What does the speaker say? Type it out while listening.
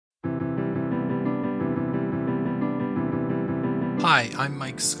Hi, I'm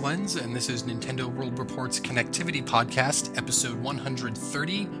Mike Sklens, and this is Nintendo World Report's Connectivity Podcast, episode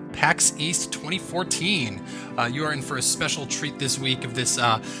 130, PAX East 2014. You are in for a special treat this week of this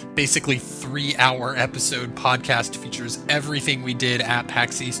basically 3-hour episode podcast. Features everything we did at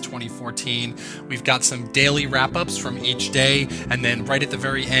PAX East 2014. We've got some daily wrap-ups from each day, and then right at the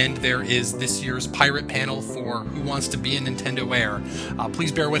very end, there is this year's pirate panel for Who Wants to Be a Nintendoaire.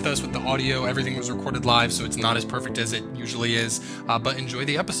 Please bear with us with the audio. Everything was recorded live, so it's not as perfect as it usually is. But enjoy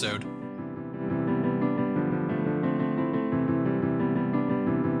the episode.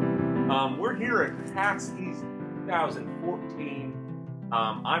 We're here at PAX East 2014.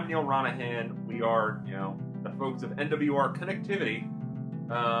 I'm Neil Ronahan. We are, the folks of NWR Connectivity,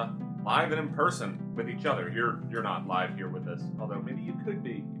 live and in person with each other. You're not live here with us, although maybe you could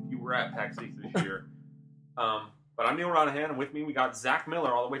be if you were at PAX East this year. But I'm Neil Ronahan, and with me we got Zach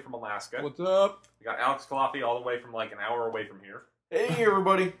Miller all the way from Alaska. What's up? We got Alex Coffey all the way from like an hour away from here. Hey,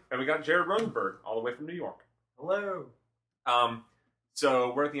 everybody. And we got Jared Rosenberg all the way from New York. Hello.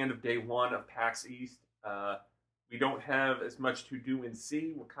 So we're at the end of day one of PAX East. We don't have as much to do and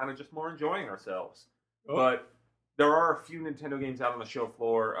see. We're kind of just more enjoying ourselves. Oh. But there are a few Nintendo games out on the show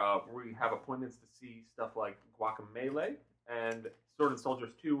floor where we have appointments to see stuff like Guacamelee and Sword and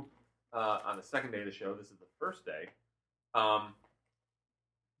Soldiers 2 on the second day of the show. This is the first day. But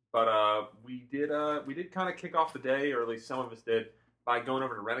we did kind of kick off the day, or at least some of us did, by going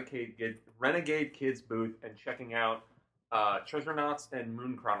over to Renegade Kids booth and checking out Treasure Knots and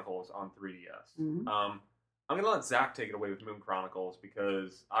Moon Chronicles on 3DS. Mm-hmm. I'm gonna let Zach take it away with Moon Chronicles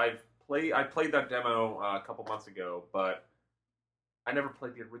because I played that demo a couple months ago, but I never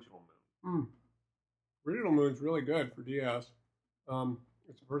played the original Moon. Original Moon's really good for DS.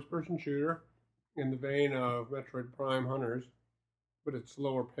 It's a first-person shooter in the vein of Metroid Prime Hunters, but it's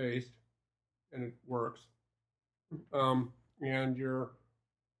slower paced, and it works. And you're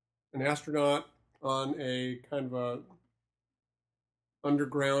an astronaut on a kind of a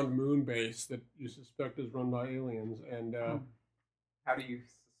underground moon base that you suspect is run by aliens. And How do you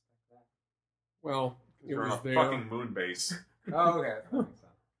suspect that? well, it You're was on a there. fucking moon base. Oh, okay. That makes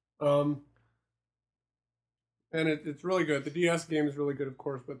sense. And it's really good. The DS game is really good, of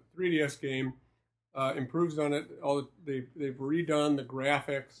course, but the 3DS game improves on it. They've redone the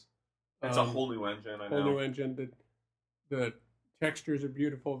graphics. It's a whole new engine. I know. Whole new engine. The textures are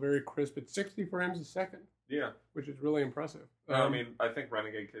beautiful, very crisp. It's 60 frames a second. Yeah. Which is really impressive. I mean, I think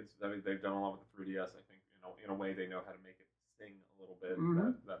Renegade Kids, they've done a lot with the 3DS. I think, in a way they know how to make it sing a little bit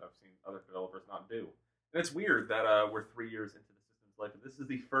that I've seen other developers not do. And it's weird that we're 3 years into the system's life, but this is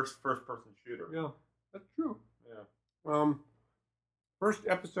the first-person shooter. Yeah, that's true. Yeah. First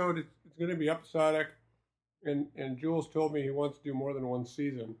episode, it's going to be episodic, and Jules told me he wants to do more than one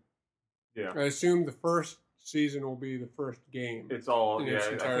season. Yeah. I assume the first season will be the first game. It's all, in I its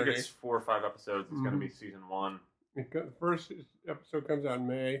think entirety. it's 4 or 5 episodes. It's going to be season 1. The first episode comes out in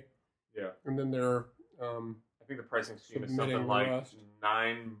May. Yeah. And then they're I think the pricing scheme is submitting something like the rest.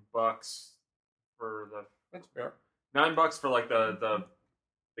 $9 for the... That's fair. $9 for like the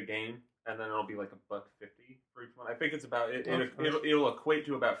game, and then it'll be like $1.50 for each one. I think it's about it'll equate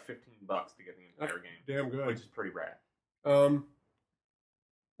to about $15 to get the entire game. Damn good. Which is pretty rad.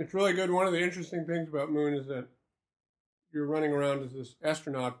 It's really good. One of the interesting things about Moon is that you're running around as this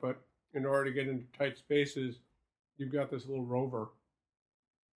astronaut, but in order to get into tight spaces, you've got this little rover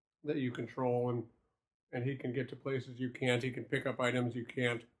that you control, and he can get to places you can't. He can pick up items you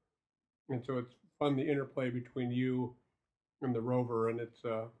can't. And so it's fun, the interplay between you and the rover, and it's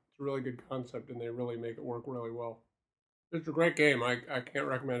a really good concept, and they really make it work really well. It's a great game. I can't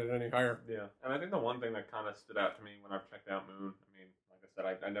recommend it any higher. Yeah, and I think the one thing that kind of stood out to me when I've checked out Moon, I mean, like I said,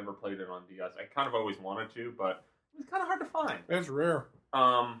 I never played it on DS. I kind of always wanted to, but it was kind of hard to find. It's rare.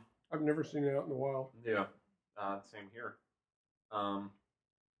 I've never seen it out in the wild. Yeah, same here.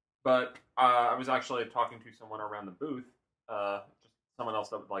 But I was actually talking to someone around the booth, just someone else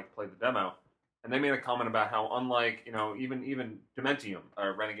that would like play the demo, and they made a comment about how unlike even Dementium,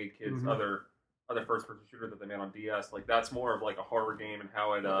 Renegade Kids, other first-person shooter that they made on DS, like that's more of like a horror game, and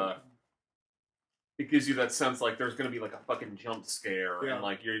how it gives you that sense like there's gonna be like a fucking jump scare, and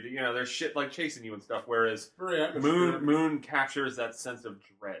like there's shit like chasing you and stuff. Whereas Moon captures that sense of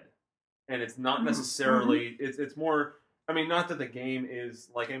dread, and it's not necessarily it's more. I mean, not that the game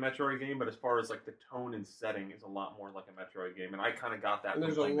is like a Metroid game, but as far as like the tone and setting is a lot more like a Metroid game, and I kind of got that. And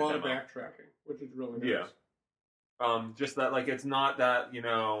there's a lot of backtracking, which is really nice. Yeah. Just that, like, it's not that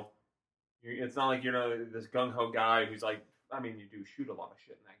it's not like this gung ho guy who's like. I mean, you do shoot a lot of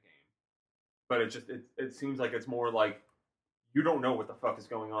shit in that game, but it seems like it's more like you don't know what the fuck is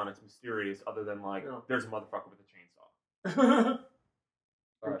going on. It's mysterious, other than like there's a motherfucker with a chainsaw.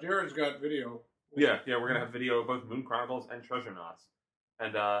 And Jared's got video. Yeah, we're gonna have video of both Moon Chronicles and Treasure Knots.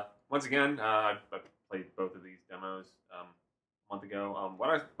 And once again, I played both of these demos a month ago.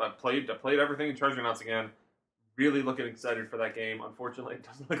 I played everything in Treasure Knots again. Really looking excited for that game. Unfortunately, it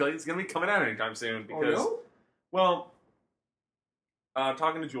doesn't look like it's gonna be coming out anytime soon because, well,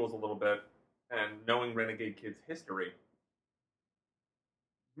 talking to Jules a little bit and knowing Renegade Kid's history,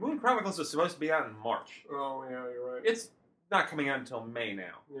 Moon Chronicles is supposed to be out in March. Oh yeah, you're right. It's not coming out until May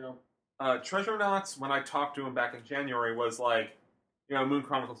now. Yeah. Treasure Knots, when I talked to him back in January, was like, Moon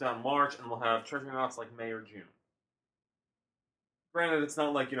Chronicles out in March, and we'll have Treasure Knots like May or June. Granted, it's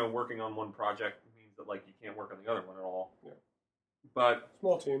not like, working on one project means that, like, you can't work on the other one at all. Yeah. But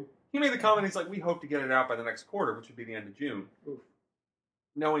Small team. he made the comment, he's like, we hope to get it out by the next quarter, which would be the end of June. Oof.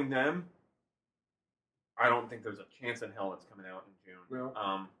 Knowing them, I don't think there's a chance in hell it's coming out in June.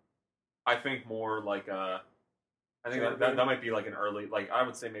 No. I think more like, I think that might be like an early, like, I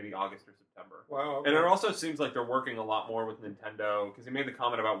would say maybe August or September. Wow. Okay. And it also seems like they're working a lot more with Nintendo, because he made the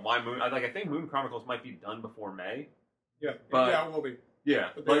comment about why Moon, I think Moon Chronicles might be done before May. Yeah, but, yeah, it will be. Yeah,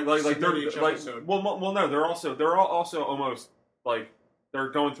 but they're also almost like they're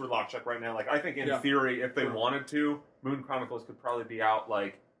going through lock check right now. Like I think in theory, if they wanted to, Moon Chronicles could probably be out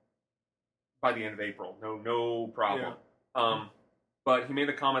like by the end of April. No problem. Yeah. But he made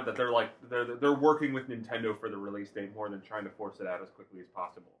the comment that they're working with Nintendo for the release date more than trying to force it out as quickly as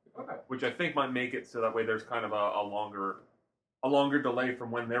possible. Okay. Which I think might make it so that way there's kind of a longer delay from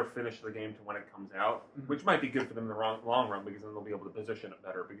when they're finished the game to when it comes out, which might be good for them in the long run because then they'll be able to position it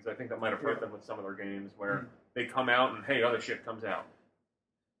better. Because I think that might have hurt them with some of their games where they come out and hey, other shit comes out.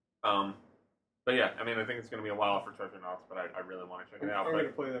 But yeah, I mean, I think it's going to be a while for Treasure Knots, but I really want to check it out. I'm going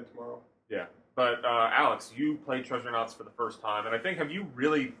to play that tomorrow. Yeah, but Alex, you played Treasure Knots for the first time, and I think have you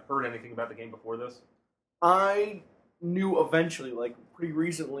really heard anything about the game before this? I knew eventually, like pretty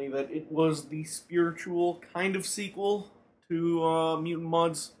recently, that it was the spiritual kind of sequel to Mutant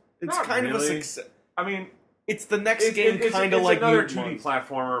Mudds. It's Not kind really. of a success. I mean, it's the next game, kind of like it's another Mutant 2D Mudds.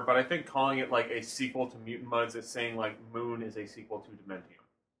 platformer, but I think calling it like a sequel to Mutant Mudds is saying like Moon is a sequel to Dementium.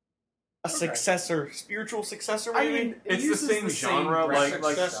 A successor, spiritual successor. I Maybe? mean, It's the same genre, like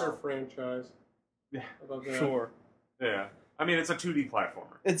successor franchise. Yeah. How about that? Sure. Yeah, I mean it's a 2D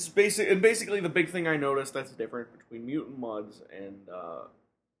platformer. It's basically the big thing I noticed that's different between Mutant Mudds and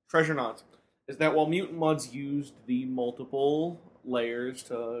Treasure Knots is that while Mutant Mudds used the multiple layers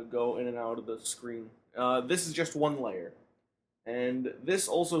to go in and out of the screen, this is just one layer. And this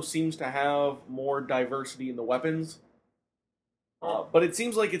also seems to have more diversity in the weapons. But it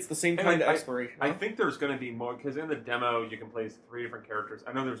seems like it's the same kind of exploration. I think there's going to be more, because in the demo you can play as 3 different characters.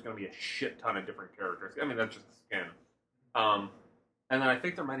 I know there's going to be a shit ton of different characters. I mean, that's just the skin. And then I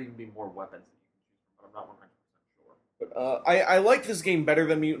think there might even be more weapons that you can choose from, but I'm not 100% sure. But I like this game better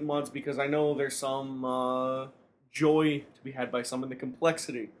than Mutant Mudds because I know there's some joy to be had by some in the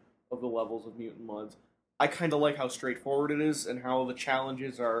complexity of the levels of Mutant Mudds. I kind of like how straightforward it is and how the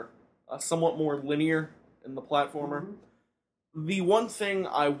challenges are somewhat more linear in the platformer. Mm-hmm. The one thing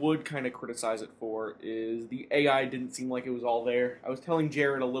I would kind of criticize it for is the AI didn't seem like it was all there. I was telling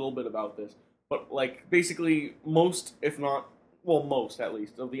Jared a little bit about this, but like basically most, if not, well most at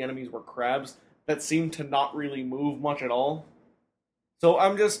least, of the enemies were crabs that seemed to not really move much at all. So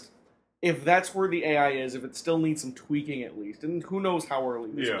I'm just, if that's where the AI is, if it still needs some tweaking at least, and who knows how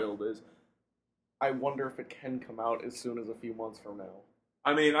early this build is, I wonder if it can come out as soon as a few months from now.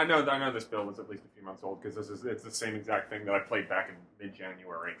 I mean, I know this build is at least a few months old because it's the same exact thing that I played back in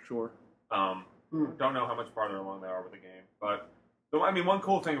mid-January. Sure. Don't know how much farther along they are with the game, but I mean, one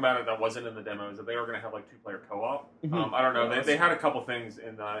cool thing about it that wasn't in the demo is that they were going to have like 2-player co-op. Mm-hmm. I don't know. They had a couple things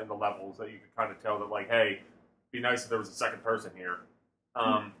in the levels that you could kind of tell that like, hey, it'd be nice if there was a second person here.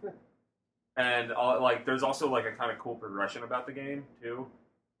 And like, there's also like a kind of cool progression about the game too,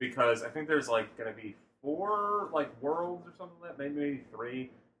 because I think there's like going to be 4 like worlds or something like that, maybe 3.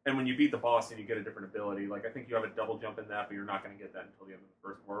 And when you beat the boss, and you get a different ability. Like I think you have a double jump in that, but you're not going to get that until the end of the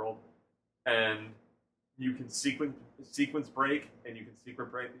first world. And you can sequence break, and you can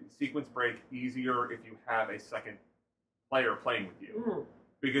sequence break easier if you have a second player playing with you.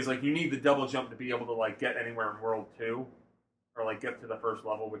 Because like you need the double jump to be able to like get anywhere in World 2, or like get to the first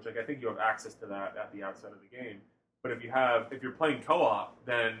level, which like I think you have access to that at the outset of the game. But if you're playing co-op,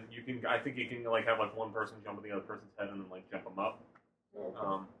 then I think you can like have like one person jump on the other person's head and then like jump them up.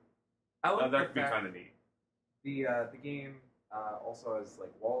 Okay. I like that could be kind of neat. The game also has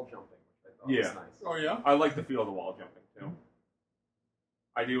like wall jumping, which I thought was nice. Oh yeah. I like the feel of the wall jumping too.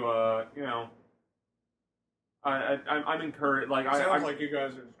 I do. I'm encouraged. Like Sounds like you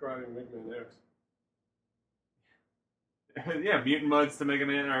guys are describing Mega Man X. Yeah, Mutant Muds to Mega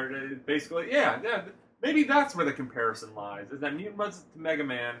Man are basically yeah. Maybe that's where the comparison lies. Is that Mutant Muds to Mega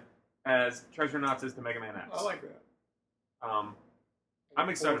Man as Treasure Knots is to Mega Man X? I like that. I'm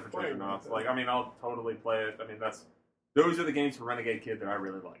excited for Treasure Knots. Like, I mean, I'll totally play it. I mean, those are the games for Renegade Kid that I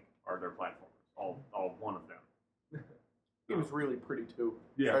really like. Are their platformers? All one of them. It was really pretty too.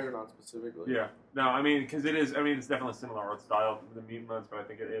 Yeah. Treasure Knot specifically. Yeah. No, I mean, because it is. I mean, it's definitely a similar art style to the Mutant Muds, but I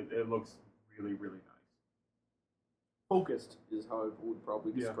think it looks really, really nice. Focused is how I would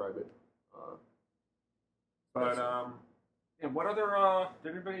probably describe it. But yeah. What other?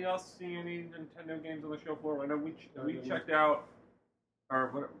 Did anybody else see any Nintendo games on the show floor? I know we checked out. Or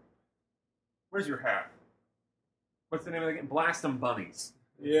what? Where's your hat? What's the name of the game? Blast 'em Bunnies.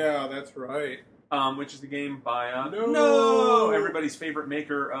 Yeah, that's right. Which is the game by No! everybody's favorite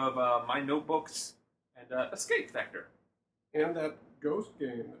maker of My Notebooks and Escape Vector. And that Ghost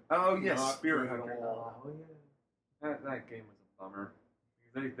game. Oh yes, Not Spirit good at Hunter. all. Oh yeah. That game was a bummer.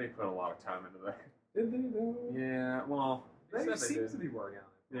 They put a lot of time into that. Did they though? Yeah, well, They said seem did. to be working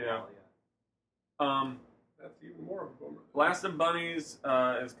on it. Yeah. Yeah. That's even more of a bummer. Blast 'em Bunnies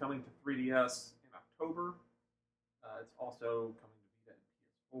is coming to 3DS in October. It's also coming to Vita and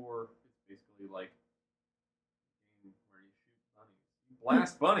PS4. It's basically like a game where you shoot bunnies. You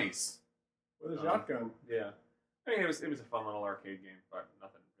blast bunnies. With a shotgun. Yeah. I mean, it was a fun little arcade game, but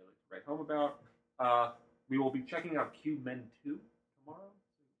nothing really to write home about. We will be checking out Cube Men 2 tomorrow.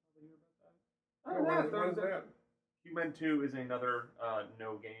 So you probably hear about that. What is that? Cube Men 2 is another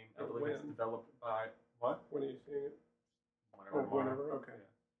no game. I believe it's developed by what? When are you seeing it? Whenever. Whenever. Okay.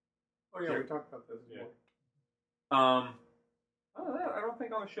 Yeah. Oh yeah, Sure. we talked about this. Yeah. I don't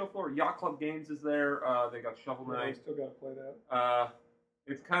think on the show floor. Yacht Club Games is there. They got Shovel No, we Knight. still got to play that.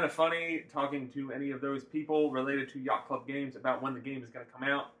 It's kind of funny talking to any of those people related to Yacht Club Games about when the game is going to come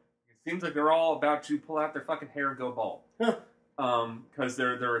out. It seems like they're all about to pull out their fucking hair and go bald. Because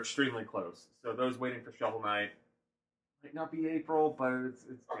they're extremely close. So those waiting for Shovel Knight might not be April, but it's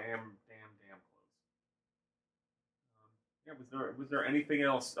damn close. Yeah, was there anything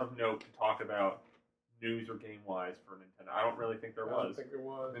else of note to talk about, news or game wise, for Nintendo? I don't really think there I was. don't think it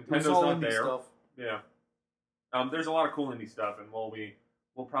was. Nintendo's all not indie there. stuff. Yeah. There's a lot of cool indie stuff, and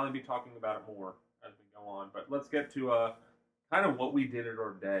we'll probably be talking about it more as we go on. But let's get to kind of what we did at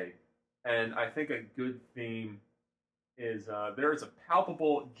our day. And I think a good theme is there is a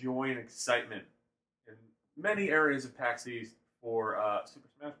palpable joy and excitement in many areas of PAX East for Super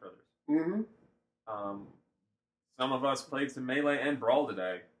Smash Brothers. Mm-hmm. Some of us played some Melee and Brawl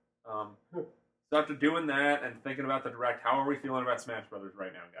today. So after doing that and thinking about the Direct, how are we feeling about Smash Brothers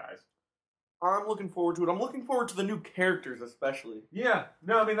right now, guys? I'm looking forward to it. I'm looking forward to the new characters, especially. Yeah,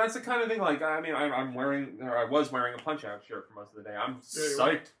 no, I mean that's the kind of thing. Like, I mean, I was wearing a Punch-Out shirt for most of the day. I'm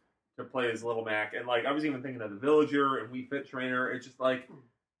psyched to play as Little Mac, and like I was even thinking of the Villager and Wii Fit Trainer. It's just like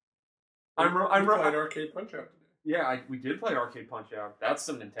We played Arcade Punch-Out today. Yeah, we did play Arcade Punch-Out. That's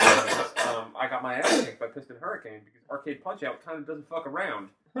some Nintendo games. I got my ass kicked by Piston Hurricane because Arcade Punch-Out kind of doesn't fuck around.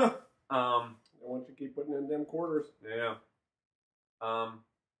 They want you to keep putting in them quarters. Yeah.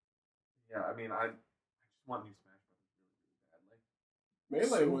 Yeah, I mean, I just want new Smash Brothers really,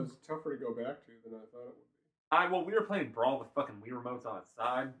 really badly. Melee was tougher to go back to than I thought it would be. Well, we were playing Brawl with fucking Wii remotes on its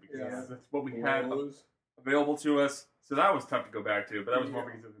side because that's what we had Blows. available to us. So that was tough to go back to, but that was more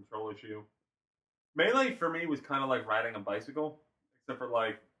because of the control issue. Melee for me was kind of like riding a bicycle, except for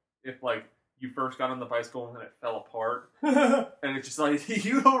like if like you first got on the bicycle and then it fell apart, and it's just like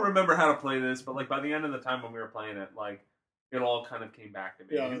you don't remember how to play this, but like by the end of the time when we were playing it, like it all kind of came back to me.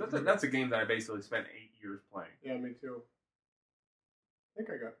 Yeah, That's a game that I basically spent 8 years playing. Yeah, me too. I think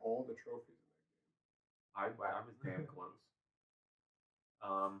I got all the trophies in I was damn close.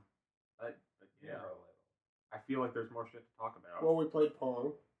 But yeah, I feel like there's more shit to talk that about. game. Well, we played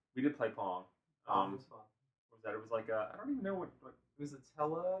Pong. We did play Pong. It was fun. What was that? It was like I don't even know what It was a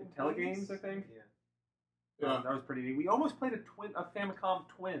Telegames, I think. Yeah. Yeah. That was pretty neat. We almost played a Famicom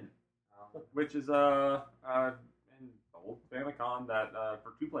Twin, which is an old Famicom that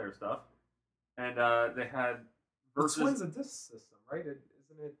for 2-player stuff, and they had versus. Twin's a disc system, right? Isn't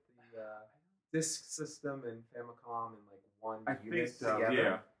it the disc system and Famicom and like one I unit think so.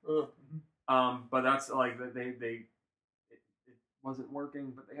 together? Yeah. But that's like it wasn't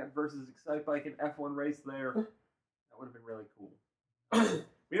working, but they had versus Excite Bike and F1 race there. That would have been really cool.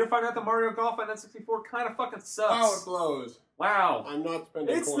 We didn't find out that Mario Golf on N64 kind of fucking sucks. Oh, it blows. Wow. I'm not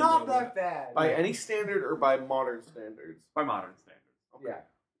spending It's coins not on that bad. By any standard or by modern standards? By modern standards. Yeah.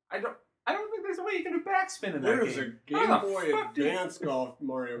 I don't think there's a way you can do backspin in that There's game. a Game How the Boy fuck do you- Advance Golf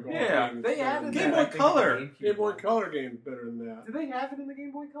Mario Golf Yeah, game. They added Game that, Boy I think, in Color. the GameCube Game Boy one. Color game better than that. Did they have it in the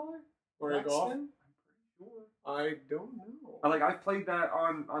Game Boy Color? Mario Golf? Backspin? I'm pretty sure. I don't know. I've played that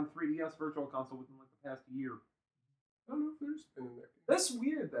on 3DS Virtual Console within like the past year. I don't know if there's been in there. That's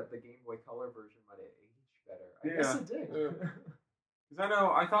weird that the Game Boy Color version might have aged better. I guess it did. Because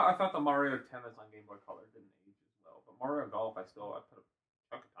I thought the Mario Tennis on Game Boy Color didn't age as well, but Mario Golf I put a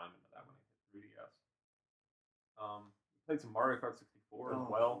chunk of time into that when I hit 3DS. Played some Mario Kart 64 as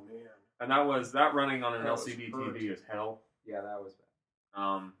well, Man. and that running on an That was LCD hurt. TV is hell. Yeah, that was bad.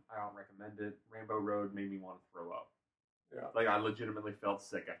 I don't recommend it. Rainbow Road made me want to throw up. Yeah. Like I legitimately felt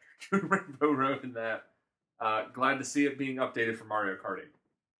sick after doing Rainbow Road and that. Glad to see it being updated for Mario Kart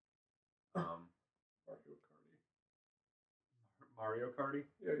 8. Mario Karty?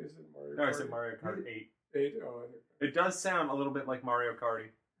 Yeah, you said Mario Kart. No, I said Mario Kart 8. 8? Oh, I think. It does sound a little bit like Mario Karty.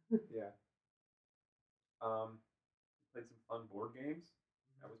 Yeah. Played some fun board games.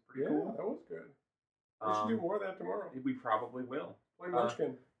 That was pretty Yeah, cool. that was good. We should do more of that tomorrow. We probably will. Play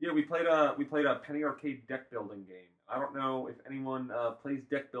Munchkin. Yeah, we played a Penny Arcade deck building game. I don't know if anyone plays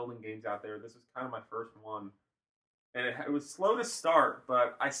deck building games out there. This was kind of my first one, and it was slow to start,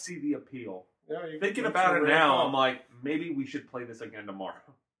 but I see the appeal. Yeah, you Thinking can about it ramp now, up. I'm like, maybe we should play this again tomorrow.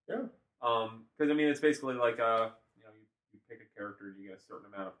 Yeah. Because I mean, it's basically like you pick a character, and you get a certain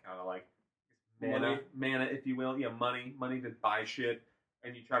amount of kind of like mana, if you will. Yeah, money to buy shit,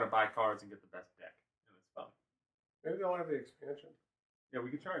 and you try to buy cards and get the best deck, and it's fun. Maybe they'll have the expansion. Yeah, we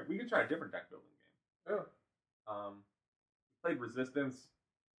could try a different deck building game. Yeah. We played Resistance,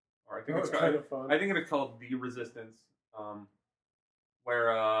 or I think That it's was kind of fun. I think it's called The Resistance,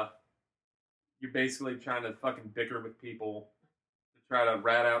 where you're basically trying to fucking bicker with people to try to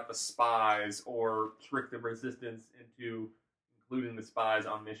rat out the spies or trick the Resistance into including the spies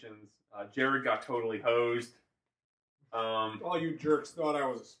on missions. Jared got totally hosed. All you jerks thought I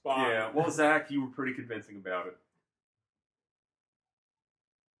was a spy. Yeah, well, Zach, you were pretty convincing about it.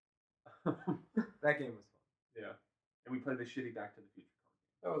 That game was fun. Yeah, and we played the shitty Back to the Future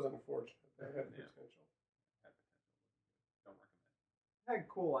card. That was unfortunate. That had Yeah. potential. Don't recommend. It had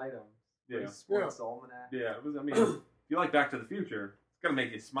cool items. Yeah. Sports almanac. Yeah, it was. I mean, if you like Back to the Future, it's gonna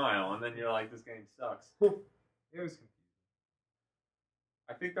make you smile, and then you're like, this game sucks. It was confusing.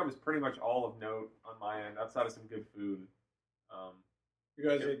 I think that was pretty much all of note on my end, outside of some good food. You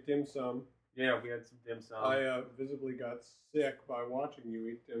guys Yeah. ate dim sum. Yeah, we had some dim sum. I visibly got sick by watching you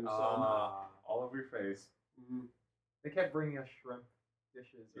eat dim sum. All over your face. Mhm. They kept bringing us shrimp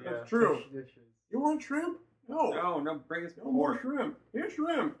dishes. or That's fish true. Dishes. You want shrimp? No. No, bring us No more shrimp. Here's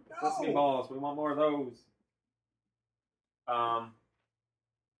shrimp. Sesame No. balls. We want more of those. Yeah.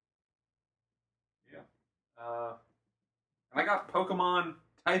 And I got Pokemon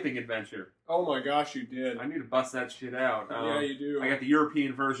Typing Adventure. Oh my gosh, you did. I need to bust that shit out. Yeah, you do. I got the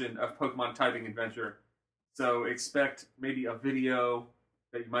European version of Pokemon Typing Adventure. So expect maybe a video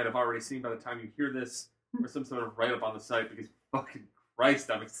that you might have already seen by the time you hear this, or some sort of write-up on the site, because fucking Christ,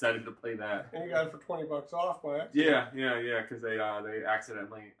 I'm excited to play that. And you got it for $20 off by accident. Yeah, because they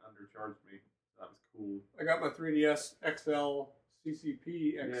accidentally undercharged me. That was cool. I got my 3DS XL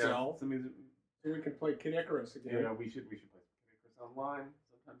CCP XL. Yeah, so So we can play Kid Icarus again. yeah, we should play Chris online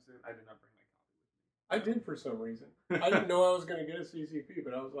sometime soon. I did not bring my copy with me. I did for some reason. I didn't know I was going to get a CCP,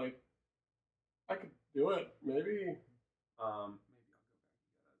 but I was like, I could do it, maybe. Maybe I'll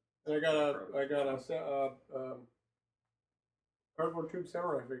And go back and get I got a cardboard tube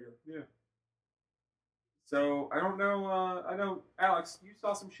samurai figure. Yeah. So I don't know. I know, Alex, you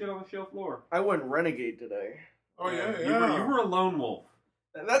saw some shit on the show floor. I went Renegade today. Oh yeah. You were a lone wolf.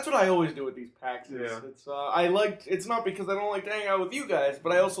 And that's what I always do with these packs. Yeah. It's not because I don't like to hang out with you guys,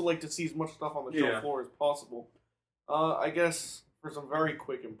 but I also like to see as much stuff on the show Yeah. floor as possible. I guess for some very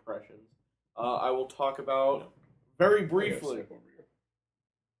quick impressions, I will talk about very briefly.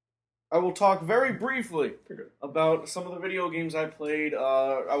 I will talk very briefly about some of the video games I played.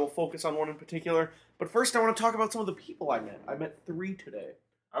 I will focus on one in particular. But first, I want to talk about some of the people I met. I met 3 today.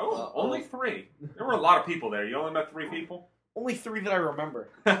 Oh, only 3. There were a lot of people there. You only met 3 people? Only 3 that I remember.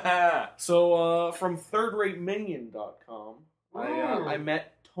 Yeah. So, from thirdrateminion.com, I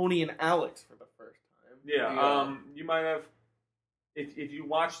met Tony and Alex for the first time. You might have, if you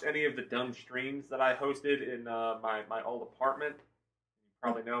watched any of the dumb streams that I hosted in my old apartment, you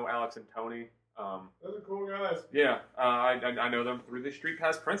probably know Alex and Tony. Those are cool guys. Yeah, I know them through the Street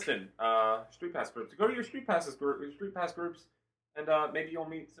Pass Princeton Street Pass groups. Go to your Street Pass groups, and maybe you'll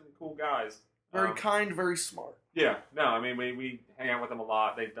meet some cool guys. Very kind, very smart. Yeah, no, I mean we hang out with them a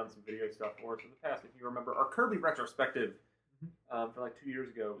lot. They've done some video stuff for us in the past. If you remember our Kirby retrospective for like 2 years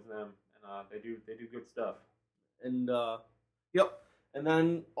ago, it was them, and they do good stuff. And yep. And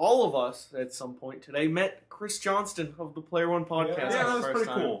then all of us at some point today met Chris Johnston of the Player One podcast. Yeah, that for was the pretty first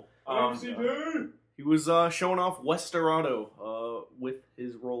time. cool. He was showing off Westerado with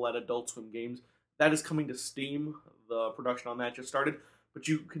his role at Adult Swim Games. That is coming to Steam. The production on that just started. But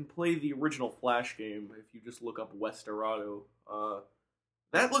you can play the original Flash game if you just look up Westerado.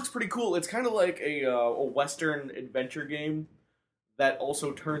 That looks pretty cool. It's kind of like a Western adventure game that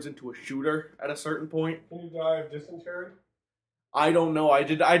also turns into a shooter at a certain point. Can you die of dysentery? I don't know. I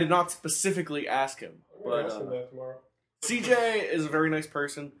did not specifically ask him. I'm going to ask him that tomorrow. CJ is a very nice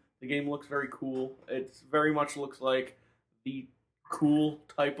person. The game looks very cool. It very much looks like the cool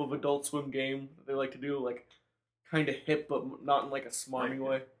type of Adult Swim game that they like to do, like kind of hip, but not in like a smarmy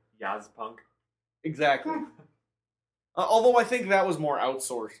way. Yazpunk. Exactly. Although I think that was more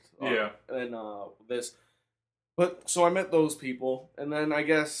outsourced than this. But, so I met those people, and then I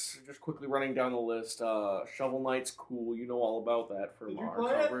guess, just quickly running down the list, Shovel Knight's cool, you know all about that from our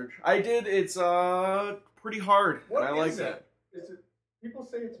coverage. I did, it's pretty hard, What and I like is that. Is it? People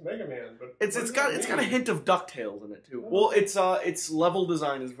say it's Mega Man, but It's got a hint of DuckTales in it too. Well, its level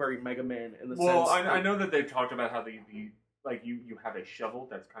design is very Mega Man in the sense. Well, I know that they've talked about how the like you have a shovel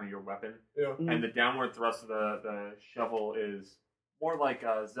that's kind of your weapon, and the downward thrust of the shovel is more like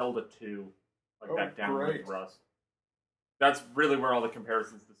Zelda 2, like that downward thrust. That's really where all the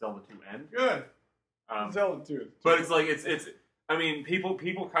comparisons to Zelda 2 end. Good. Zelda 2. But it's like it's. I mean, people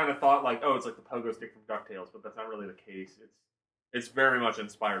kind of thought like, oh, it's like the pogo stick from DuckTales, but that's not really the case. It's very much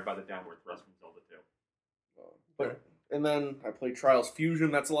inspired by the downward thrust from Zelda 2. And then I played Trials Fusion.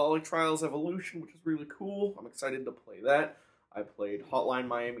 That's a lot like Trials Evolution, which is really cool. I'm excited to play that. I played Hotline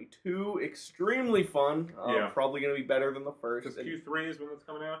Miami 2. Extremely fun. Probably going to be better than the first. Because Q3 is when it's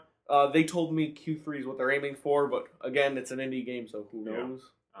coming out? They told me Q3 is what they're aiming for, but again, it's an indie game, so who knows?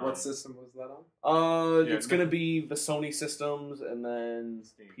 What system was that on? It's going to be the Sony systems and then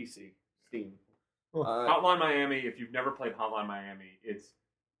PC. Steam. Hotline Miami. If you've never played Hotline Miami, it's.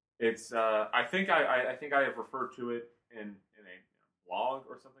 I think I have referred to it in a blog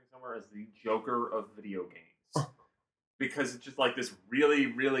or something somewhere as the Joker of video games, because it's just like this really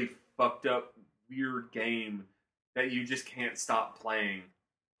really fucked up weird game that you just can't stop playing.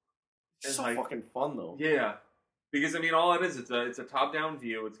 It's so fucking fun though. Yeah, because I mean, all it is, it's a top down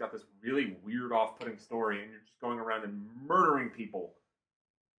view. It's got this really weird off putting story, and you're just going around and murdering people.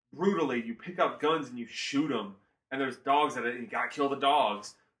 Brutally, you pick up guns and you shoot them, and there's dogs that you gotta kill the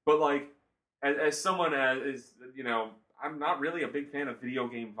dogs. But like, as someone is, you know, I'm not really a big fan of video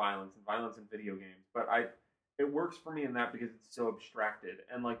game violence and violence in video games, but it works for me in that because it's so abstracted,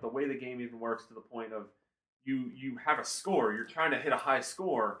 and like the way the game even works to the point of you have a score, you're trying to hit a high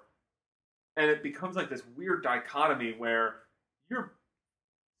score, and it becomes like this weird dichotomy where you're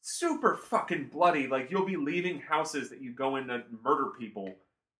super fucking bloody, like you'll be leaving houses that you go in to murder people.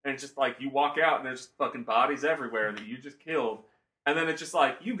 And it's just like, you walk out and there's fucking bodies everywhere that you just killed. And then it's just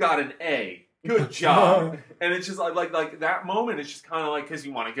like, you got an A. Good job. And it's just like that moment is just kind of like, because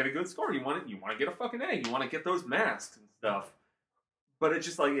you want to get a good score. You want to get a fucking A. You want to get those masks and stuff. But it's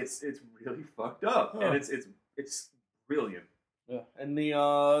just like, it's really fucked up. And it's brilliant. Yeah. And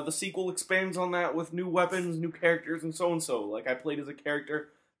the sequel expands on that with new weapons, new characters, and so and so. Like, I played as a character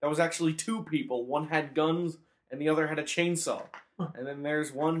that was actually two people. One had guns and the other had a chainsaw. And then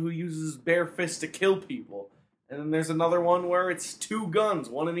there's one who uses bare fists to kill people. And then there's another one where it's two guns,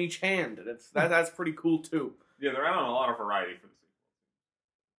 one in each hand. And that's pretty cool too. Yeah, they're adding a lot of variety for the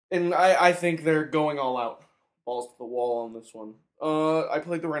sequel. And I think they're going all out. Balls to the wall on this one. I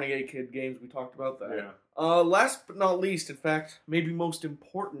played the Renegade Kid games. We talked about that. Yeah. Last but not least, in fact, maybe most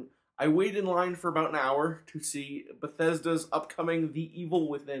important, I waited in line for about an hour to see Bethesda's upcoming The Evil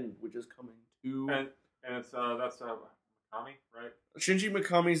Within, which is coming to... And it's, that's Mikami, right? Shinji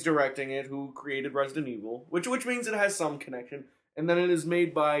Mikami's directing it, who created Resident Evil, which means it has some connection. And then it is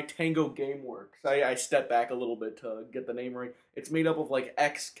made by Tango Gameworks. I step back a little bit to get the name right. It's made up of like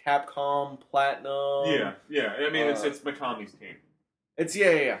Capcom, Platinum. Yeah. I mean, it's Mikami's team. It's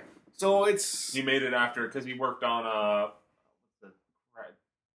yeah. So it's he made it after because he worked on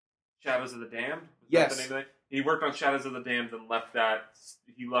Shadows of the Damned. Yes. The name of it? He worked on Shadows of the Damned and left that.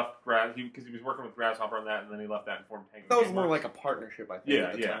 He left because he was working with Grasshopper on that, and then he left that and formed Tango. That was more like a partnership, I think.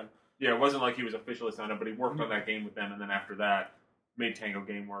 At the time. Yeah. It wasn't like he was officially signed up, but he worked on that game with them, and then after that, made Tango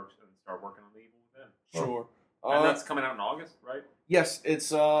Gameworks and started working on The Evil Within. Sure. And that's coming out in August, right? Yes,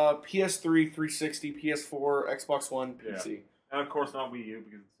 it's PS3, 360, PS4, Xbox One, PC. Yeah. And of course not Wii U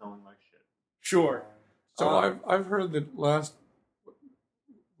because it's selling like shit. Sure. So I've heard that Left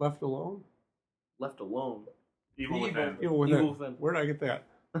Alone? Left Alone. Evil Within. Evil Within. Where did I get that?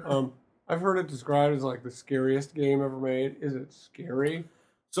 I've heard it described as like the scariest game ever made. Is it scary?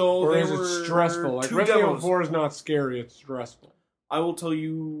 So or is it stressful? Like Resident Evil 4 is not scary, it's stressful. I will tell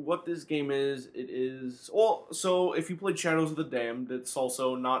you what this game is. It is... Well, so if you played Shadows of the Damned, it's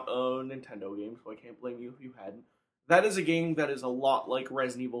also not a Nintendo game, so I can't blame you if you hadn't. That is a game that is a lot like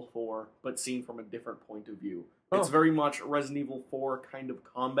Resident Evil 4, but seen from a different point of view. Oh. It's very much Resident Evil 4 kind of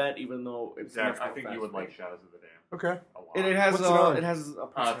combat, even though it's Zach, much I more think you would like fast-paced. Shadows of the Dam Okay. a lot. It has What's it on? it has a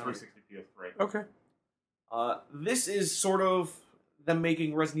personality. 360 PS3. Okay. This is sort of them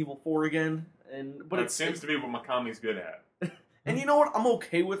making Resident Evil 4 again, but it seems to be what Mikami's good at. And you know what? I'm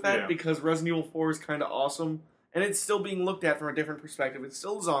okay with that Yeah. because Resident Evil 4 is kind of awesome, and it's still being looked at from a different perspective. It's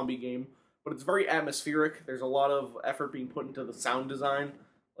still a zombie game, but it's very atmospheric. There's a lot of effort being put into the sound design.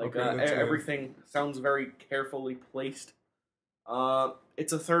 Like everything sounds very carefully placed.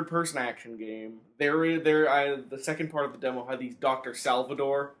 It's a third-person action game. The second part of the demo had these Dr.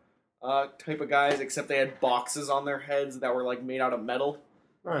 Salvador type of guys, except they had boxes on their heads that were like made out of metal.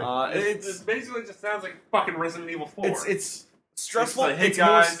 Right. It basically just sounds like fucking Resident Evil 4. It's stressful. It's like, hey, it's more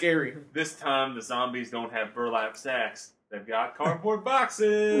guys, scary. This time the zombies don't have burlap sacks. They've got cardboard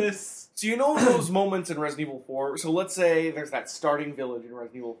boxes. So you know those moments in Resident Evil 4? So let's say there's that starting village in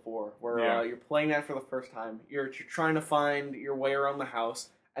Resident Evil 4 where you're playing that for the first time. You're trying to find your way around the house,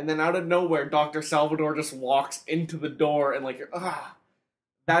 and then out of nowhere, Dr. Salvador just walks into the door, and like,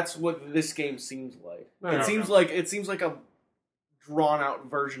 that's what this game seems like. Okay. It seems like a drawn out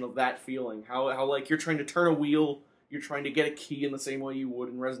version of that feeling. How like you're trying to turn a wheel, you're trying to get a key in the same way you would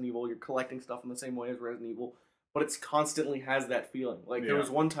in Resident Evil. You're collecting stuff in the same way as Resident Evil. But it's constantly has that feeling. Like, there was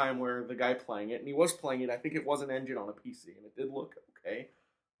one time where the guy playing it, and he was playing it, I think it was an engine on a PC, and it did look okay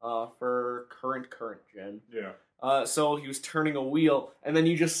for current gen. Yeah. So he was turning a wheel, and then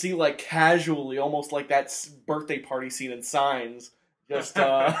you just see, like, casually, almost like that birthday party scene in Signs, just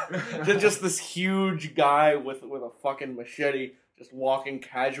this huge guy with a fucking machete just walking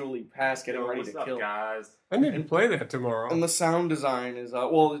casually past, getting ready to kill. Guys? I need to play that tomorrow. And the sound design is,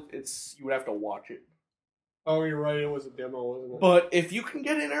 you would have to watch it. Oh, you're right. It was a demo, wasn't it? But if you can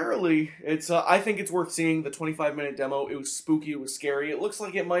get in early, it's I think it's worth seeing the 25-minute demo. It was spooky. It was scary. It looks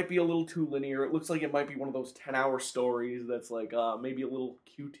like it might be a little too linear. It looks like it might be one of those 10-hour stories that's like maybe a little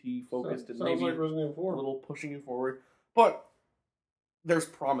QT focused and maybe like Resident Evil 4. a little pushing you forward. But there's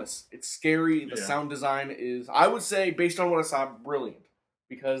promise. It's scary. The sound design is, I would say, based on what I saw, brilliant.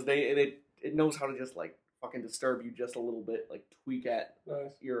 Because it knows how to just like fucking disturb you just a little bit, like tweak at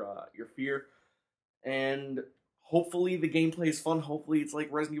your fear. And hopefully the gameplay is fun. Hopefully it's like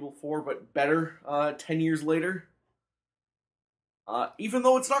Resident Evil 4, but better 10 years later. Even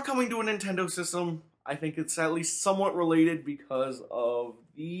though it's not coming to a Nintendo system, I think it's at least somewhat related because of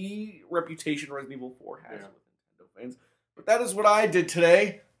the reputation Resident Evil 4 has with Nintendo fans. But that is what I did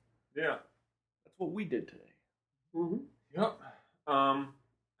today. Yeah. That's what we did today. Mm-hmm. Yep. I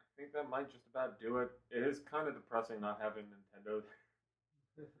think that might just about do it. It is kind of depressing not having Nintendo.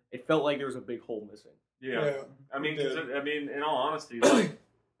 It felt like there was a big hole missing. Yeah. I mean, in all honesty, like,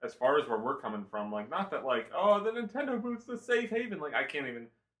 as far as where we're coming from, like, not that, like, oh, the Nintendo booth's the safe haven. Like, I can't even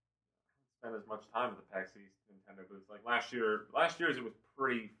spend as much time at the PAX East Nintendo booth. Like, last year's it was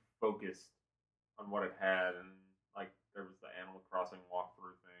pretty focused on what it had, and, like, there was the Animal Crossing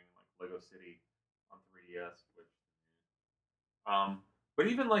walkthrough thing, like Lego City on 3DS, which, but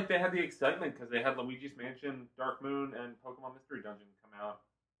even, like, they had the excitement because they had Luigi's Mansion, Dark Moon, and Pokemon Mystery Dungeon come out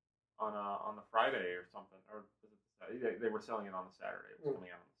on the Friday or something, or they were selling it on the Saturday. It was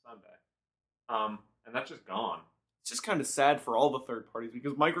coming out on the Sunday, and that's just gone. It's just kind of sad for all the third parties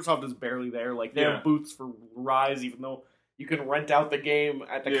because Microsoft is barely there. Like, they have booths for Rise, even though you can rent out the game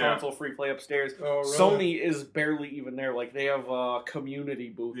at the console free play upstairs. Oh, really? Sony is barely even there. Like, they have a community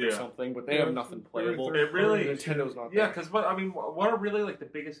booth or something, but they have nothing playable. It really, Nintendo's not there. Yeah, because what are really like the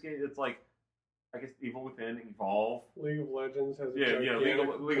biggest games? It's like, I guess Evil Within, Evolve. League of Legends has a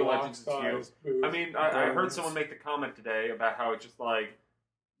League of Legends is huge. booth. I mean, I heard someone make the comment today about how it's just like,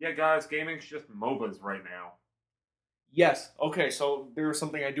 yeah, guys, gaming's just MOBAs right now. Yes. Okay, so there's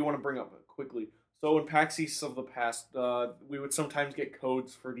something I do want to bring up quickly. So in PAX East of the past, we would sometimes get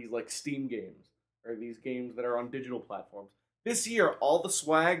codes for these like Steam games, or these games that are on digital platforms. This year, all the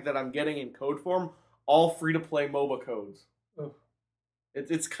swag that I'm getting in code form, all free-to-play MOBA codes. Oh.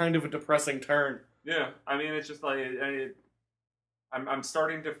 It's kind of a depressing turn. Yeah, I mean, it's just like, I'm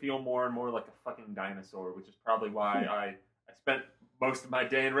starting to feel more and more like a fucking dinosaur, which is probably why I spent most of my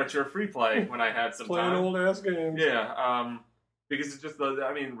day in retro free play when I had some playing time. old ass games. Yeah, because it's just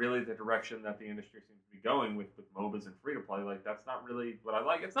really the direction that the industry seems to be going with MOBAs and free to play. Like, that's not really what I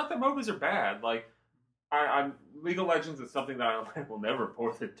like. It's not that MOBAs are bad. Like, I'm League of Legends is something that I will never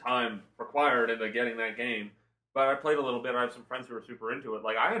pour the time required into getting that game. But I played a little bit. I have some friends who are super into it.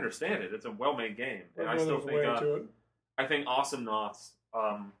 Like, I understand it. It's a well-made game, and I still think I think Awesome Knots, the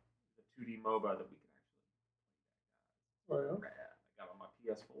 2D MOBA that we can Oh, yeah? actually I got on my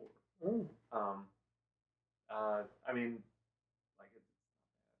PS4. Oh. I mean, like,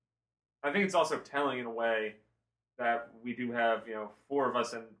 I think it's also telling in a way that we do have, 4 of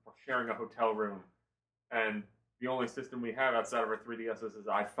us and we're sharing a hotel room, and the only system we have outside of our 3DSs is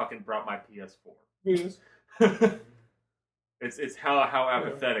I fucking brought my PS4. Yes. It's how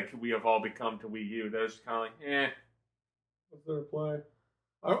apathetic we have all become to Wii U. They're just kind of like, eh. What's there to play?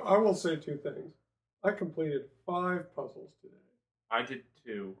 I will say 2 things. I completed 5 puzzles today. I did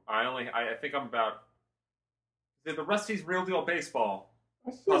too. I think I'm about. Is it the Rusty's Real Deal Baseball? I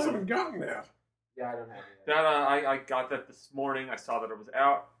still Puzzle. haven't gotten that. Yeah, I don't have it. That I got that this morning. I saw that it was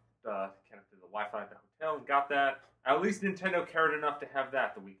out. Connected the Wi-Fi at the hotel and got that. At least Nintendo cared enough to have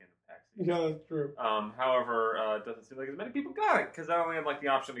that the weekend of PAX East. Yeah, that's true. However, it doesn't seem like as many people got it because I only had like the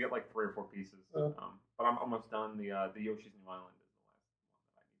option to get like 3 or 4 pieces. But I'm almost done. The Yoshi's New Island is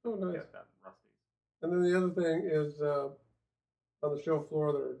the last one that I need to nice. get that Rusty's. And then the other thing is, on the show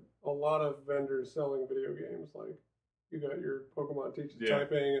floor, there are a lot of vendors selling video games. Like, you got your Pokemon Teaches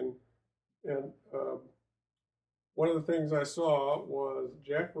Typing, and one of the things I saw was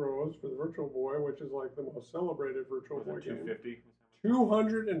Jack Rose for the Virtual Boy, which is like the most celebrated Virtual Boy game.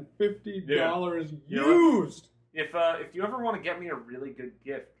 $250 used. If you ever want to get me a really good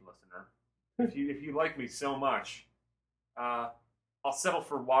gift, listener, if you like me so much, I'll settle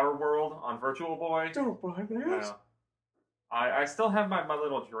for Waterworld on Virtual Boy. Don't buy that. No. I still have my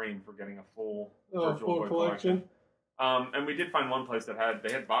little dream for getting a full Virtual Boy collection. And we did find one place that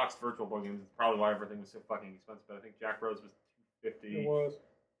had boxed Virtual Boy games. It's probably why everything was so fucking expensive. But I think Jack Rose was $250. It was.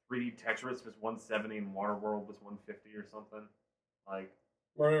 3D Tetris was $170, and Waterworld was $150 or something. Like,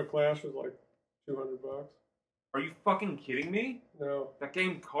 Mario Clash was like $200. are you fucking kidding me? No. That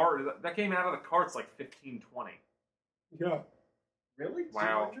game out of the cart's like $15-$20. Yeah. Really?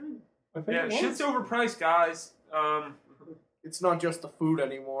 Wow. 200? I think Yeah, it was. shit's overpriced, guys. It's not just the food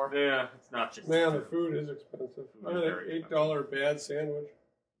anymore. Yeah, it's not just Man, the food is expensive. Food I is had very an $8 bad sandwich.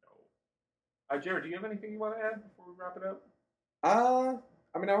 Jared, do you have anything you want to add before we wrap it up? I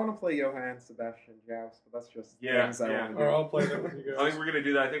mean, I want to play Johann Sebastian Joust, but that's just Yeah, things I yeah. want to Or do. I'll play that with you I think guys. we're gonna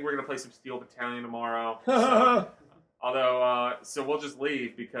do that. I think we're gonna play some Steel Battalion tomorrow. So, although, so we'll just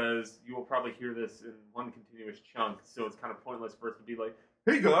leave because you will probably hear this in one continuous chunk. So it's kind of pointless for us to be like,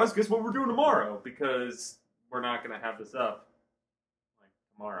 "Hey guys, guess what we're doing tomorrow?" Because we're not gonna have this up like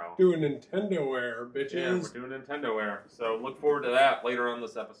tomorrow. Do a Nintendoaire, bitches. Yeah, we're doing Nintendoaire. So look forward to that later on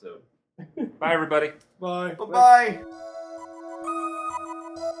this episode. Bye, everybody. Bye. Bye-bye.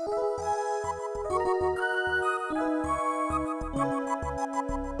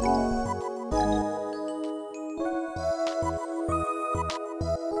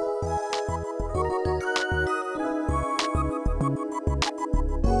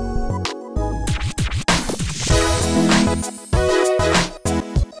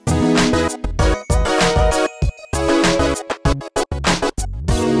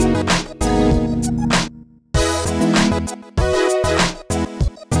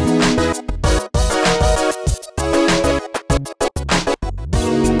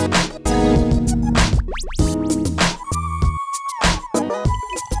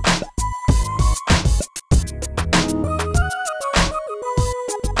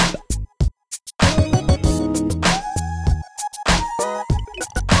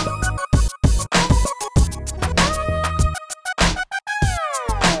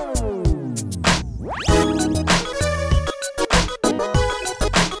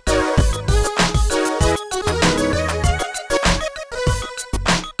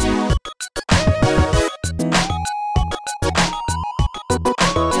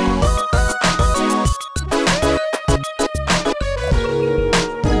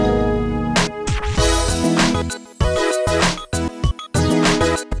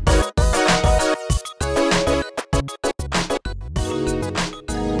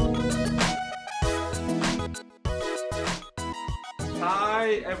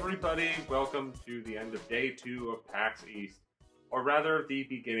 Hi, everybody. Welcome to the end of Day 2 of PAX East. Or rather, the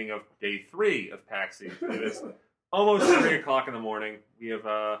beginning of Day 3 of PAX East. It is almost 3 o'clock in the morning. We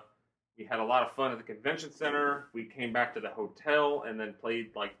had a lot of fun at the convention center. We came back to the hotel and then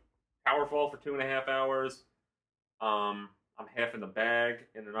played, like, Powerfall for 2.5 hours. I'm half in the bag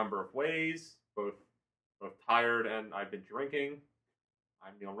in a number of ways, both tired and I've been drinking.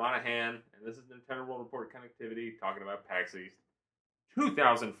 I'm Neil Ronahan, and this is Nintendo World Report Connectivity, talking about PAX East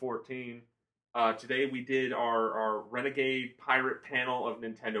 2014. Today we did our Renegade Pirate panel of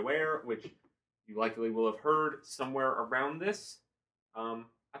Nintendoaire, which you likely will have heard somewhere around this. I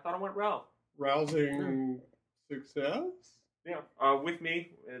thought it went well. Rousing Success? Yeah. With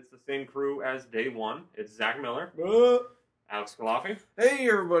me, it's the same crew as day one. It's Zach Miller, Alex Kalafi, Hey,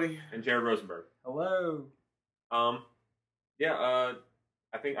 everybody. and Jared Rosenberg. Hello. Yeah.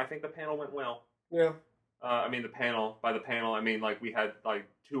 I think the panel went well. Yeah. I mean, by the panel, I mean, like, we had, like,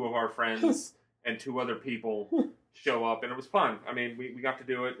 2 of our friends and 2 other people show up, and it was fun. I mean, we got to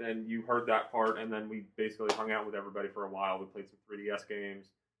do it, and you heard that part, and then we basically hung out with everybody for a while. We played some 3DS games.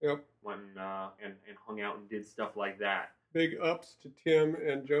 Yep. Went and hung out and did stuff like that. Big ups to Tim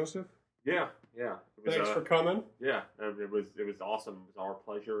and Joseph. Yeah. It was, Thanks for coming. Yeah, it was awesome. It was our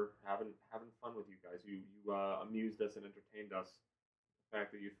pleasure having fun with you guys. You amused us and entertained us. The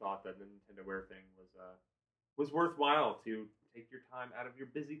fact that you thought that the Nintendoaire thing was worthwhile to take your time out of your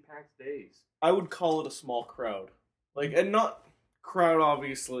busy PAX days. I would call it a small crowd. And not crowd,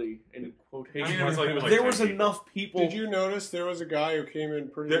 obviously, in quotation. I mean, it was like there 10 was people. enough people. Did you notice there was a guy who came in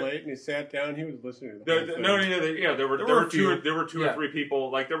pretty late and he sat down? He was listening to the whole thing. There were two Yeah. or 3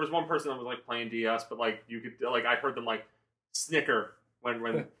 people. Like, there was one person that was like playing DS, but like you could I heard them like snicker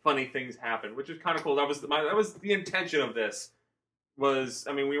when funny things happen, which is kind of cool. That was the intention of this. I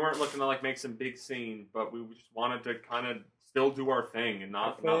mean, we weren't looking to like make some big scene, but we just wanted to kind of still do our thing and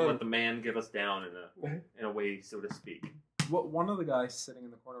not let the man get us down in a way, so to speak. One of the guys sitting in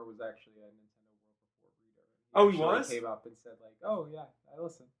the corner was actually a Nintendo World Report reader. Oh, he actually was? Came up and said like, "Oh yeah, I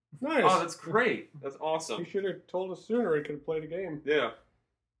listen." Nice. Oh, that's great. That's awesome. He should have told us sooner. He could have played a game. Yeah.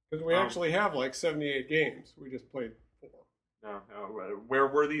 Because we actually have like 78 games. We just played 4. No. Where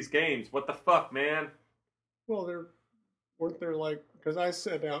were these games? What the fuck, man? Well, weren't there like... Because I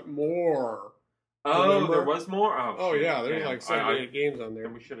sent out more. Oh, Remember? there was more? Oh, shit. yeah. There's Damn. like 78 games on there.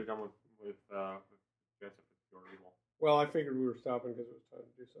 Then we should have done with Guess If It's Your Evil. Well, I figured we were stopping because it was time to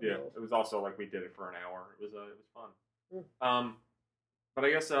do something else. It was also like we did it for an hour. It was fun. Yeah. But I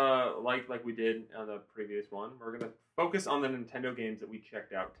guess like we did on the previous one, we're gonna focus on the Nintendo games that we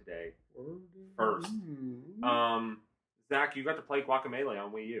checked out today first. Zach, you got to play Guacamelee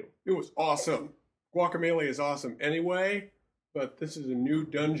on Wii U. It was awesome. Guacamelee is awesome anyway, but this is a new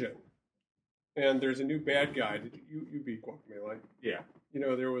dungeon. And there's a new bad guy. Did you beat Guacamelee? Yeah. You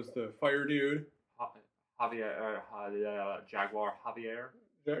know, there was the fire dude. Javier, Jaguar Javier.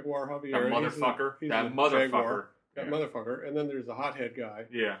 Jaguar Javier. That motherfucker. He's That a motherfucker. Jaguar. That motherfucker. And then there's the hothead guy.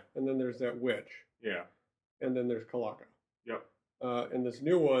 Yeah. And then there's that witch. Yeah. And then there's Kalaka. Yep. And this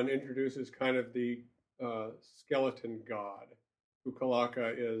new one introduces kind of the skeleton god, who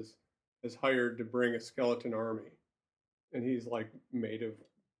Kalaka is hired to bring a skeleton army. And he's like made of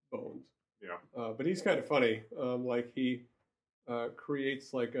bones. Yeah. But he's kind of funny. Like he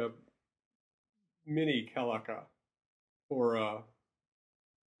creates like a mini Kalaka for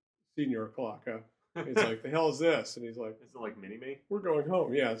Senior Kalaka. He's like, the hell is this? And he's like, is it like Mini-Me? we're going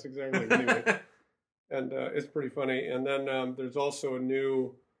home. Yeah, it's exactly like Mini-Me. And it's pretty funny. And then there's also a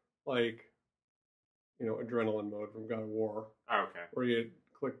new, like, adrenaline mode from God of War. Oh, okay. Where you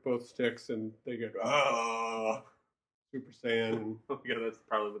click both sticks and they get, Super Saiyan. And, Yeah, that's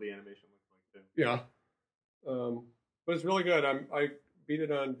probably what the animation looks like, too. yeah. But it's really good. I beat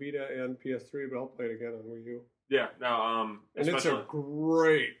it on Vita and PS3, but I'll play it again on Wii U. Yeah, no, And it's a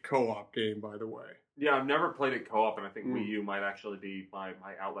great co-op game, by the way. Yeah, I've never played it co-op, and I think Wii U might actually be my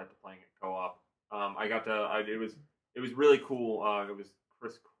outlet to playing it co-op. It was really cool. It was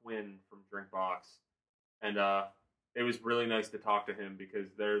Chris Quinn from Drinkbox, and it was really nice to talk to him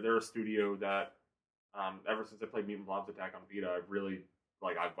because they're a studio that ever since I played Mutant Blobs Attack on Vita, I've really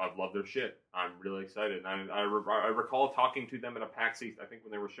I've loved their shit. I'm really excited. And I recall talking to them at a PAX East, I think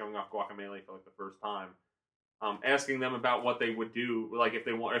when they were showing off Guacamelee for like the first time. Asking them about what they would do, like if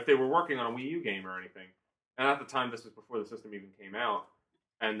they were working on a Wii U game or anything. And at the time, this was before the system even came out,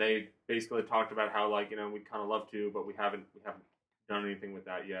 and they basically talked about how we'd kind of love to, but we haven't done anything with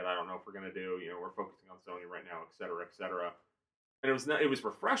that yet. I don't know if we're gonna do. We're focusing on Sony right now, et cetera, et cetera. And it was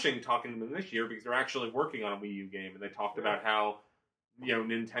refreshing talking to them this year because they're actually working on a Wii U game, and they talked about how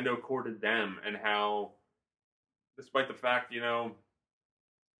Nintendo courted them and how, despite the fact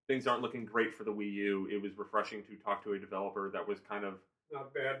things aren't looking great for the Wii U, it was refreshing to talk to a developer that was kind of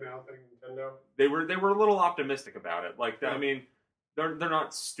not bad mouthing Nintendo. They were a little optimistic about it. Like, Yeah. I mean, they're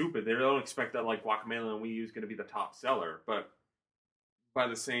not stupid. They don't expect that like Guacamelee on Wii U is going to be the top seller. But by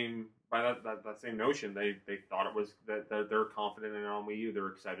that same notion, they thought it was that they're confident in it on Wii U. They're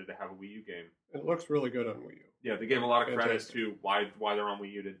excited to have a Wii U game. It looks really good on Wii U. Yeah, they gave a lot of credit Fantastic. to why they're on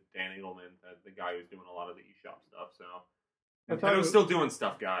Wii U to Dan Edelman, the guy who's doing a lot of the eShop stuff. So. I thought it Nintendo's was still doing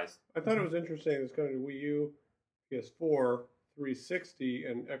stuff, guys. I thought it was interesting. It's coming to Wii U, PS4, 360,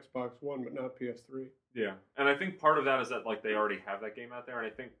 and Xbox One, but not PS3. Yeah, and I think part of that is that like they already have that game out there, and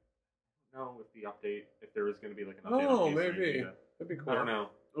I think know if the update, if there is going to be like an update. Oh, on PS3 and maybe. Vita. That'd be cool. I don't know.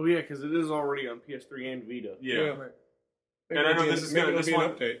 Oh yeah, because it is already on PS3 and Vita. Yeah. Right. Maybe And I know it'll be this is maybe gonna, it'll this be one.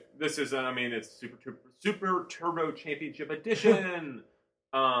 an update. This is, I mean, it's Super Turbo Championship Edition.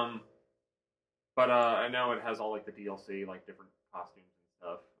 But I know it has all like the DLC, like different costumes and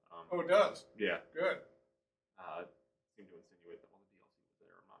stuff. Oh, it does. Yeah. Good. Seemed to insinuate that all the DLC was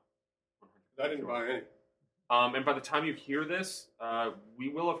there. I'm not 100%. I didn't buy any. And by the time you hear this, we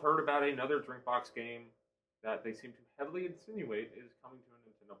will have heard about another Drinkbox game that they seem to heavily insinuate is coming to a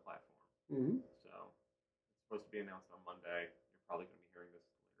Nintendo platform. Mm-hmm. So it's supposed to be announced on Monday. You're probably going to be hearing this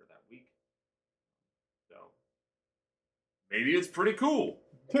later that week. So maybe it's pretty cool.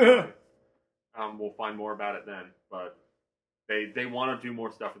 We'll find more about it then. But they want to do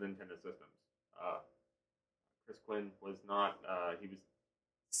more stuff with Nintendo systems. Chris Quinn was not. He was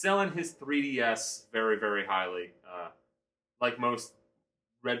selling his 3DS very, very highly. Like most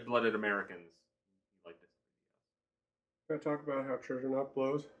red-blooded Americans, he liked his 3DS. Can I talk about how Treasure Knot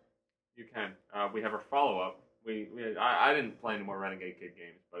blows? You can. We have our follow-up. I didn't play any more Renegade Kid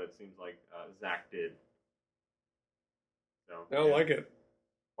games, but it seems like Zach did. So I don't like it.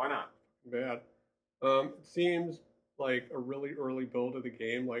 Why not? Bad. It seems like a really early build of the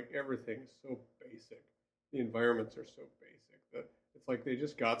game. Like everything is so basic. The environments are so basic that it's like they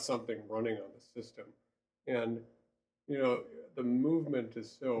just got something running on the system, and the movement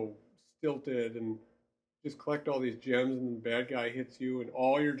is so stilted, and just collect all these gems, and the bad guy hits you, and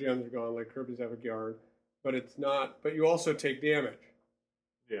all your gems are gone, like Kirby's Epic Yarn. But it's not. But you also take damage.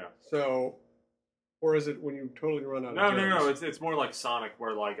 Yeah. So, or is it when you totally run out of gems? No. It's more like Sonic,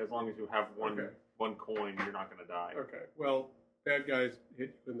 where like as long as you have one Okay. one coin, you're not going to die. Okay. Well, bad guys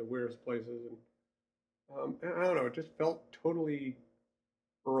hit you in the weirdest places, and I don't know. It just felt totally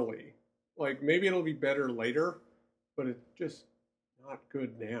early. Like maybe it'll be better later, but it's just not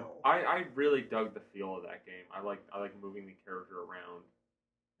good now. I really dug the feel of that game. I like moving the character around.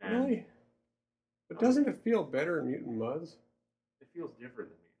 And Really? But doesn't it feel better in Mutant Mudds? It feels different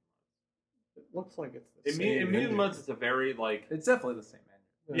than me. It looks like it's the same. In Mutant engine. Mudds, it's a very like It's definitely the same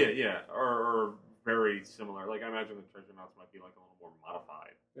engine. yeah, or very similar. Like I imagine the Treasure Knots might be like a little more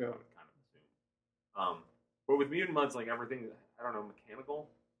modified. Yeah. I would kind of assume. But with Mutant Mudds, like everything, I don't know, mechanical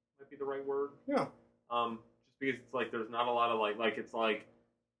might be the right word. Yeah. Just because it's like there's not a lot of like it's like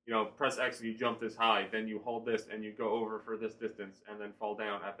press X and you jump this high, then you hold this and you go over for this distance and then fall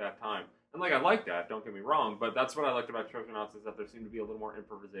down at that time. And like I like that, don't get me wrong, but that's what I liked about Treasure Knots is that there seemed to be a little more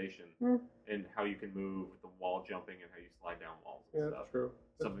improvisation in how you can move with the wall jumping and how you slide down walls and Yeah, stuff. that's true.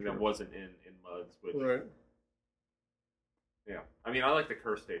 Something that wasn't in Mudds, which Right. yeah. I mean I like the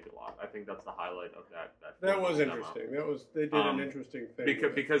curse stage a lot. I think that's the highlight of that That was demo. interesting. They did an interesting thing.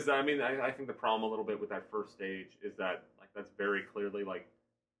 Because I mean I think the problem a little bit with that first stage is that like that's very clearly like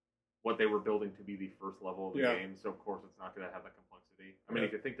what they were building to be the first level of the game, so of course it's not going to have that complexity. I mean, you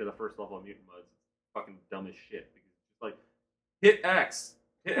could think to the first level of Mutant Mudds, it's fucking dumb as shit because it's just like hit X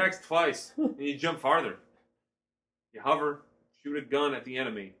twice, and you jump farther. You hover, shoot a gun at the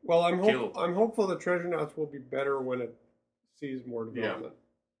enemy. Well, I'm kill. hopeful that Treasure Knots will be better when it sees more development.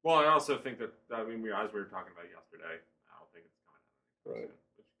 Well, I also think that as we were talking about yesterday, I don't think it's coming out anytime soon,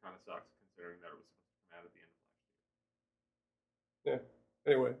 which kind of sucks considering that it was supposed to come out at the end of last year. Yeah.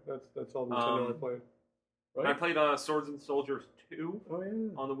 Anyway, that's all Nintendo I played. Right? I played Swords and Soldiers 2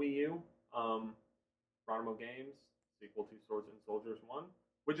 on the Wii U. Bronimo Games, sequel to Swords and Soldiers 1,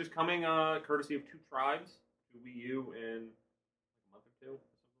 which is coming courtesy of Two Tribes to Wii U in a month or two, or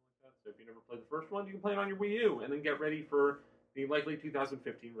something like that. So if you never played the first one, you can play it on your Wii U, and then get ready for the likely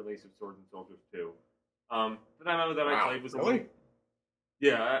 2015 release of Swords and Soldiers 2. The demo that I played was a little...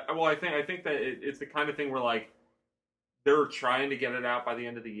 Yeah, well, I think that it's the kind of thing where, like, they're trying to get it out by the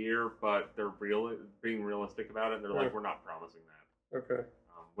end of the year, but they're being realistic about it, and they're like, we're not promising that. Okay.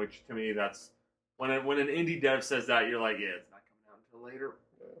 Which, to me, that's... When an indie dev says that, you're like, yeah, it's not coming out until later.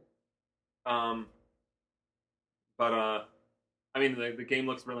 Yeah. I mean, the game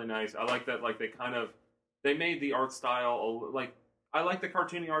looks really nice. I like that, like, they made the art style, like, I like the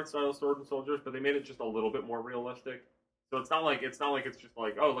cartoony art style of Sword and Soldiers, but they made it just a little bit more realistic. So it's not like it's just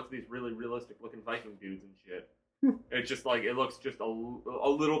like, oh, look at these really realistic looking Viking dudes and shit. It's just like it looks just a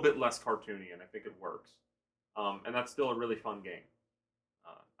little bit less cartoony, and I think it works. And that's still a really fun game.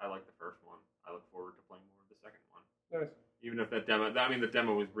 I like the first one. I look forward to playing more of the second one. Nice. Even if that demo, the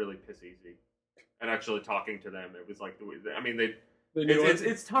demo was really piss easy. And actually talking to them, it was like, I mean,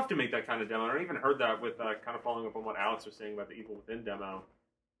 it's tough to make that kind of demo. And I even heard that with kind of following up on what Alex was saying about the Evil Within demo,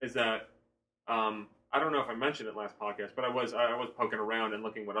 is that I don't know if I mentioned it last podcast, but I was poking around and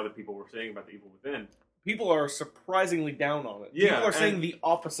looking what other people were saying about the Evil Within. people are surprisingly down on it. Yeah, People are and- saying the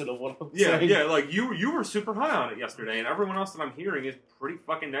opposite of what I'm Yeah, saying. yeah, like you were super high on it yesterday, and everyone else that I'm hearing is pretty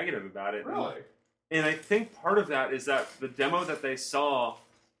fucking negative about it. Really? And I think part of that is that the demo that they saw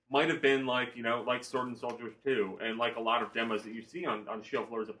might have been like, you know, like Sword and Soldiers 2, and like a lot of demos that you see on show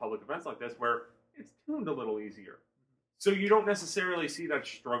floors of public events like this, where it's tuned a little easier. So you don't necessarily see that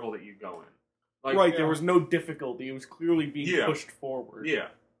struggle that you go in. Like, Right, there was no difficulty. It was clearly being Yeah. pushed forward. Yeah.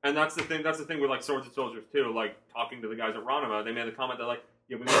 And that's the thing with like Swords and Soldiers 2, like talking to the guys at Ranoma, they made the comment that like,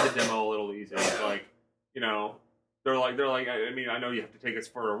 yeah, we made the demo a little easy. Like, you know, they're like, I mean, I know you have to take us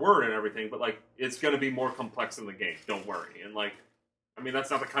for a word and everything, but like, it's going to be more complex than the game. Don't worry. And like, I mean,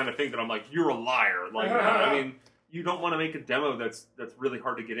 that's not the kind of thing that I'm like, you're a liar. Like, I mean, you don't want to make a demo that's really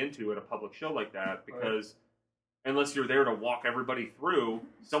hard to get into at a public show like that, because unless you're there to walk everybody through,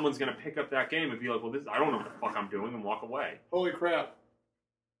 someone's going to pick up that game and be like, well, I don't know what the fuck I'm doing, and walk away. Holy crap.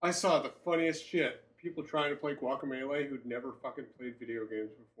 I saw the funniest shit. People trying to play Guacamelee who'd never fucking played video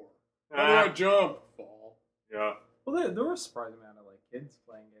games before. How do I jump? Fall. Yeah. Well, there were a surprising amount of like kids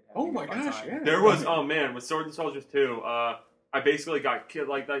playing it. Oh having my a fun gosh, time. yeah. There was, oh man, with Swords and Soldiers 2, I basically got kid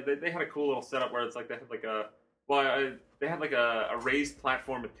like they had a cool little setup where it's like they had like they had like a raised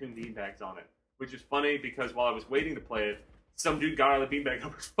platform with 2 beanbags on it, which is funny because while I was waiting to play it, some dude got out of the beanbag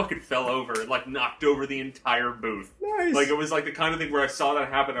and fucking fell over and like knocked over the entire booth. Nice. Like it was like the kind of thing where I saw that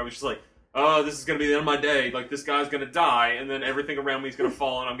happen, I was just like, oh, this is gonna be the end of my day. Like this guy's gonna die, and then everything around me is gonna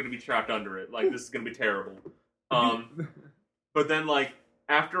fall, and I'm gonna be trapped under it. Like this is gonna be terrible. But then like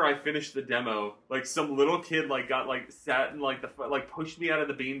after I finished the demo, like some little kid like got like sat and like pushed me out of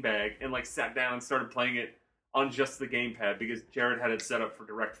the beanbag and like sat down and started playing it on just the gamepad because Jared had it set up for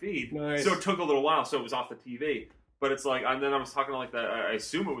direct feed. Nice. So it took a little while, so it was off the TV. But it's like, and then I was talking to like I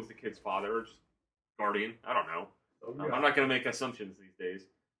assume it was the kid's father or just guardian. I don't know. I'm not going to make assumptions these days.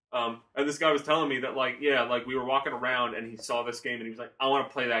 And this guy was telling me that like, yeah, like we were walking around and he saw this game and he was like, I want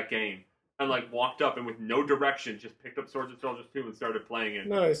to play that game. And like walked up and with no direction just picked up Swords and Soldiers 2 and started playing it.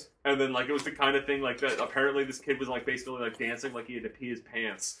 Nice. And then like it was the kind of thing like that apparently this kid was like basically like dancing like he had to pee his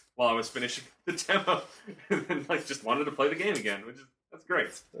pants while I was finishing the demo. And then like just wanted to play the game again, which is that's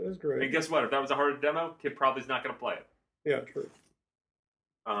great. That is great. And guess what? If that was a hard demo, kid probably is not going to play it. Yeah, true.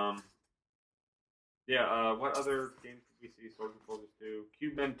 What other games did we see? Swords and Soldiers 2,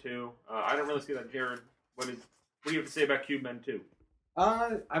 Cube Men 2. I didn't really see that. Jared, what do you have to say about Cube Men 2?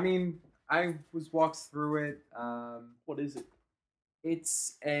 I mean, I walked through it. What is it?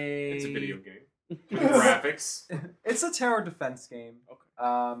 It's a video game with graphics. It's a tower defense game.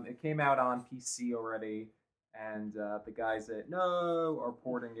 Okay. It came out on PC already, and the guys at are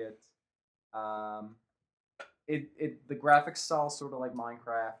porting it. The graphics style is sort of like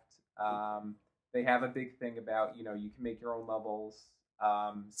Minecraft. They have a big thing about you can make your own levels.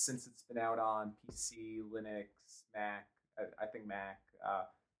 Since it's been out on PC, Linux, Mac, I think Mac,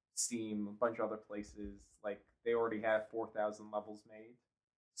 Steam, a bunch of other places, like they already have 4,000 levels made.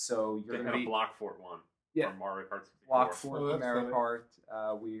 So you're They gonna had be a Block Fort one. Yeah. From Mario Kart 64. Block Fort Oh, from that's Mario funny.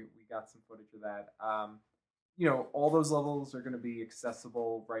 Kart. We got some footage of that. All those levels are going to be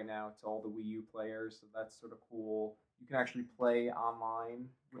accessible right now to all the Wii U players, so that's sort of cool. You can actually play online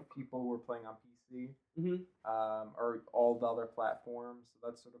with people who are playing on PC, or all the other platforms, so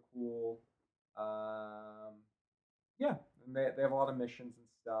that's sort of cool. And they have a lot of missions and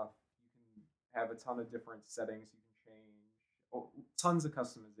stuff. You can have a ton of different settings you can change, tons of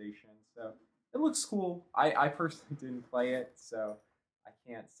customization, so it looks cool. I personally didn't play it, so I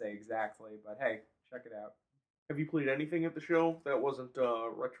can't say exactly, but hey, check it out. Have you played anything at the show that wasn't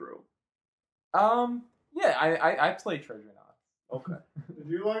retro? Yeah, I played Treasure Knots. Okay. Did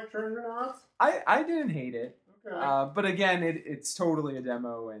you like Treasure Knots? I didn't hate it. Okay. But again, it's totally a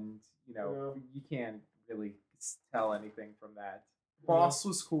demo, and Yeah. you can't really tell anything from that. Boss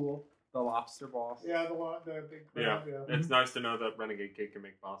was cool, the lobster boss. Yeah, the big Yeah. crab, yeah. It's nice to know that Renegade Kid can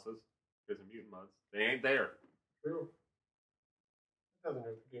make bosses because of mutant mods. They ain't there. True. It doesn't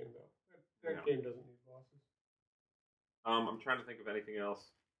hurt the game, though. That No. game doesn't need bosses. I'm trying to think of anything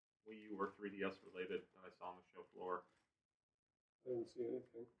else Wii U or 3DS related that I saw on the show floor. I didn't see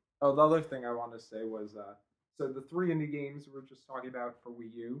anything. Oh, the other thing I wanted to say was, so the 3 indie games we were just talking about for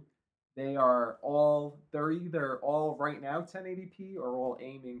Wii U, they're either all right now 1080p or all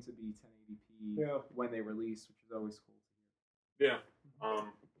aiming to be 1080p when they release, which is always cool to hear. Yeah.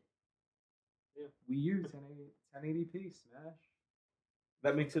 Wii U 1080p smash.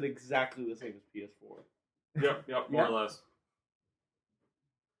 That makes it exactly the same as PS4. Yep, more Yeah. or less.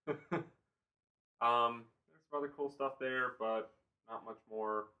 There's some other cool stuff there, but not much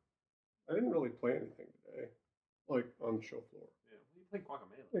more. I didn't really play anything today, like on the show floor, Yeah, you play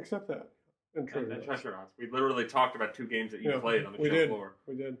Guacamelee. except that. And treasure hunts. We literally talked about 2 games that you played on the show floor.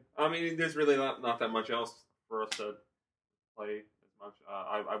 We did. I mean, there's really not that much else for us to play as much.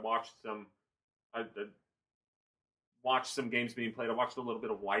 I watched some. I watched some games being played. I watched a little bit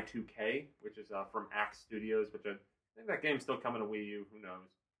of Y2K, which is from PAX Studios, which I think that game's still coming to Wii U. Who knows?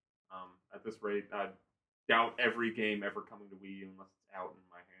 At this rate, I doubt every game ever coming to Wii U unless it's out in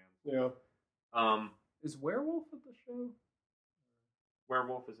my hands. Yeah. Is Werewolf at the show?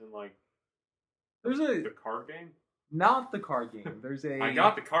 Werewolf is in like the card game. Not the card game. There's a. I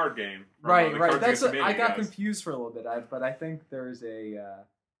got the card game. Right. That's I got confused for a little bit. But I think there's an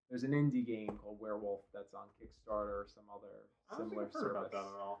indie game called Werewolf that's on Kickstarter or some other similar service. I don't about that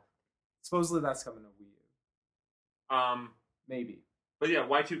at all. Supposedly that's coming to Wii U. Maybe. But yeah,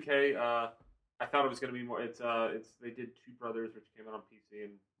 Y2K. I thought it was going to be more. It's they did Two Brothers, which came out on PC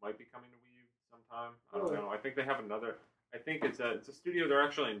and might be coming to Wii U sometime. I don't know. I think they have another. I think it's a studio. They're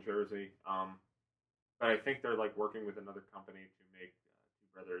actually in Jersey. But I think they're like working with another company to make Two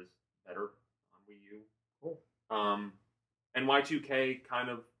Brothers better on Wii U. Cool. And Y2K kind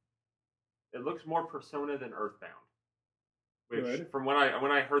of it looks more Persona than Earthbound. Which Good. From when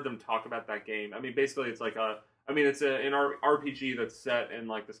I heard them talk about that game, I mean basically it's like it's an RPG that's set in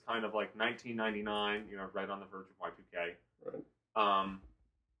like this kind of like 1999, right on the verge of Y2K. Right.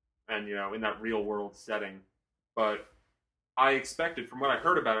 And in that real world setting, but I expected from what I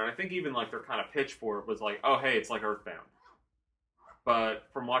heard about it, and I think even like their kind of pitch for it was like, oh hey, it's like Earthbound. But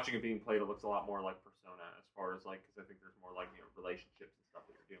from watching it being played, it looks a lot more like Persona as far as like, because I think there's more like relationships and stuff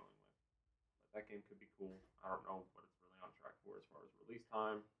that you're dealing with. But that game could be cool. I don't know what it's really on track for as far as release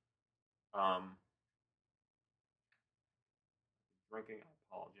time. Drinking, I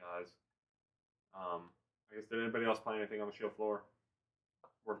apologize. I guess did anybody else play anything on the show floor?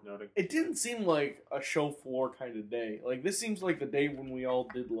 Worth noting. It didn't seem like a show floor kind of day. Like, this seems like the day when we all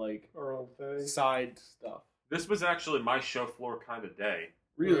did, like, our own thing. Side stuff. This was actually my show floor kind of day.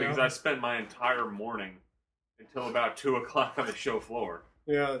 Really? Because I spent my entire morning until about 2 o'clock on the show floor.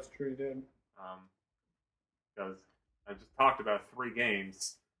 Yeah, that's true, you did. Because I just talked about 3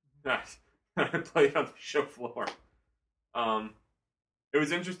 games that I played on the show floor. It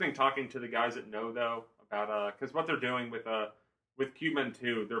was interesting talking to the guys at No, though, about, because what they're doing with Cubemen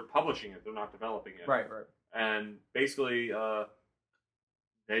 2, they're publishing it, they're not developing it. Right. And basically,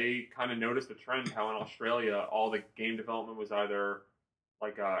 they kind of noticed a trend how in Australia, all the game development was either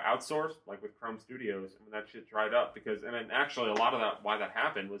like outsourced, like with Chrome Studios, and when that shit dried up, and then actually a lot of that, why that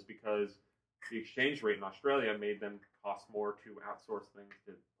happened was because the exchange rate in Australia made them cost more to outsource things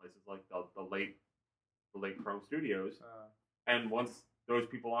to places like the late Chrome Studios. And once those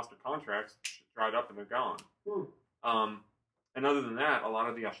people lost their contracts, it dried up and they're gone. And other than that, a lot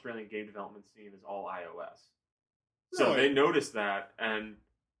of the Australian game development scene is all iOS. So they noticed that, and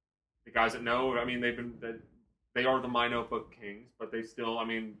the guys that know, I mean, they are the My Notebook kings, but they still, I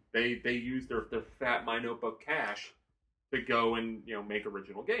mean, they use their fat My Notebook cash to go and make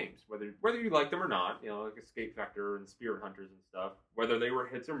original games, whether you like them or not, like Escape Vector and Spirit Hunters and stuff. Whether they were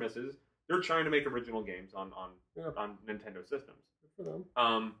hits or misses, they're trying to make original games on Nintendo systems. Good for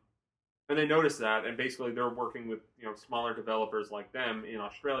them. And they noticed that, and basically they're working with smaller developers like them in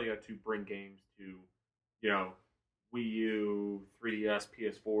Australia to bring games to Wii U, 3DS,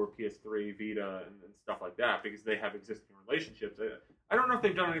 PS4, PS3, Vita, and stuff like that because they have existing relationships. I don't know if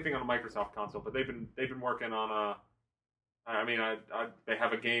they've done anything on a Microsoft console, but they've been working on they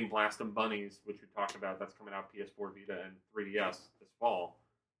have a game, Blast 'em Bunnies, which we talked about. That's coming out PS4, Vita, and 3DS this fall.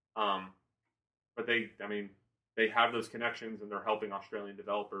 But they have those connections, and they're helping Australian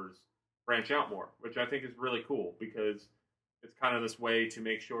developers branch out more, which I think is really cool because it's kind of this way to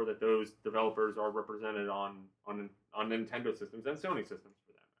make sure that those developers are represented on Nintendo systems and Sony systems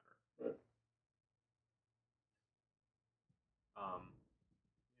for that matter. Right.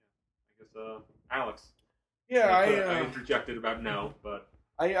 I guess Alex. Yeah, I interjected about no, but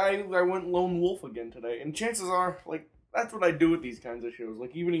I went lone wolf again today, and chances are, like, that's what I do with these kinds of shows.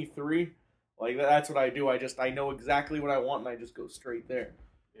 Like, even E3, like, that's what I do. I know exactly what I want, and I just go straight there.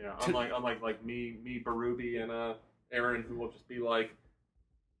 Yeah, unlike like me, Baruby, and Aaron, who will just be like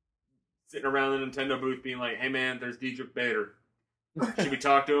sitting around the Nintendo booth, being like, "Hey man, there's Diedrich Bader. Should we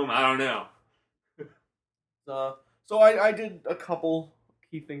talk to him? I don't know." So I did a couple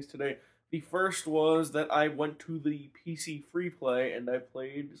key things today. The first was that I went to the PC Free Play and I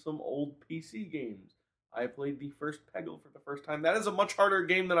played some old PC games. I played the first Peggle for the first time. That is a much harder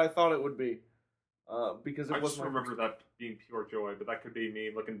game than I thought it would be. Because it I was just remember that being pure joy, but that could be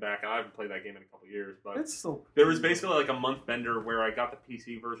me looking back. I haven't played that game in a couple of years, but It's still there was basically like a month bender where I got the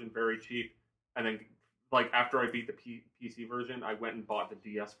PC version very cheap, and then like after I beat the PC version, I went and bought the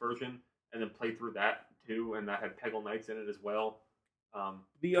DS version, and then played through that too, and that had Peggle Knights in it as well.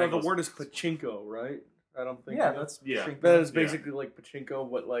 The word is pachinko, right? I don't think. Yeah, that's Yeah. pachinko. That is basically like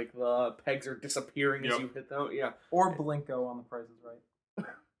pachinko, but like the pegs are disappearing as Yep. you hit them. Yeah. Or Blinko on The Price is Right.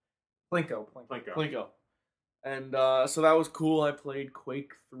 Plinko. Plinko. And so that was cool. I played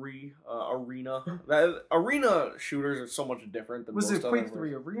Quake 3 Arena. Arena shooters are so much different than Was most it Quake others.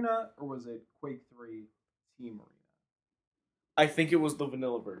 3 Arena or was it Quake 3 Team Arena? I think it was the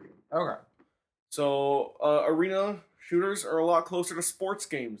vanilla version. Okay. So Arena shooters are a lot closer to sports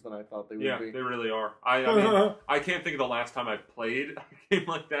games than I thought they would Yeah, be. they really are. I mean, I can't think of the last time I played a game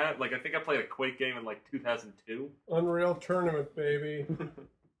like that. Like, I think I played a Quake game in like 2002. Unreal Tournament, baby.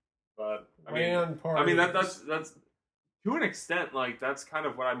 But LAN parties. I mean that's to an extent, like, that's kind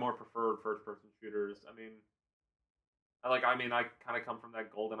of what I more prefer first person shooters. I mean, I kind of come from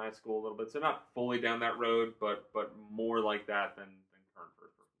that GoldenEye school a little bit, so not fully down that road, but more like that than current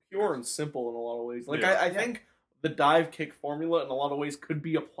first person. Pure and simple in a lot of ways. Like Yeah. I think the dive kick formula in a lot of ways could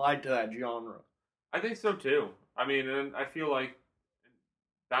be applied to that genre. I think so too. I mean, and I feel like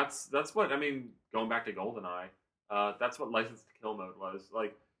that's what, I mean, going back to GoldenEye, that's what License to Kill mode was.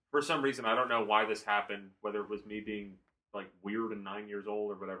 Like, for some reason, I don't know why this happened, whether it was me being like weird and 9 years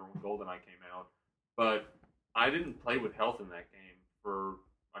old or whatever when GoldenEye came out, but I didn't play with health in that game for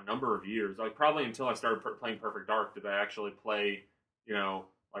a number of years. Like, probably until I started playing Perfect Dark did I actually play,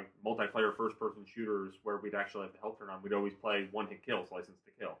 like multiplayer first-person shooters where we'd actually have the health turn on. We'd always play one-hit kills, License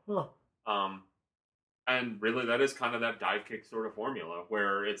to Kill. Huh. And really, that is kind of that dive kick sort of formula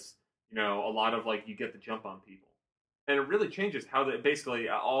where it's, a lot of like you get the jump on people, and it really changes how basically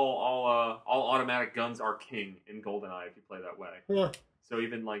all automatic guns are king in GoldenEye if you play that way. Huh. So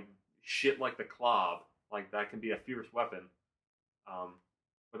even like shit like the Klob, like that can be a fierce weapon.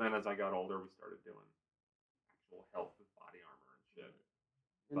 But then as I got older, we started doing actual health with body armor and shit.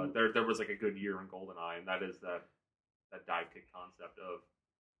 But there was like a good year in GoldenEye, and that is that dive kick concept of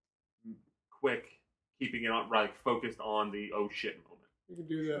quick, keeping it on focused on the oh shit moment. You can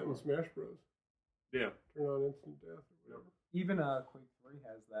do that in Smash Bros. Yeah. Turn on instant death or whatever. Even Quake 3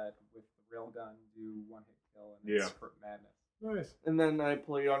 has that with the railgun, do one hit kill, and it's Sprint Madness. Nice. And then I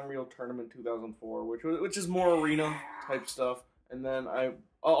played Unreal Tournament 2004, which is more arena type stuff. And then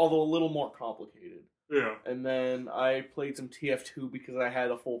although a little more complicated. Yeah. And then I played some TF2 because I had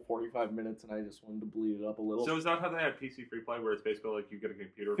a full 45 minutes and I just wanted to bleed it up a little. So is that how they had PC free play, where it's basically like you get a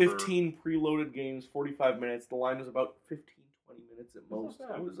computer 15 preloaded games, 45 minutes. The line was about 15, 20 minutes at most.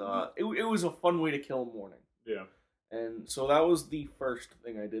 It was a fun way to kill a morning. Yeah. And so that was the first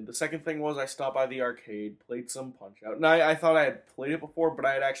thing I did. The second thing was I stopped by the arcade, played some Punch-Out. And I thought I had played it before, but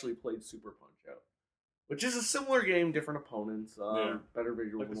I had actually played Super Punch-Out, which is a similar game, different opponents, better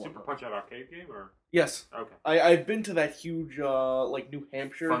visuals. Like the Super Punch-Out arcade game, or? Yes. Okay. I've been to that huge, New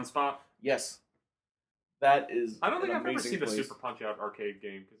Hampshire Fun Spot? Yes. That is. I don't think I've ever amazing seen place. the Super Punch-Out arcade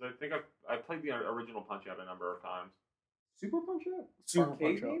game, because I think I played the original Punch-Out a number of times. Super Punch-Out? Super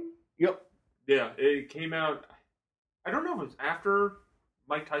Arcade Punch-Out. game? Yep. Yeah, it came out. I don't know if it was after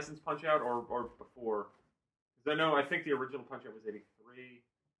Mike Tyson's Punch-Out or before. Because I think the original Punch-Out was 83.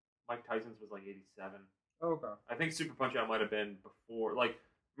 Mike Tyson's was like 87. Okay. I think Super Punch-Out might have been before. Like,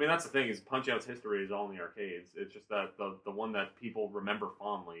 I mean, that's the thing, is Punch-Out's history is all in the arcades. It's just that the one that people remember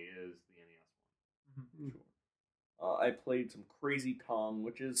fondly is the NES one. Sure. I played some Crazy Kong,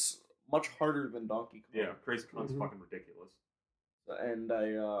 which is much harder than Donkey Kong. Yeah, Crazy Kong's fucking ridiculous. And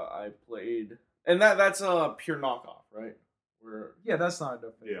I played, and that's a pure knockoff, right? Yeah, that's not a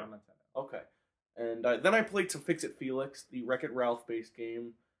difference Yeah. on Nintendo. Okay. And then I played some Fix It Felix, the Wreck-It Ralph based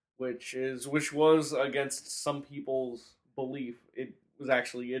game, which was against some people's belief. It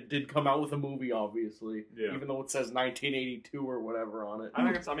did come out with a movie, obviously, even though it says 1982 or whatever on it. I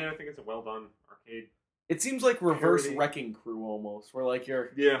think it's a well done arcade. It seems like reverse Parody. Wrecking Crew almost, where like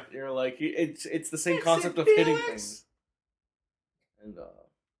you're like it's the same Fix concept it, of hitting Felix! things. And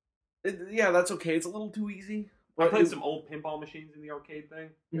that's okay. It's a little too easy. I But played some old pinball machines in the arcade thing.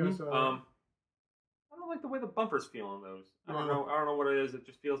 Yeah, so, I don't like the way the bumpers feel on those. I don't know what it is. It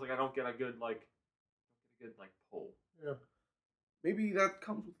just feels like I don't get a good pull. yeah. maybe that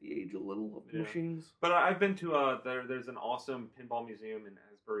comes with the age a little of the machines. But I've been to there's an awesome pinball museum in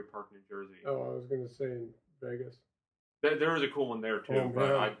Asbury Park, New Jersey. Oh, I was going to say in Vegas. There is a cool one there too, Oh, but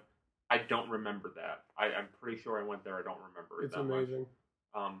man. I don't remember that. I'm pretty sure I went there. I don't remember it It's that amazing.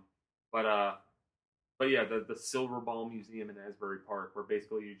 much. But yeah, the Silver Ball Museum in Asbury Park, where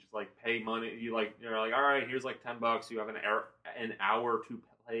basically you just like pay money. You're like, all right, here's like $10. You have an hour to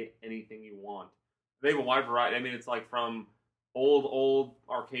play anything you want. They have a wide variety. I mean, it's like from old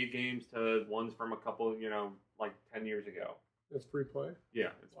arcade games to ones from a couple, like 10 years ago. It's free play. Yeah,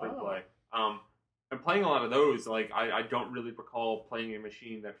 it's free Wow. play. And playing a lot of those, like I don't really recall playing a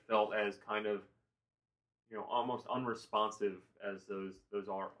machine that felt as kind of almost unresponsive as those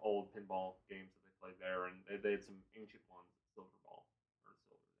are old pinball games that they played there, and they had some ancient ones, Silver Ball or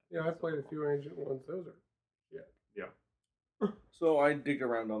Silver. Yeah, I played a few ancient ones. Those are Yeah. So I digged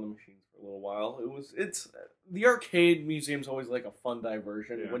around on the machines for a little while. It's the arcade museum's always like a fun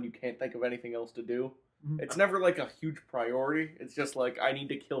diversion when you can't think of anything else to do. Mhm. It's never like a huge priority. It's just like I need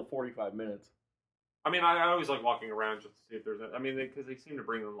to kill 45 minutes. I mean, I always like walking around just to see if there's. I mean, because they seem to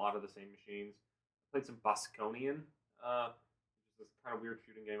bring in a lot of the same machines. I played some Bosconian, which is this kind of weird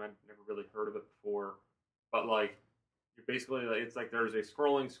shooting game. I'd never really heard of it before, but like you're basically it's like there's a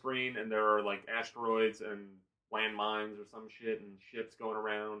scrolling screen and there are like asteroids and landmines or some shit and ships going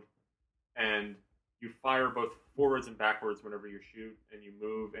around, and you fire both forwards and backwards whenever you shoot, and you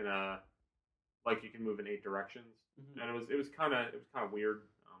move in a like you can move in 8 directions, and it was kind of weird. It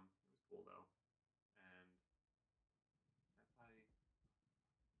was cool though,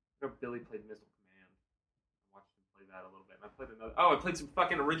 and Billy played Missile Command. I watched him play that a little bit, and I played another. Oh, I played some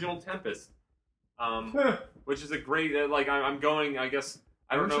fucking original Tempest, which is a great. Like I'm going. I guess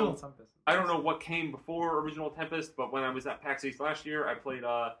I don't know. I don't know what came before Original Tempest, but when I was at PAX East last year, I played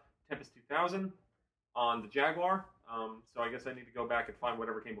Tempest 2000 on the Jaguar. So I guess I need to go back and find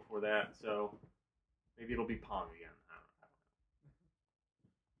whatever came before that. So maybe it'll be Pong again.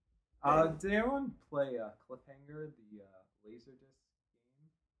 I don't know. Did anyone play Cliffhanger, the Laserdisc game?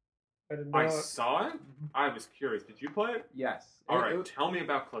 I did not. I saw it. I was curious. Did you play it? Yes. All right. Tell me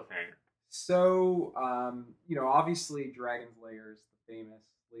about Cliffhanger. So, obviously Dragon's Lair is the famous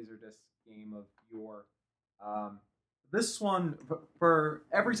Laserdisc game of yore. This one, for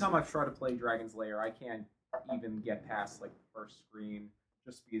every time I've tried to play Dragon's Lair, I can't even get past like the first screen,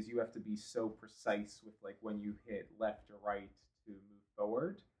 just because you have to be so precise with like when you hit left or right to move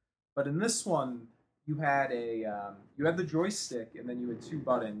forward. But in this one, you had the joystick, and then you had 2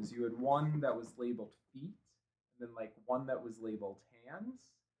 buttons. You had one that was labeled feet, and then like one that was labeled hands.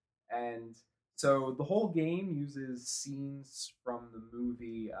 And so the whole game uses scenes from the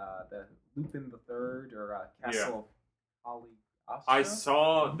movie, the Lupin the Third or Castle of Cagliostro. I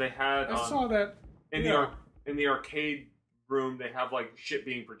saw they had. I saw that in the arcade room. They have like shit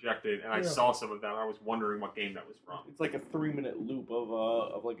being projected, and I saw some of that. And I was wondering what game that was from. It's like a 3-minute loop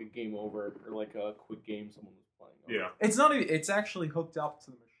of like a game over or like a quick game someone was playing. Yeah, it's not. It's actually hooked up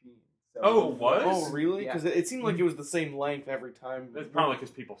to the machine. So oh, it was? Oh, really? Yeah. Because it seemed like it was the same length every time. That's probably because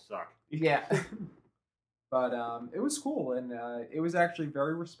people suck. Yeah. But it was cool, and it was actually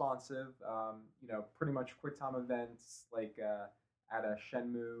very responsive. Pretty much quick time events like at a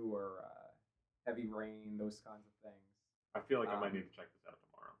Shenmue or Heavy Rain, those kinds of things. I feel like I might need to check this out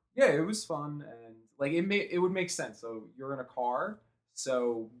tomorrow. Yeah, it was fun, and like it would make sense. So you're in a car,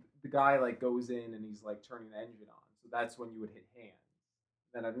 so the guy like goes in and he's like turning the engine on. So that's when you would hit hands.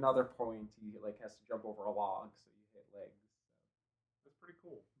 Then at another point, he like has to jump over a log, so you hit legs. That's pretty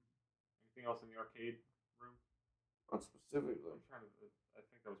cool. Anything else in the arcade room? Not specifically. I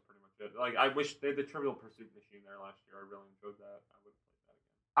think that was pretty much it. Like, I wish they had the Trivial Pursuit machine there last year. I really enjoyed that. I would play that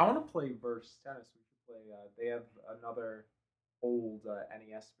again. I want to play Verse Tennis. We should play. They have another old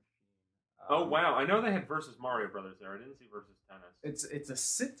NES machine. Oh wow! I know they had Versus Mario Brothers there. I didn't see Versus Tennis. It's a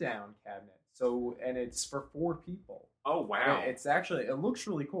sit down cabinet. So and it's for 4 people. Oh wow! It's actually it looks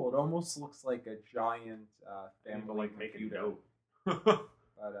really cool. It almost looks like a giant family like making computer. dope.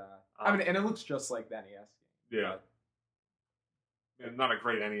 But I mean, and it looks just like the NES game. Yeah. Not a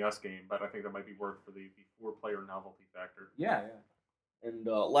great NES game, but I think that might be worth for the 4-player novelty factor. Yeah. And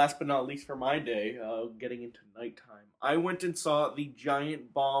last but not least for my day, getting into nighttime, I went and saw the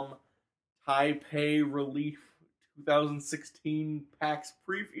Giant Bomb Taipei Relief 2016 PAX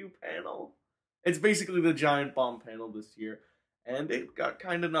preview panel. It's basically the Giant Bomb panel this year, and it got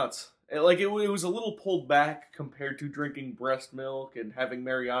kind of nuts. It was a little pulled back compared to drinking breast milk and having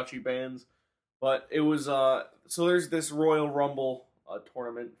mariachi bands, but it was so there's this Royal Rumble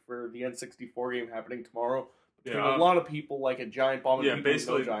tournament for the N64 game happening tomorrow. Between a lot of people, like a Giant Bomb. And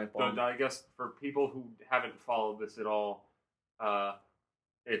basically, no Giant Bomb. I guess for people who haven't followed this at all,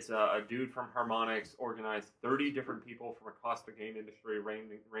 it's a dude from Harmonix organized 30 different people from across the game industry,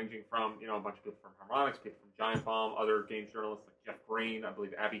 ranging from a bunch of people from Harmonix, people from Giant Bomb, other games journalists like Jeff Green, I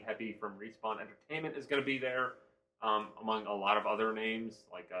believe Abby Heppy from Respawn Entertainment is going to be there, among a lot of other names.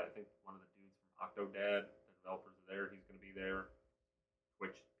 Like I think one of the dudes from Octodad, the developers are there. He's going to be there.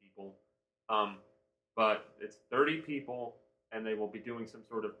 Twitch people. But it's 30 people, and they will be doing some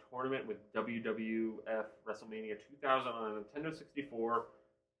sort of tournament with WWF WrestleMania 2000 on a Nintendo 64.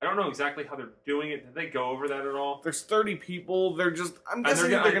 I don't know exactly how they're doing it. Did they go over that at all? There's 30 people. They're just. I'm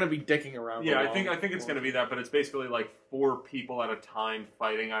guessing they're going to be dicking around. Yeah, I think it's going to be that, but it's basically like 4 people at a time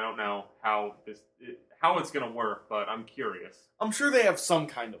fighting. I don't know how it's going to work, but I'm curious. I'm sure they have some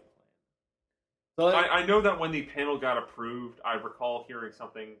kind of plan. So I know that when the panel got approved, I recall hearing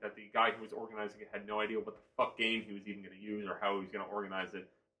something that the guy who was organizing it had no idea what the fuck game he was even going to use or how he was going to organize it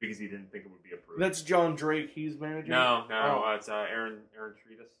because he didn't think it would be approved. That's John Drake. He's managing. No, it's Aaron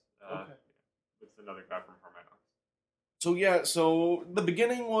Treatise. Okay. It's another guy from Hermano. So the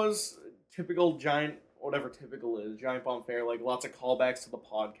beginning was typical giant, whatever typical is, Giant Bomb Fair, like lots of callbacks to the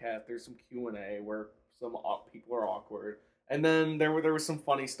podcast. There's some Q&A where some people are awkward. And then there was some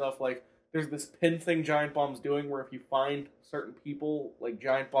funny stuff, like there's this pin thing Giant Bomb's doing where if you find certain people, like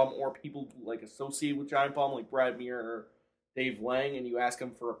Giant Bomb, or people like associated with Giant Bomb, like Brad Muir or Dave Lang, and you ask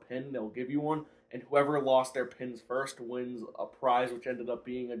them for a pin, they'll give you one. And whoever lost their pins first wins a prize, which ended up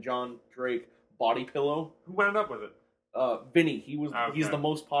being a John Drake body pillow. Who wound up with it? Vinny. He's the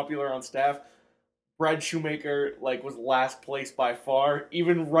most popular on staff. Brad Shoemaker was last place by far,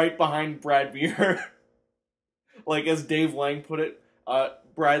 even right behind Brad Muir. As Dave Lang put it,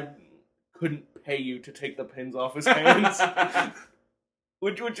 Brad couldn't pay you to take the pins off his hands,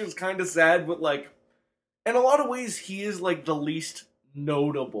 which is kind of sad. But in a lot of ways, he is the least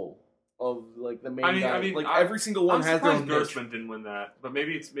notable of the main guy. I mean, every single one has their own niche. Gershman didn't win that, but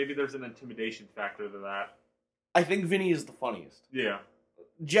maybe there's an intimidation factor to that. I think Vinny is the funniest. Yeah.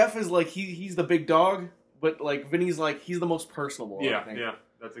 Jeff is he's the big dog, but Vinny's he's the most personable. Yeah, I think. Yeah,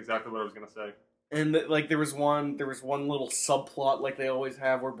 that's exactly what I was gonna say. And there was one little subplot like they always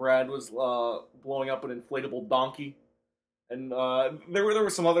have where Brad was blowing up an inflatable donkey, and there were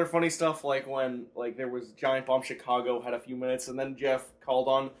some other funny stuff when there was Giant Bomb Chicago had a few minutes, and then Jeff called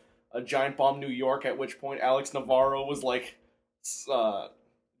on a Giant Bomb New York, at which point Alex Navarro was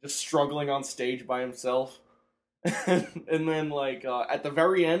just struggling on stage by himself. And then at the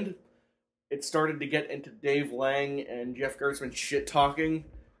very end, it started to get into Dave Lang and Jeff Gertzman shit talking,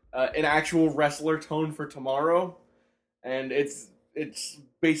 an actual wrestler tone for tomorrow, and it's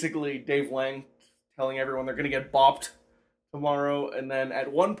basically Dave Lang telling everyone they're gonna get bopped tomorrow, and then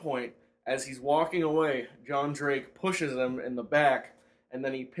at one point, as he's walking away, John Drake pushes him in the back, and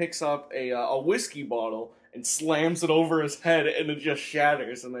then he picks up a whiskey bottle and slams it over his head, and it just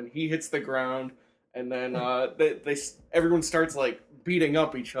shatters, and then he hits the ground. And then everyone starts beating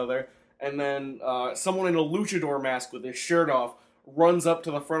up each other, and then someone in a luchador mask with his shirt off runs up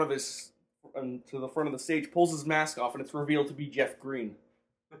to the front of the stage, pulls his mask off, and it's revealed to be Jeff Green.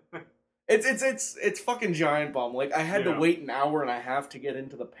 It's fucking Giant Bomb. I had to wait an hour and a half to get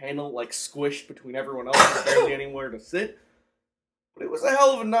into the panel, squished between everyone else, with barely anywhere to sit. But it was a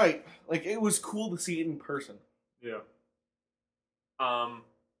hell of a night. It was cool to see it in person. Yeah.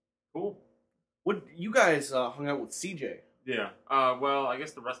 Cool. What you guys hung out with CJ? Yeah. Well, I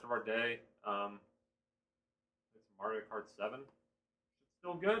guess the rest of our day, it's Mario Kart 7. It's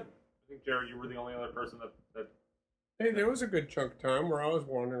still good. I think Jared, you were the only other person that. Hey, there was a good chunk of time where I was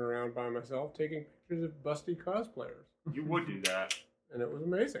wandering around by myself taking pictures of busty cosplayers. You would do that, and it was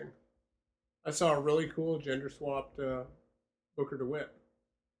amazing. I saw a really cool gender swapped Booker DeWitt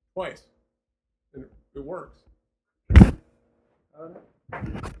twice, and it works.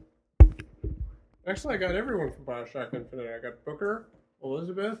 Actually, I got everyone from Bioshock Infinite. I got Booker,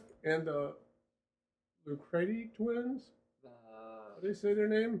 Elizabeth, and the Lucreti twins. What do they say their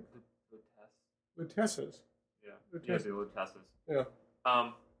name? Lutessas. Yeah. Yeah, the Lutessas. Yeah.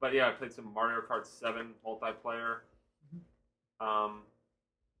 But yeah, I played some Mario Kart 7 multiplayer. Oh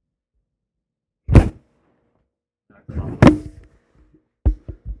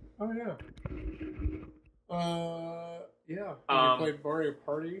yeah. Yeah. We played Mario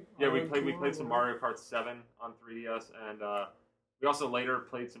Party. Yeah, we played some Mario Kart 7 on 3DS, and we also later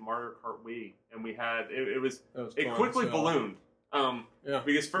played some Mario Kart Wii, and we had it quickly ballooned. Yeah.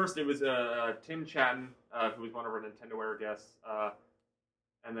 Because first it was Tim Chatton, who was one of our Nintendoaire guests,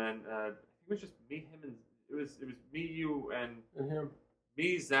 and then it was just me, him, and it was me, you, and him.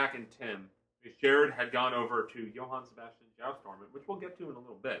 Me, Zach, and Tim. Because Jared had gone over to Johann Sebastian Joust tournament, which we'll get to in a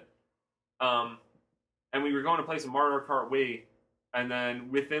little bit. And we were going to play some Mario Kart Wii, and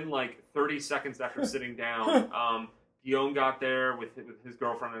then within 30 seconds after sitting down, Guillaume got there with his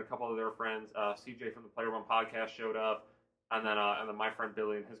girlfriend and a couple of their friends. CJ from the Player One podcast showed up, and then my friend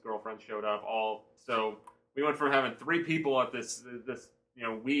Billy and his girlfriend showed up. So we went from having 3 people at this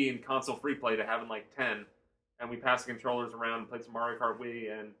Wii and console free play to having 10, and we passed the controllers around and played some Mario Kart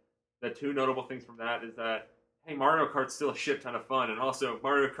Wii. And the 2 notable things from that is that, hey, Mario Kart's still a shit ton of fun, and also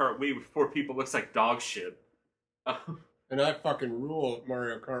Mario Kart Wii with 4 people looks like dog shit. And I fucking rule at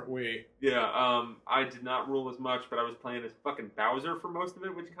Mario Kart Wii. Yeah, I did not rule as much, but I was playing as fucking Bowser for most of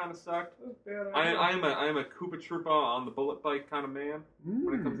it, which kind of sucked. That's bad. I am a Koopa Troopa on the bullet bike kind of man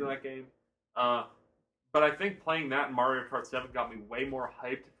when it comes to that game. But I think playing that in Mario Kart 7 got me way more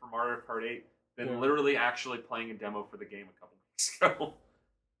hyped for Mario Kart 8 than literally actually playing a demo for the game a couple weeks ago.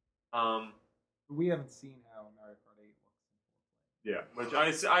 We haven't seen how Mario Kart 8 looks. Yeah,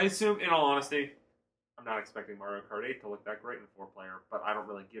 which I assume, in all honesty, I'm not expecting Mario Kart 8 to look that great in 4-player, but I don't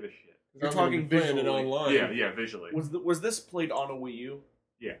really give a shit. You're talking visually. online. Yeah, visually. Was this played on a Wii U?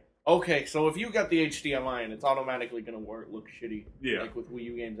 Yeah. Okay, so if you got the HDMI and it's automatically going to look shitty. Yeah. Like with Wii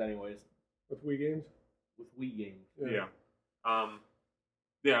U games anyways. With Wii games? With Wii games. Yeah.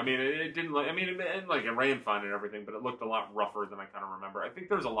 Yeah, I mean, it didn't. It ran fine and everything, but it looked a lot rougher than I kind of remember. I think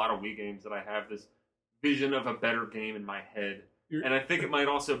there's a lot of Wii games that I have this vision of a better game in my head, and I think it might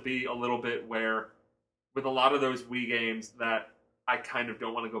also be a little bit where, with a lot of those Wii games, that I kind of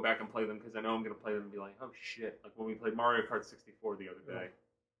don't want to go back and play them because I know I'm going to play them and be like, oh shit, like when we played Mario Kart 64 the other day.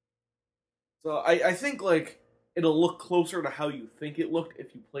 So I think like it'll look closer to how you think it looked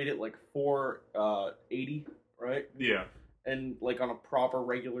if you played it like 480, right? Yeah. And like on a proper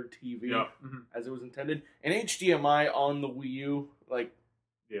regular TV, Mm-hmm. as it was intended. And HDMI on the Wii U, like,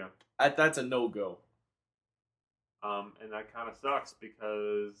 that's a no-go. And that kind of sucks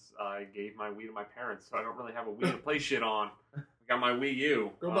because I gave my Wii to my parents, so I don't really have a Wii to play shit on. I got my Wii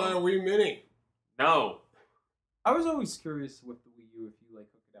U. Go buy a Wii Mini. No. I was always curious with the Wii U if you like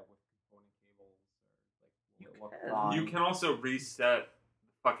hook it up with component cables or like will it look fine. You can also reset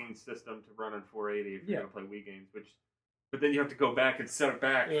the fucking system to run in 480 if you're going to play Wii games, but then you have to go back and set it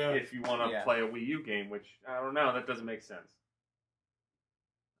back if you want to play a Wii U game, which, I don't know, that doesn't make sense.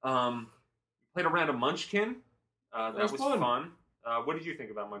 Played a round of Munchkin. That was fun. What did you think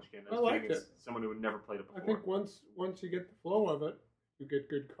about Munchkin? I liked it. Someone who had never played it before. I think once you get the flow of it, you get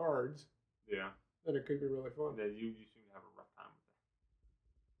good cards. Yeah. Then it could be really fun. Yeah, you seem to have a rough time with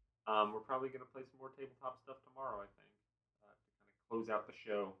that. We're probably going to play some more tabletop stuff tomorrow, I think, to kind of close out the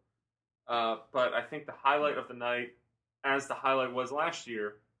show. But I think the highlight of the night, as the highlight was last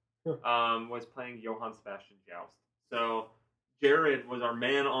year, was playing Johann Sebastian Joust. So Jared was our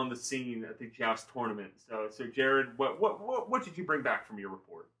man on the scene at the Joust tournament. So Jared, what did you bring back from your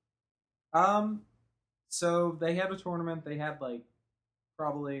report? So they had a tournament. They had like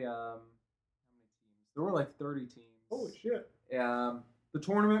probably how many teams? There were like 30 teams. Holy shit! The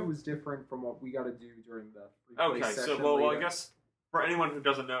tournament was different from what we got to do during the free play session. So well, I guess for anyone who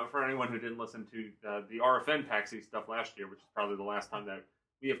doesn't know, for anyone who didn't listen to the RFN PAX East stuff last year, which is probably the last time that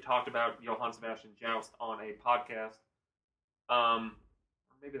we have talked about Johann Sebastian Joust on a podcast. Or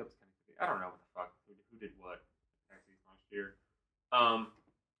maybe that was kind of, I don't know what the fuck, who did what at PAX East last year.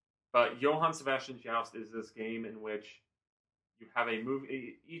 But Johann Sebastian Joust is this game in which you have a move,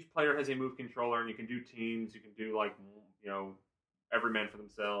 each player has a move controller, and you can do teams, you can do like, every man for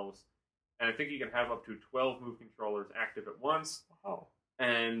themselves. And I think you can have up to 12 move controllers active at once. Wow.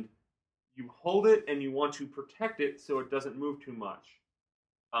 And you hold it and you want to protect it so it doesn't move too much.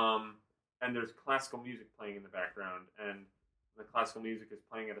 And there's classical music playing in the background, and the classical music is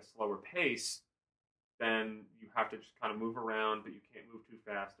playing at a slower pace, then you have to just kind of move around, but you can't move too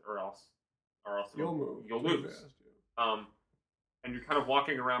fast, or else you'll lose. Fast, and you're kind of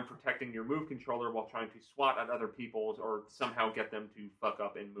walking around protecting your move controller while trying to swat at other people's or somehow get them to fuck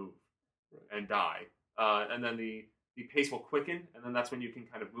up and move and die. And then the pace will quicken, and then that's when you can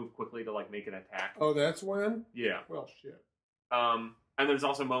kind of move quickly to like make an attack. Oh, that's when? Yeah. Well, shit. And there's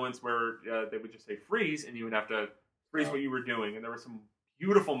also moments where they would just say freeze, and you would have to freeze what you were doing. And there were some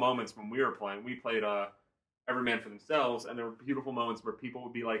beautiful moments when we were playing. We played Every Man for Themselves, and there were beautiful moments where people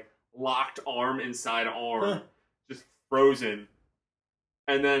would be like locked arm inside arm, just frozen.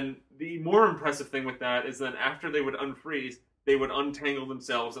 And then the more impressive thing with that is then after they would unfreeze, they would untangle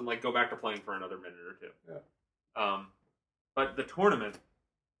themselves and like go back to playing for another minute or two. Yeah. But the tournament,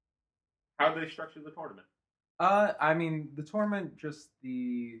 how did they structure the tournament? I mean, the tournament, just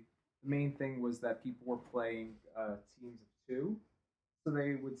the main thing was that people were playing teams of two. So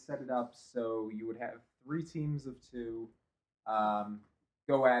they would set it up so you would have 3 teams of 2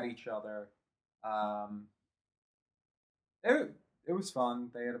 go at each other. It was fun.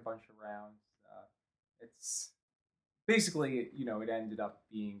 They had a bunch of rounds. It's basically, it ended up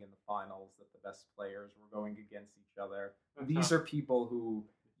being in the finals that the best players were going against each other. These are people who,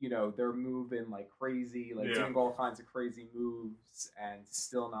 they're moving like crazy, like doing all kinds of crazy moves and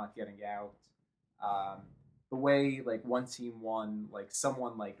still not getting out. The way like one team won, like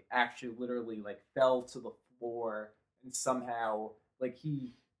someone like actually literally like fell to the floor and somehow like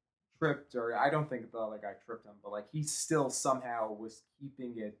he tripped, or I don't think the other guy tripped him, but like he still somehow was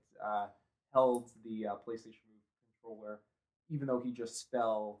keeping it held the PlayStation Move controller, even though he just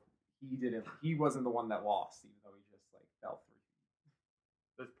fell. He wasn't the one that lost, even though he just like fell through.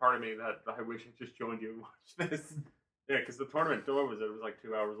 There's part of me that I wish I just joined you and watched this. Yeah, because the tournament, what was it? It was like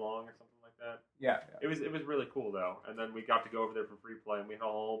 2 hours long or something like that. Yeah. It was really cool though, and then we got to go over there for free play, and we had a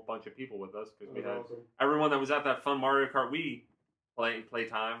whole bunch of people with us because we had everyone that was at that fun Mario Kart Wii play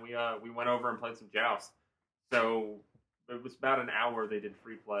time. We went over and played some Joust. So it was about an hour they did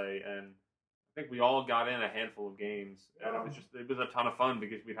free play, and I think we all got in a handful of games, and it was a ton of fun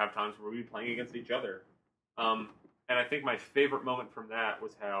because we'd have times where we'd be playing against each other. And I think my favorite moment from that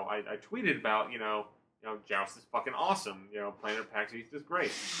was how I tweeted about Joust is fucking awesome. Playing at PAX East is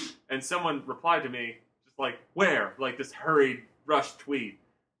great. And someone replied to me just like, where? Like this hurried, rushed tweet.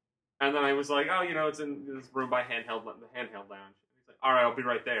 And then I was like, oh, it's in this room by the handheld lounge. And he's like, all right, I'll be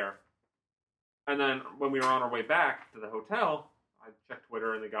right there. And then when we were on our way back to the hotel, I checked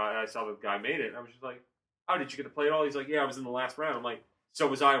Twitter and I saw the guy made it. And I was just like, oh, did you get to play it all? He's like, yeah, I was in the last round. I'm like, so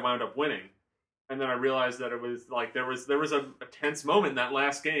was I. I wound up winning. And then I realized that it was like there was a tense moment in that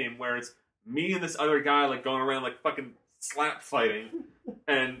last game where it's me and this other guy like going around like fucking slap fighting,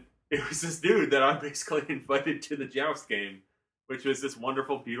 and it was this dude that I basically invited to the Joust game, which was this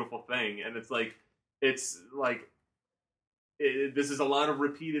wonderful, beautiful thing. And this is a lot of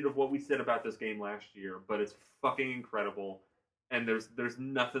repeated of what we said about this game last year, but it's fucking incredible. And there's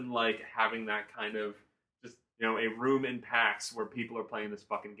nothing like having that kind of just a room in PAX where people are playing this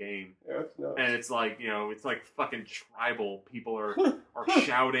fucking game. Yeah, it's nuts. And it's like it's like fucking tribal. People are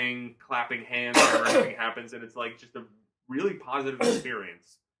shouting, clapping hands whenever anything happens, and it's like just a really positive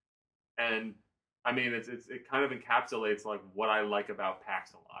experience. And I mean, it kind of encapsulates like what I like about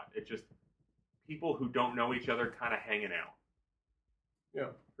PAX a lot. It's just people who don't know each other kind of hanging out. Yeah,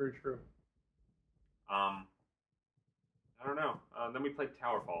 very true. I don't know. Then we played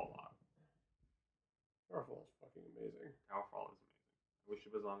Towerfall a lot. Towerfall is fucking amazing. Towerfall is amazing. I wish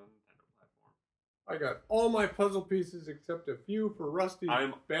it was on a Nintendo platform. I got all my puzzle pieces except a few for Rusty.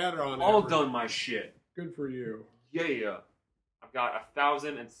 I'm better on all average. done my shit. Good for you. Yeah. I've got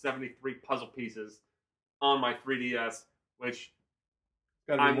 1,073 puzzle pieces on my 3DS, which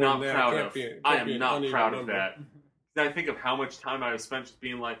I'm not proud of. I am not proud of that. I think of how much time I've spent just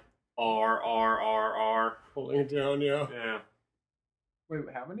being like, R. Pulling it down, yeah. Yeah. Wait,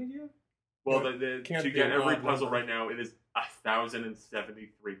 how many do you have? Well, to get every puzzle right now, it is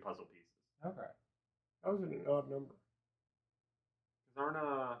 1,073 puzzle pieces. Okay. How is it an odd number? I don't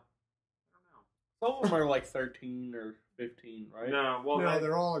know. Some of them are like 13 or 15, right? No, well, no,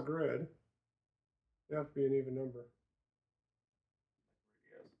 they're all a grid. They have to be an even number.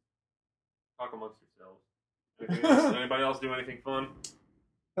 Talk amongst yourselves. Anybody else do anything fun?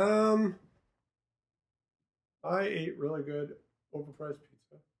 I ate really good overpriced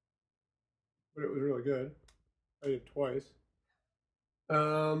pizza, but it was really good. I ate it twice.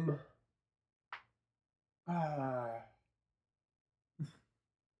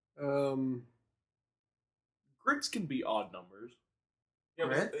 Grits can be odd numbers.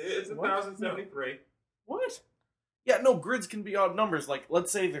 Yeah, it's 1,073. What? Yeah, no, grids can be odd numbers. Like,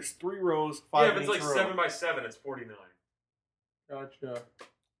 let's say there's 3 rows, 5 Yeah, if it's like row. 7 by 7, it's 49. Gotcha.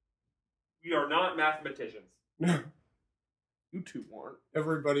 We are not mathematicians. You two aren't.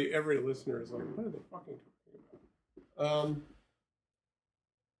 Every listener is like, what are they fucking talking about?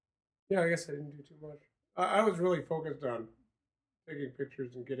 Yeah, I guess I didn't do too much. I was really focused on taking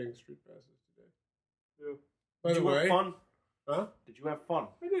pictures and getting street passes today. Yeah. By the way, have fun? Huh? Did you have fun?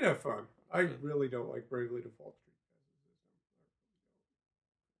 I did have fun. I really don't like Bravely Default street passes.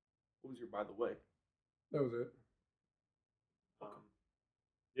 What was your by the way? That was it.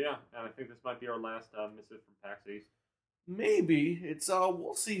 Yeah, and I think this might be our last missive from PAX East. Maybe. It's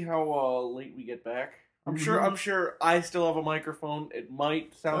we'll see how late we get back. I'm sure I still have a microphone. It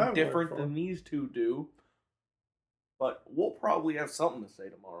might sound different than these two do. But we'll probably have something to say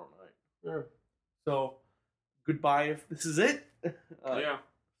tomorrow night. Yeah. So goodbye if this is it. Yeah.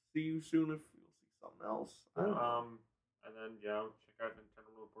 See you soon if you'll see something else. And then check out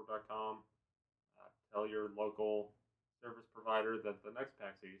NintendoReport.com. Tell your local service provider that the next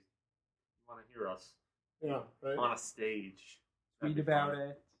PAX East, you want to hear us. Yeah, right. On a stage. Tweet about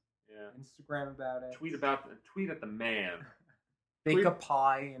it. Yeah. Instagram about it. Tweet at the man. Bake a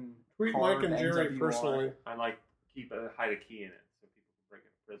pie and tweet Mike and Jerry personally. I like hide a key in it so people can break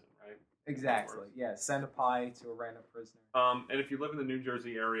into prison, right? Exactly. Yeah. Send a pie to a random prisoner. And if you live in the New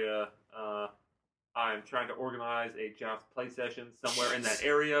Jersey area, I'm trying to organize a Joust play session somewhere in that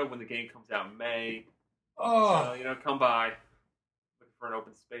area when the game comes out in May. Oh, So, come by. Looking for an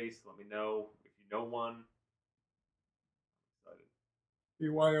open space. Let me know if you know one. I'm excited.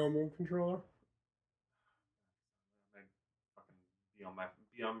 BYO Move controller. I fucking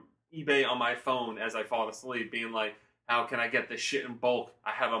be on eBay on my phone as I fall asleep, being like, "How can I get this shit in bulk?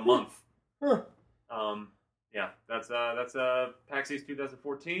 I have a month." Huh. Yeah, that's PAX East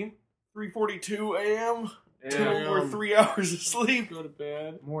 2014. 3:42 a.m. Yeah. We're 3 hours of sleep. Go to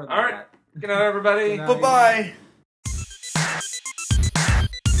bed. More than All right. that. Good night, everybody. Good night. Bye-bye.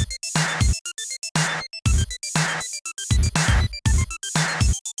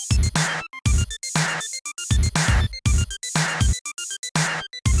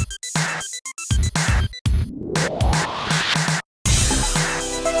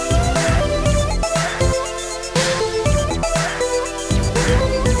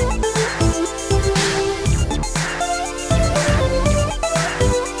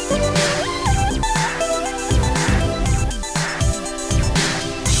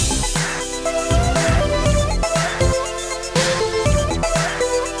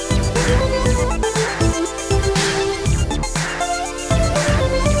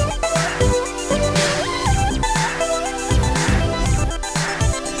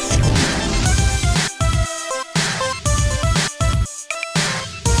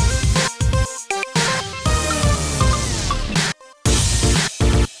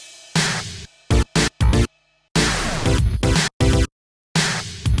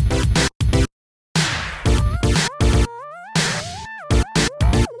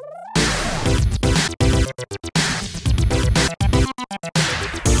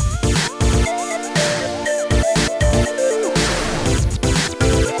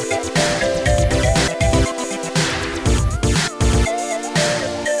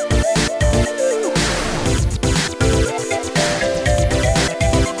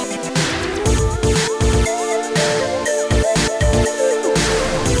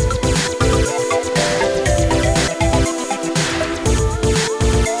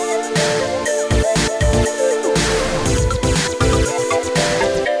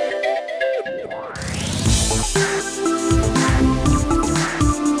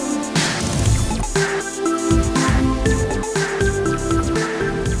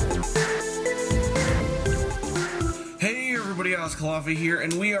 Here,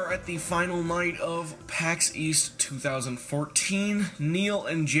 and we are at the final night of PAX East 2014. Neil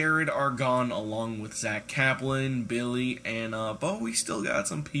and Jared are gone, along with Zach Kaplan, Billy, Anna, but we still got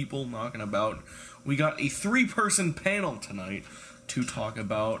some people knocking about. We got a 3-person panel tonight to talk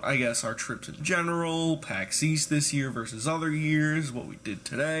about, I guess, our trips in general, PAX East this year versus other years, what we did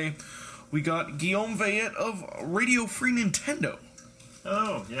today. We got Guillaume Veillette of Radio Free Nintendo.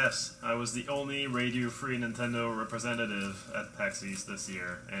 Oh, yes. I was the only Radio Free Nintendo representative at PAX East this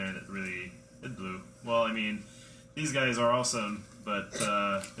year, and it blew. Well, I mean, these guys are awesome, but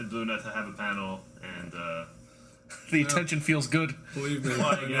it blew not to have a panel, and the attention feels good. Believe me.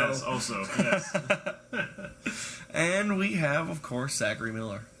 well, I guess, also, yes. And we have, of course, Zachary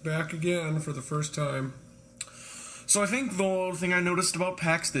Miller. Back again for the first time. So I think the thing I noticed about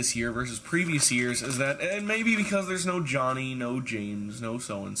PAX this year versus previous years is that, and maybe because there's no Johnny, no James, no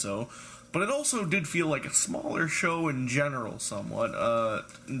so-and-so, but it also did feel like a smaller show in general somewhat,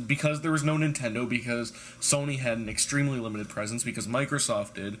 because there was no Nintendo, because Sony had an extremely limited presence, because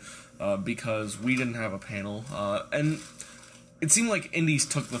Microsoft did, because we didn't have a panel, and it seemed like indies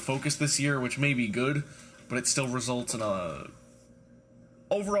took the focus this year, which may be good, but it still results in a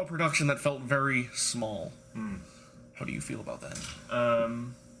overall production that felt very small. How do you feel about that?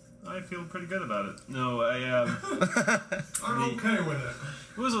 I feel pretty good about it. No, I'm okay with it.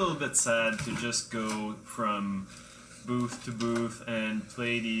 It was a little bit sad to just go from booth to booth and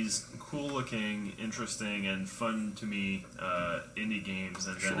play these cool-looking, interesting, and fun-to-me indie games,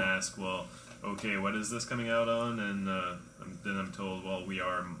 and then ask, well, okay, what is this coming out on? And then I'm told, well, we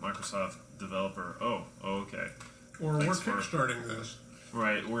are Microsoft developer. Oh, okay. Or Thanks we're kickstarting this.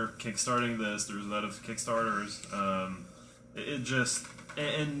 Right, we're kickstarting this. There's a lot of Kickstarters. It just...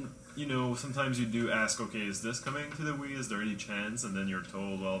 And, you know, sometimes you do ask, okay, is this coming to the Wii? Is there any chance? And then you're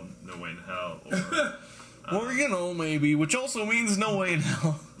told, well, no way in hell. Or, or, you know, maybe, which also means no way in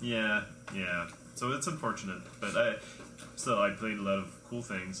hell. Yeah. So it's unfortunate. But I played a lot of cool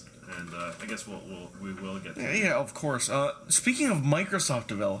things. And I guess we will get to it. Yeah, of course. Speaking of Microsoft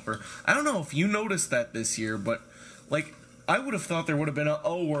developer, I don't know if you noticed that this year, but, like... I would have thought there would have been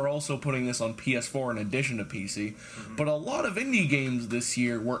we're also putting this on PS4 in addition to PC. Mm-hmm. But a lot of indie games this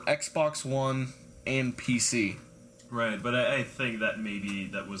year were Xbox One and PC. Right, but I think that maybe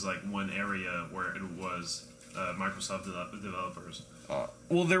that was like one area where it was Microsoft developers.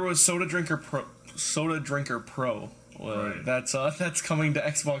 Well, there was Soda Drinker Pro Right. That's coming to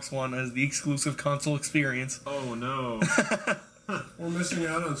Xbox One as the exclusive console experience. Oh no. We're missing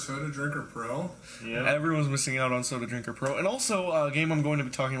out on Soda Drinker Pro. Yeah. Everyone's missing out on Soda Drinker Pro. And also, a game I'm going to be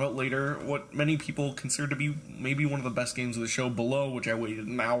talking about later, what many people consider to be maybe one of the best games of the show, Below, which I waited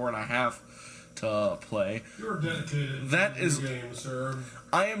an hour and a half to play. You're dedicated That to is- video games, sir.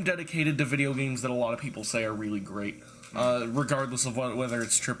 I am dedicated to video games that a lot of people say are really great, regardless of whether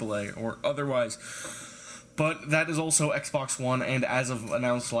it's AAA or otherwise. But that is also Xbox One, and as of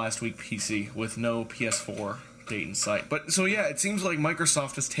announced last week, PC, with no PS4 date in sight. But so yeah, it seems like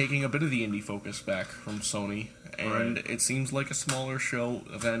Microsoft is taking a bit of the indie focus back from Sony, and Right. it seems like a smaller show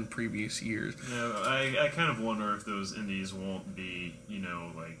than previous years. Yeah, I kind of wonder if those indies won't be,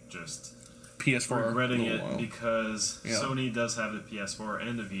 like just PS4 regretting a it little while. because Yeah. Sony does have the PS4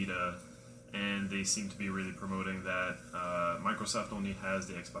 and the Vita, and they seem to be really promoting that. Microsoft only has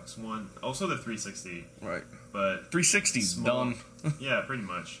the Xbox One, also the 360, Right. but 360's small. done. Yeah, pretty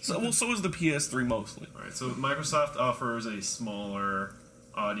much. So is the PS3 mostly. Right, so Microsoft offers a smaller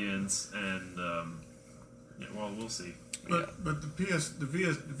audience, and we'll see. But the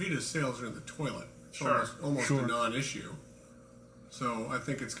Vita sales are in the toilet. It's Sure. almost Sure. a non-issue. So I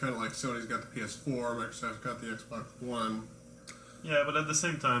think it's kind of like Sony's got the PS4, Microsoft's got the Xbox One. Yeah, but at the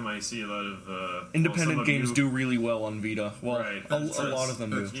same time, I see a lot of Independent games do really well on Vita. Well, Right, a that's- lot of them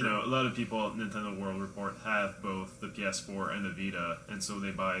do. that's- A lot of people at Nintendo World Report have both the PS4 and the Vita, and so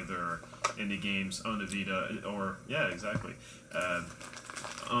they buy their indie games on the Vita, or exactly,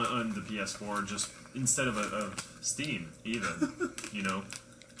 on the PS4, just instead of Steam, even,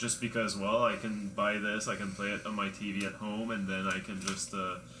 just because I can buy this, I can play it on my TV at home, and then I can just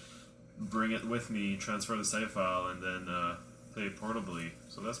bring it with me, transfer the save file, and then play it portably.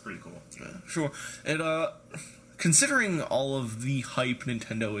 So that's pretty cool. Sure. And considering all of the hype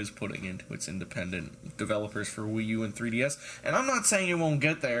Nintendo is putting into its independent developers for Wii U and 3DS, and I'm not saying it won't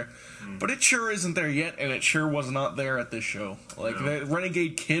get there, but it sure isn't there yet, and it sure was not there at this show. Like No. the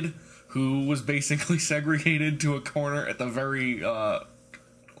Renegade Kid, who was basically segregated to a corner at the very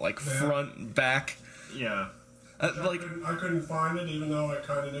front back. Yeah. I couldn't find it, even though I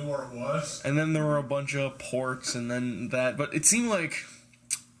kind of knew where it was. And then there were a bunch of ports, and then that. But it seemed like,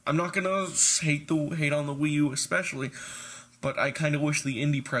 I'm not gonna hate on the Wii U especially, but I kind of wish the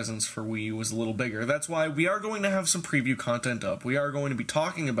indie presence for Wii U was a little bigger. That's why we are going to have some preview content up. We are going to be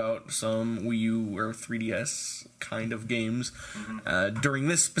talking about some Wii U or 3DS kind of games. During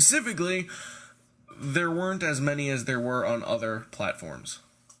this specifically, there weren't as many as there were on other platforms.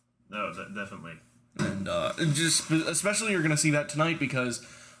 No, definitely. And just especially you're going to see that tonight because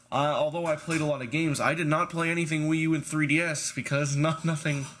although I played a lot of games, I did not play anything Wii U and 3DS because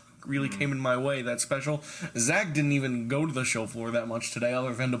nothing really came in my way that special. Zach didn't even go to the show floor that much today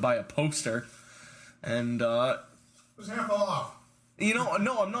other than to buy a poster. And, It was half off. no,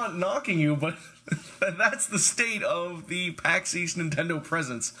 I'm not knocking you, but that's the state of the PAX East Nintendo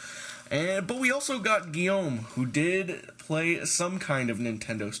presence. But we also got Guillaume, who did play some kind of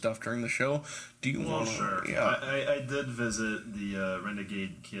Nintendo stuff during the show. Do you want to? Sure. Yeah. I did visit the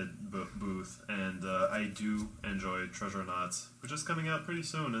Renegade Kid booth, and I do enjoy Treasure Knots, which is coming out pretty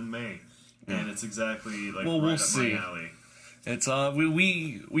soon in May. And it's exactly like Well, right we'll up see. my alley. It's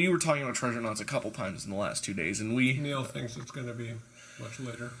we were talking about Treasure Knots a couple times in the last 2 days, and we Neil thinks it's going to be much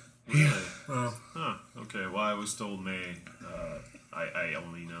later. Really? Well, Huh. Okay. Well, I was told May. I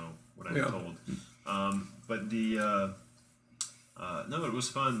only know what I'm Yeah. told. But the no, it was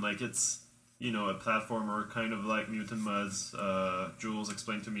fun. Like it's a platformer, kind of like Mutant Mudds. Jules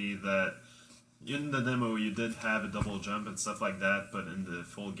explained to me that in the demo you did have a double jump and stuff like that, but in the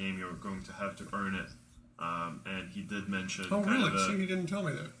full game you're going to have to earn it. And he did mention. oh, kind really? of See, he didn't tell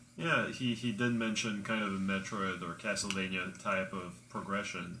me that. Yeah, he did mention kind of a Metroid or Castlevania type of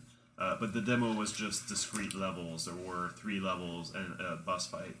progression, but the demo was just discrete levels. There were 3 levels and a boss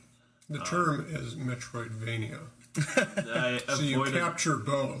fight. The term is Metroidvania. I So you avoided capture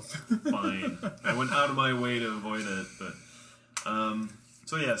both. fine. I went out of my way to avoid it, but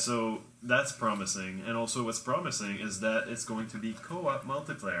so that's promising. And also, what's promising is that it's going to be co-op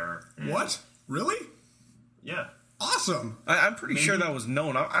multiplayer. And What? Really? Yeah. Awesome. I'm pretty sure that was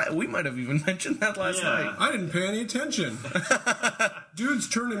known. We might have even mentioned that last Yeah. night. I didn't pay any attention. Dude's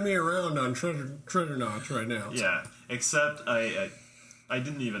turning me around on treasure knots right now. Yeah. Except I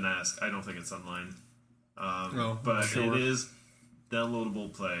didn't even ask. I don't think it's online. But sure. it is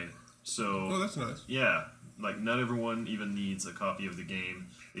downloadable play. So Oh, that's nice. yeah, like not everyone even needs a copy of the game.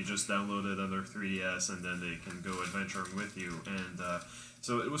 They just download it on their 3DS and then they can go adventuring with you. And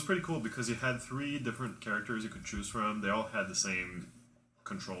so it was pretty cool because you had 3 different characters you could choose from. They all had the same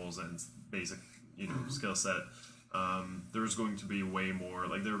controls and basic, skill set. There's going to be way more,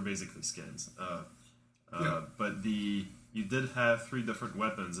 like, they were basically skins. Yeah. But you did have 3 different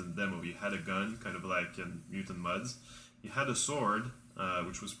weapons in the demo. You had a gun, kind of like in Mutant Muds. You had a sword,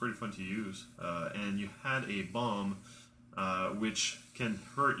 which was pretty fun to use. And you had a bomb, which can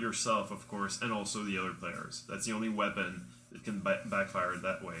hurt yourself, of course, and also the other players. That's the only weapon that can backfire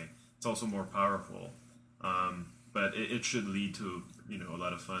that way. It's also more powerful. But it should lead to, a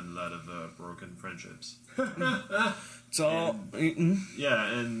lot of fun, a lot of broken friendships. So,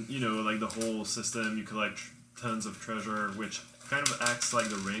 Yeah, and, like the whole system, you collect tons of treasure, which kind of acts like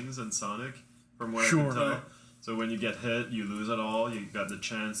the rings in Sonic, from what I can tell. Right. So when you get hit, you lose it all, you got the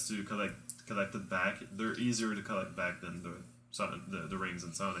chance to collect it back. They're easier to collect back than the rings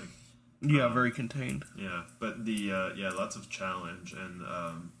in Sonic. yeah, very contained. Yeah, but lots of challenge, and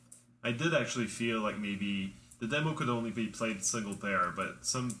I did actually feel like maybe the demo could only be played single player, but at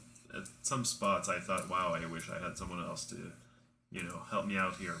some spots I thought, wow, I wish I had someone else to, help me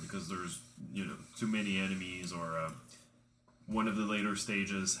out here, because there's, too many enemies, or one of the later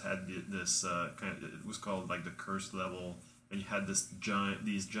stages had this it was called like the cursed level, and you had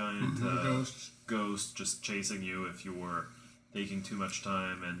these giant ghosts just chasing you if you were taking too much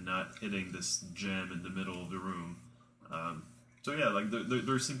time and not hitting this gem in the middle of the room. So yeah, like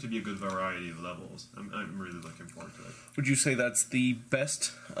there seemed to be a good variety of levels. I'm really looking forward to it. Would you say that's the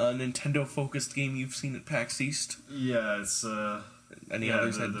best Nintendo-focused game you've seen at PAX East? Yeah, it's Any yeah,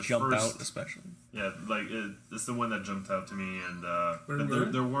 others that jump first- out, especially? Yeah, like it's the one that jumped out to me, and Wait,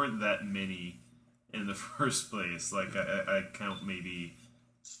 but there weren't that many in the first place. Like I count maybe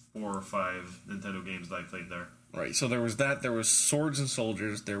 4 or 5 Nintendo games that I played there. Right. So there was that. There was Swords and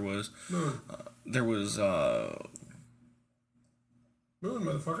Soldiers. There was Moon. Moon,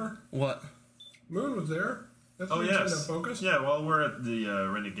 motherfucker. What? Moon was there. That's Oh Nintendo yes, Focus. yeah. While we're at the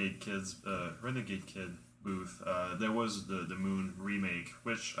Renegade Kid booth, there was the Moon remake,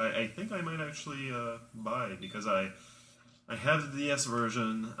 which I think I might actually buy, because I have the DS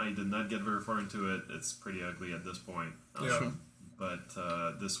version. I did not get very far into it. It's pretty ugly at this point. Yeah.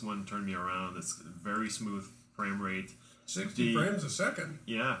 But this one turned me around. It's very smooth frame rate. 60 frames a second.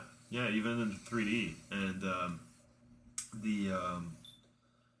 Yeah, even in 3D, and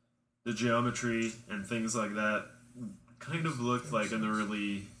the geometry and things like that kind of looked like an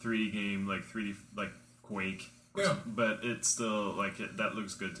early 3D game, like 3D, like Quake. Yeah. But it's still, like, that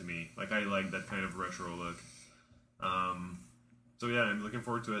looks good to me. Like, I like that kind of retro look. So yeah, I'm looking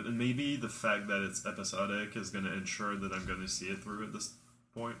forward to it. And maybe the fact that it's episodic is going to ensure that I'm going to see it through at this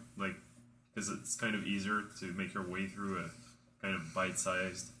point. Like, because it's kind of easier to make your way through a kind of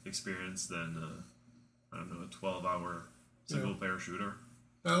bite-sized experience than, I don't know, a 12-hour single-player shooter.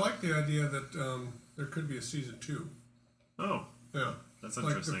 I like the idea that there could be a season 2. Oh, Yeah. that's Like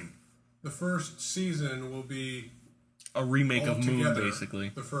interesting. The first season will be A remake of Moon, altogether basically,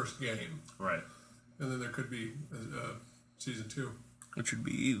 the first game, Right. and then there could be season 2. which would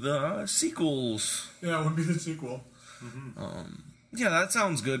be the sequels. Yeah, it would be the sequel. Yeah, that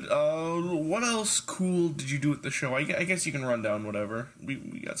sounds good. What else cool did you do at the show? I guess you can run down whatever. We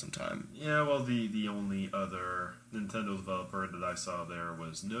got some time. Yeah, well, the only other Nintendo developer that I saw there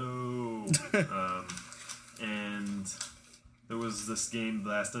was and there was this game,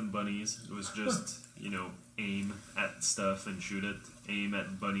 Blast and Bunnies. It was just, aim at stuff and shoot it. Aim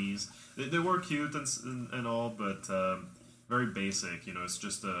at bunnies. They were cute and all, but very basic. It's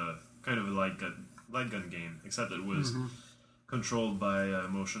just a kind of a light gun game, except it was controlled by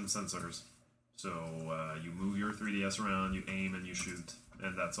motion sensors. So you move your 3DS around, you aim, and you shoot,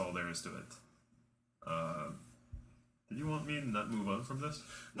 and that's all there is to it. Did you want me to not move on from this?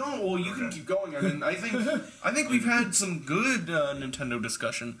 No, well, you can keep going. I mean, I think we've had some good Nintendo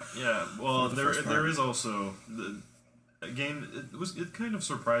discussion. Yeah, well, For the first part. there is also a game. It kind of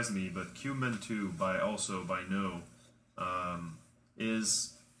surprised me, but Q-Men 2 by No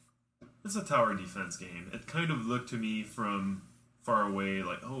it's a tower defense game. It kind of looked to me from far away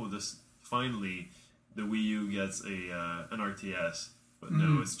like, oh, this finally the Wii U gets an RTS, but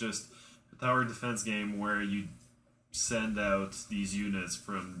no, it's just a tower defense game where you send out these units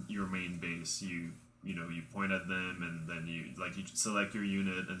from your main base. You point at them, and then you select your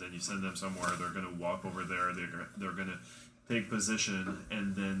unit, and then you send them somewhere. They're gonna walk over there. They're gonna take position,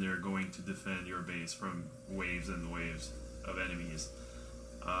 and then they're going to defend your base from waves and waves of enemies.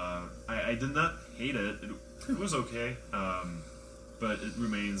 I did not hate it. It was okay, but it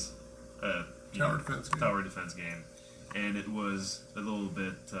remains a tower defense game, and it was a little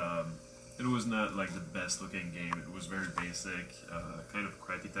bit. It was not like the best looking game. It was very basic, kind of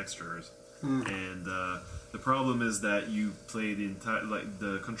crappy textures, and the problem is that you play the entire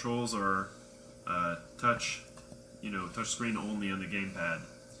the controls are touch touchscreen only on the gamepad.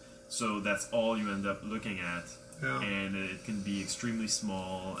 So that's all you end up looking at. Yeah. And it can be extremely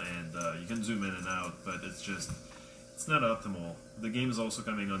small, and you can zoom in and out, but it's not optimal. The game is also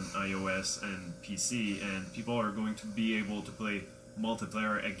coming on iOS and PC, and people are going to be able to play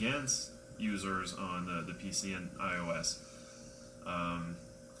multiplayer against users on the PC and iOS.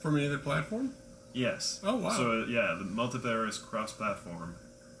 From either platform? Yes. Oh, wow. So, yeah, the multiplayer is cross-platform,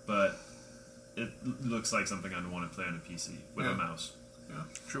 but it looks like something I'd want to play on a PC with a mouse. Yeah.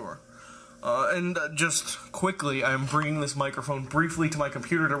 Sure. And just quickly, I'm bringing this microphone briefly to my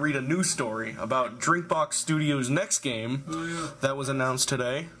computer to read a news story about Drinkbox Studios' next game that was announced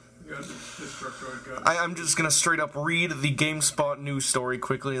today. I'm just going to straight up read the GameSpot news story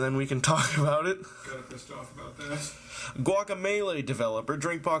quickly, and then we can talk about it. Kind of pissed off about that. Guacamelee developer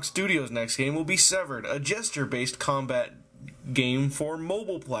Drinkbox Studios' next game will be Severed, a gesture-based combat game for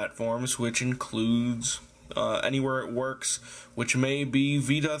mobile platforms, which includes Anywhere It Works, which may be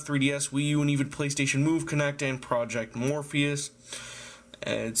Vita, 3DS, Wii U, and even PlayStation Move Connect and Project Morpheus.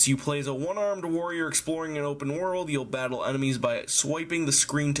 You play as a one-armed warrior exploring an open world. You'll battle enemies by swiping the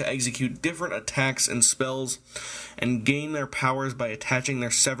screen to execute different attacks and spells, and gain their powers by attaching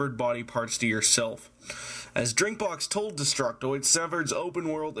their severed body parts to yourself. As Drinkbox told Destructoid, Severed's open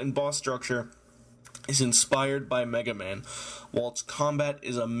world and boss structure is inspired by Mega Man, while its combat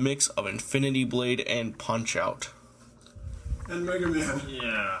is a mix of Infinity Blade and Punch-Out. And Mega Man.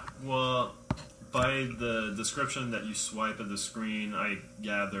 Yeah, well, by the description that you swipe at the screen, I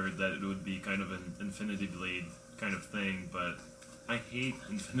gathered that it would be kind of an Infinity Blade kind of thing, but I hate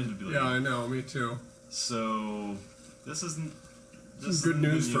Infinity Blade. Yeah, I know, me too. So, this is good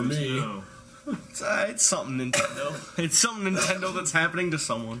news for me. No. It's something Nintendo. It's something Nintendo that's happening to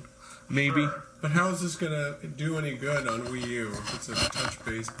someone. Maybe. Sure. But how is this going to do any good on Wii U if it's a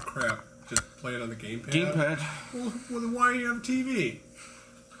touch-based crap? Just play it on the gamepad? Gamepad. Well, then why do you have a TV?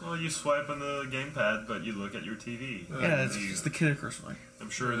 Well, you swipe on the gamepad, but you look at your TV. Yeah, it's the Kid Icarus way.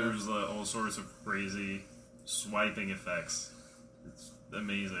 I'm sure there's all sorts of crazy swiping effects. It's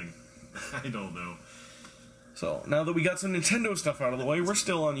amazing. I don't know. So, now that we got some Nintendo stuff out of the way, we're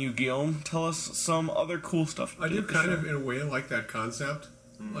still on you, Guillaume. Tell us some other cool stuff. I do kind of, in a way, like that concept.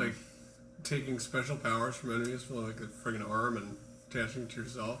 Like, taking special powers from enemies for, like, a friggin' arm and attaching it to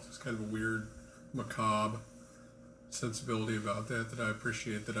yourself. It's kind of a weird, macabre sensibility about that I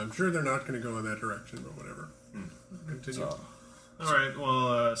appreciate. That I'm sure they're not going to go in that direction, but whatever. Continue. Alright,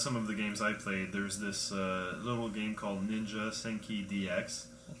 well, some of the games I played, there's this little game called Ninja Senki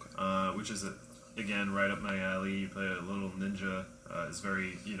DX, which is, again, right up my alley. You play a little ninja. It's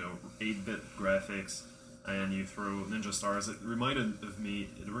very, 8-bit graphics, and you throw ninja stars. It reminded me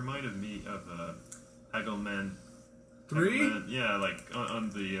of Haggleman 3? Yeah, like on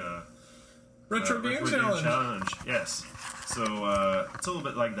the Retro Game Challenge. Yes. So it's a little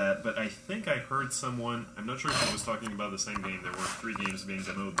bit like that, but I think I heard someone, I'm not sure if he was talking about the same game, there were 3 games being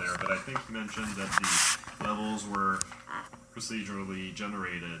demoed there, but I think he mentioned that the levels were procedurally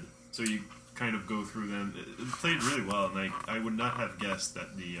generated, so you kind of go through them. It played really well, and I would not have guessed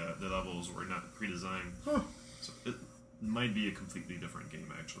that the levels were not pre-designed. Huh. So it might be a completely different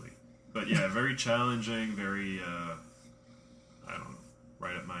game, actually. But yeah, very challenging, very, I don't know,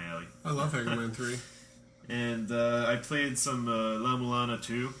 right up my alley. I love Haggleman 3. And I played some La Mulana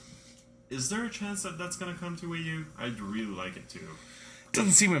 2. Is there a chance that that's going to come to Wii U? I'd really like it to.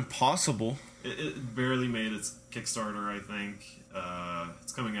 Doesn't seem impossible. It barely made its Kickstarter, I think.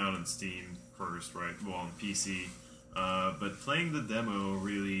 It's coming out on Steam first, right? Well, on PC. But playing the demo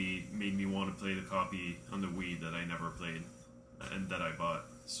really made me want to play the copy on the Wii that I never played and that I bought.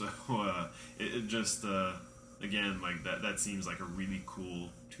 So it just, again, like that seems like a really cool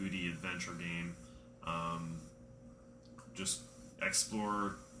 2D adventure game. Just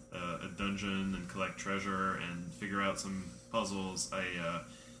explore a dungeon and collect treasure and figure out some puzzles.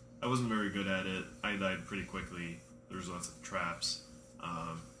 I wasn't very good at it. I died pretty quickly. There's lots of traps.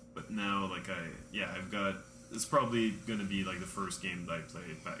 But now, I've got. It's probably going to be like the first game that I play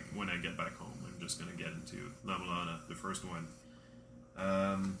back when I get back home. I'm just going to get into La Mulana, the first one.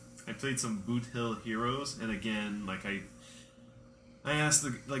 I played some Boot Hill Heroes, and again, I asked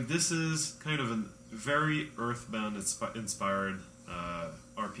this is kind of a very Earthbound inspired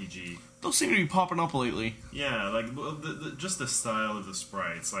RPG. Those seem to be popping up lately. Yeah, just the style of the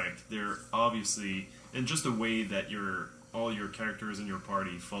sprites, they're obviously, and just the way that all your characters in your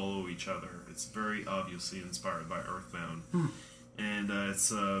party follow each other. It's very obviously inspired by Earthbound, and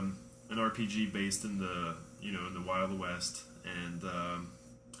it's an RPG based in the in the Wild West, and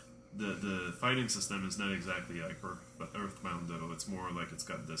the fighting system is not exactly like Earthbound though. It's more like it's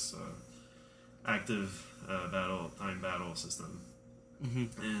got this active time battle system.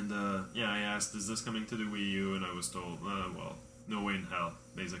 And I asked, "Is this coming to the Wii U?" And I was told, "Well, no way in hell.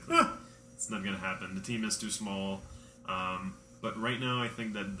 Basically, it's not gonna happen. The team is too small." But right now, I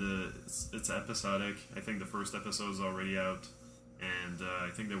think that it's episodic. I think the first episode is already out, and I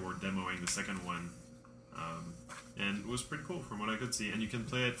think they were demoing the second one. And it was pretty cool from what I could see. And you can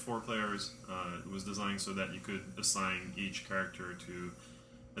play it 4 players. It was designed so that you could assign each character to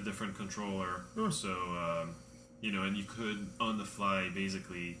a different controller. So, and you could, on the fly,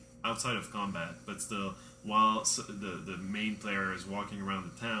 basically, outside of combat, but still, while the main player is walking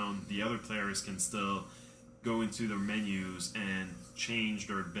around the town, the other players can still go into their menus and change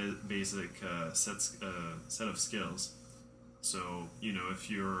their basic set of skills. So, if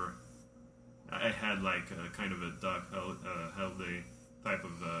you're... I had like a kind of a Doc Halliday type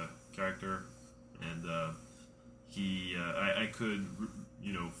of character, and I could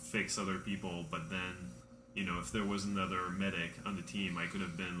fix other people, but then if there was another medic on the team, I could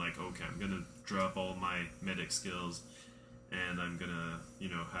have been like, okay, I'm gonna drop all my medic skills, and I'm gonna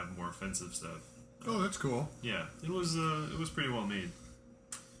have more offensive stuff. Oh, that's cool. Yeah, it was pretty well made.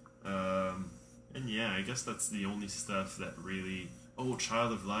 And yeah, I guess that's the only stuff that really. Oh,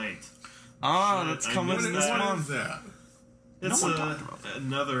 Child of Light. Ah, that's coming this month. That? It's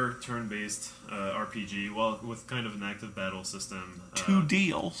another turn-based RPG, well, with kind of an active battle system.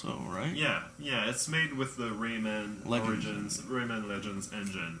 2D also, right? Yeah, it's made with the Rayman Legends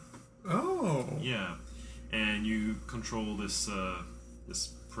engine. Oh. Yeah, and you control this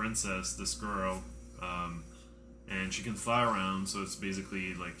princess, this girl, and she can fly around. So it's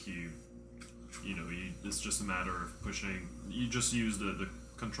basically like it's just a matter of pushing. You just use the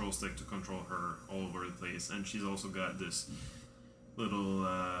control stick to control her all over the place, and she's also got this little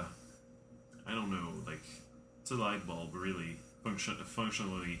I don't know, like it's a light bulb really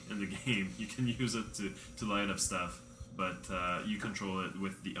functionally in the game. You can use it to light up stuff, but you control it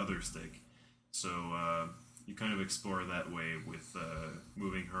with the other stick, so you kind of explore that way with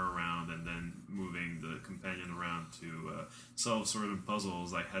moving her around and then moving the companion around to solve sort of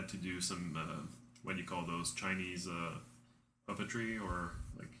puzzles. I had to do some what do you call those, Chinese puppetry, or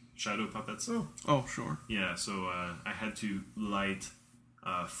like shadow puppets. Oh, sure. Yeah, so I had to light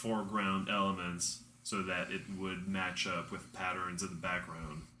foreground elements so that it would match up with patterns in the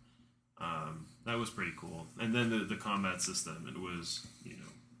background. That was pretty cool. And then the combat system, it was,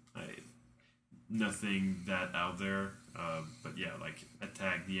 nothing that out there. But yeah, like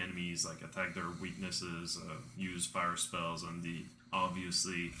attack the enemies, like attack their weaknesses, use fire spells on the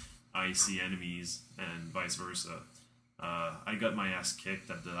obviously icy enemies, and vice versa. I got my ass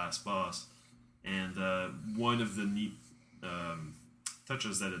kicked at the last boss, and one of the neat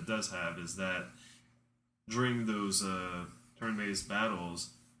touches that it does have is that during those turn-based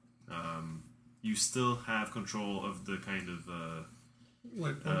battles, you still have control of the kind of the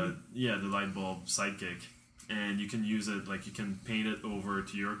light bulb sidekick, and you can use it, like you can paint it over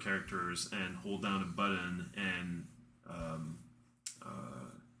to your characters and hold down a button and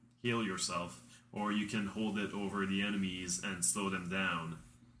heal yourself, or you can hold it over the enemies and slow them down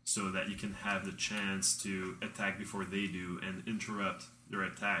so that you can have the chance to attack before they do and interrupt their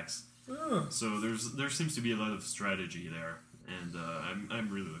attacks. So there seems to be a lot of strategy there, and I'm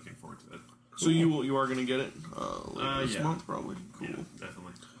really looking forward to it. So you are going to get it later this month, probably. Cool. Yeah,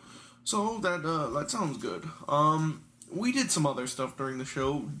 definitely. So that sounds good. We did some other stuff during the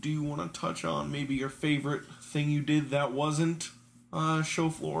show. Do you want to touch on maybe your favorite thing you did that wasn't show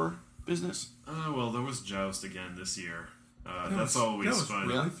floor business? Well, there was Joust again this year. That's always fun.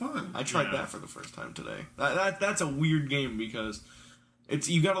 Really fun. I tried that for the first time today. That's a weird game because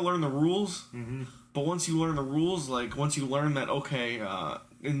you got to learn the rules. Mm-hmm. But once you learn the rules, like once you learn that, okay,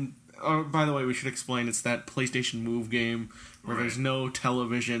 by the way, we should explain it's that PlayStation Move game where there's no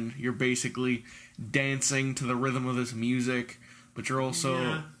television. You're basically dancing to the rhythm of this music, but you're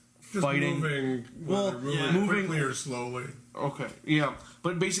also fighting. Moving quickly or slowly. Okay, yeah.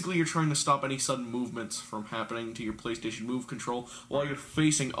 But basically you're trying to stop any sudden movements from happening to your PlayStation Move control while you're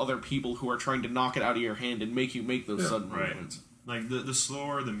facing other people who are trying to knock it out of your hand and make you make those sudden movements. Like, the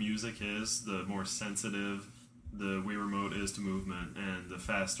slower the music is, the more sensitive the Wii Remote is to movement, and the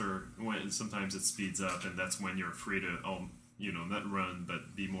faster, sometimes it speeds up, and that's when you're free to, not run,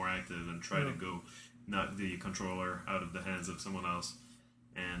 but be more active and try to go knock the controller out of the hands of someone else.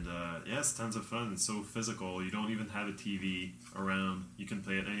 And, it's tons of fun. It's so physical. You don't even have a TV around. You can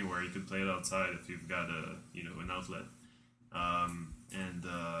play it anywhere. You can play it outside if you've got an outlet.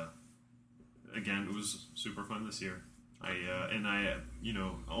 Again, it was super fun this year. I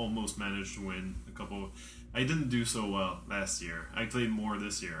almost managed to win a couple. I didn't do so well last year. I played more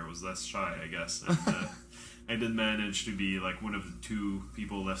this year. I was less shy, I guess. And, I did manage to be like one of the 2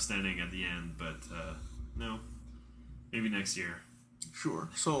 people left standing at the end, but no, maybe next year. Sure.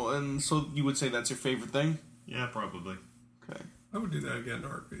 So you would say that's your favorite thing? Yeah, probably. Okay. I would do that again in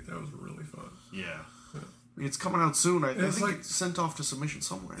Heartbeat. That was really fun. Yeah. It's coming out soon. I think like, it's sent off to submission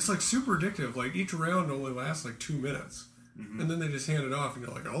somewhere. It's like super addictive. Like each round only lasts like 2 minutes, and then they just hand it off, and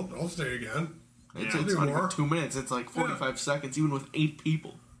you're like, "I'll stay again." It's I'll do not more. even 2 minutes. It's like 45 seconds, even with 8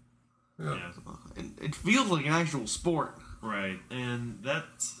 people. Yeah. And it feels like an actual sport. Right, and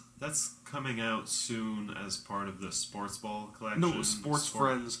that's coming out soon as part of the Sports Ball collection. No, Sports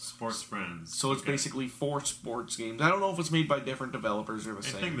Friends. Sports Friends. So it's basically 4 sports games. I don't know if it's made by different developers or the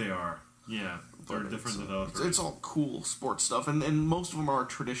same. I think they are. Yeah, they're different developers. It's all cool sports stuff, and most of them are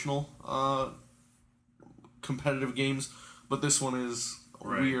traditional competitive games, but this one is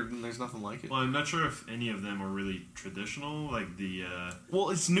weird, and there's nothing like it. Well, I'm not sure if any of them are really traditional, like the... Well,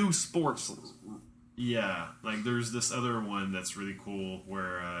 it's new sports. Yeah, like there's this other one that's really cool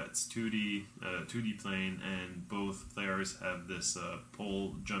where it's 2D plane, and both players have this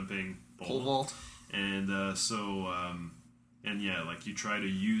pole jumping ball. Pole vault. And and yeah, like you try to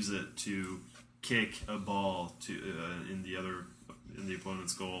use it to kick a ball to in the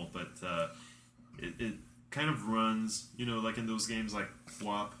opponent's goal, but it kind of runs, like in those games like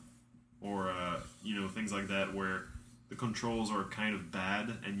FWAP or things like that where the controls are kind of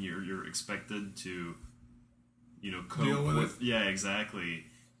bad and you're expected to cope deal with it. Yeah, exactly.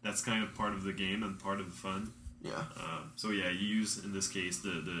 That's kind of part of the game and part of the fun. Yeah. So yeah, you use in this case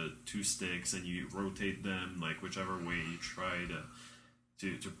the 2 sticks and you rotate them like whichever way you try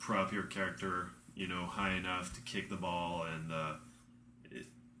to prop your character high enough to kick the ball, and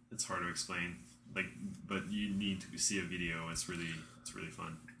it's hard to explain. Like, but you need to see a video. It's really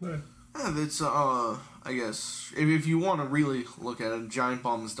fun. Yeah. That's I guess if you want to really look at it, Giant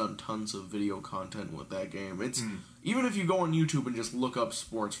Bomb has done tons of video content with that game. It's even if you go on YouTube and just look up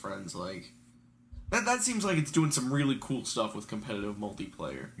Sports Friends, like that seems like it's doing some really cool stuff with competitive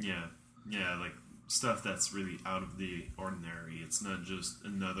multiplayer. Yeah, like stuff that's really out of the ordinary. It's not just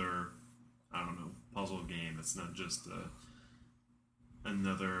another, I don't know, puzzle game. It's not just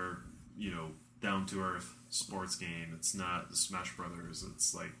another, down to earth sports game. It's not the Smash Brothers.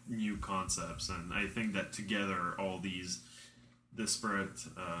 It's like new concepts, and I think that together all these disparate,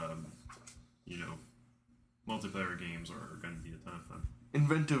 multiplayer games are going to be a ton of fun.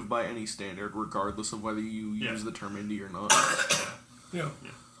 Inventive by any standard, regardless of whether you use the term indie or not. Yeah.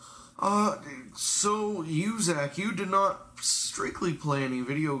 So you, Zach, you did not strictly play any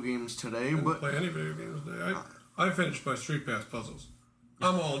video games today, I didn't but play any video games today. I finished my Street Pass puzzles.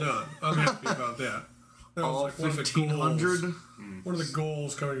 I'm all done. I'm happy about that. That was all like one of the 1,500. goals. One of the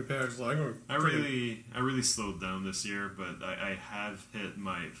goals coming to PAX. Like, I really slowed down this year, but I have hit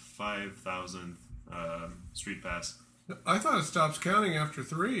my 5,000th Street Pass. I thought it stops counting after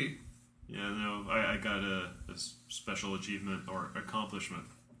 3. Yeah, no, I got a special achievement or accomplishment.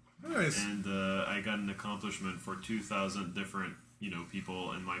 Nice. And I got an accomplishment for 2,000 different,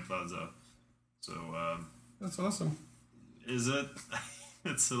 people in my plaza. So, That's awesome. Is it?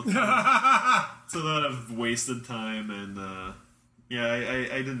 It's a lot of wasted time, and I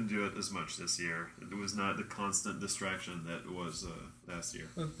didn't do it as much this year. It was not the constant distraction that it was last year.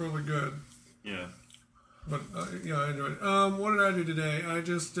 That's probably good. Yeah. But, I enjoyed it. What did I do today? I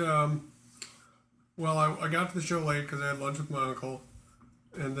just, I got to the show late because I had lunch with my uncle.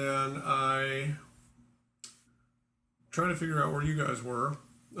 And then I tried to figure out where you guys were.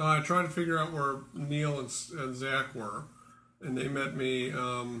 I tried to figure out where Neil and Zach were. And they met me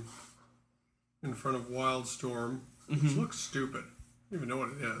in front of Wildstorm, which looks stupid. I don't even know what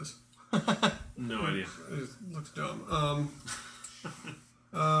it is. No idea. It looks dumb.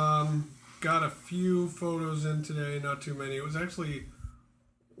 Got a few photos in today, not too many. It was actually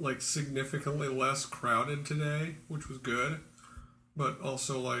like significantly less crowded today, which was good. But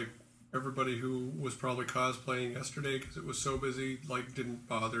also like everybody who was probably cosplaying yesterday because it was so busy, like didn't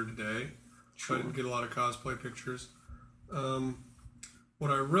bother today. So I didn't get a lot of cosplay pictures. What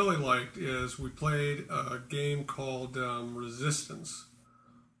I really liked is we played a game called Resistance.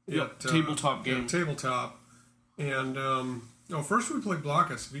 Tabletop game. Yeah, tabletop. And, first we played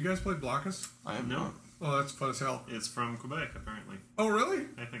Blockus. Have you guys played Blockus? I have not. Oh, that's fun as hell. It's from Quebec, apparently. Oh, really?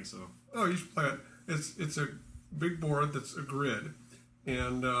 I think so. Oh, you should play it. It's a big board that's a grid.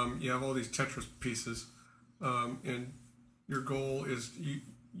 And you have all these Tetris pieces. And your goal is...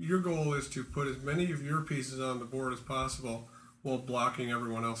 Your goal is to put as many of your pieces on the board as possible while blocking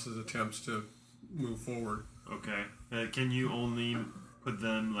everyone else's attempts to move forward. Okay. Can you only put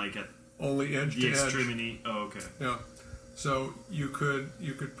them like at Only edge the to edge. extremity? Oh, okay. Yeah. So you could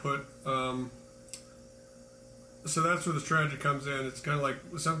put. So that's where the strategy comes in. It's kind of like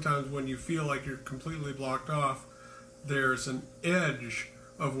sometimes when you feel like you're completely blocked off, there's an edge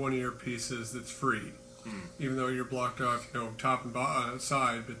of one of your pieces that's free, even though you're blocked off, top and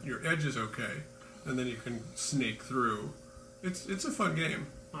side, but your edge is okay, and then you can snake through. It's a fun game.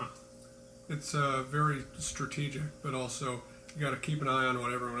 Huh. It's very strategic, but also you got to keep an eye on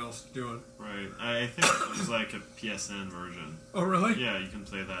what everyone else is doing. Right. I think it was like a PSN version. Oh, really? Yeah, you can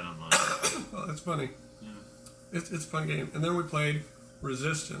play that online. Oh, that's funny. Yeah. It's a fun game. And then we played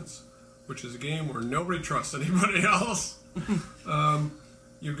Resistance, which is a game where nobody trusts anybody else.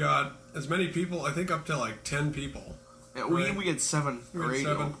 You got as many people, I think up to like 10 people. Yeah, right? we had 7 We or had 8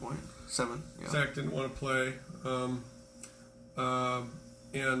 7. at one point. 7, yeah. Zach didn't want to play.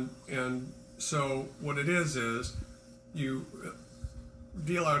 And so what it is you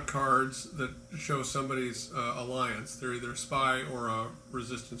deal out cards that show somebody's alliance. They're either a spy or a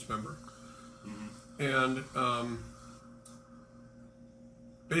resistance member. And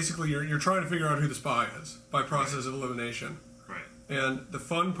basically you're trying to figure out who the spy is by process of elimination. Right. And the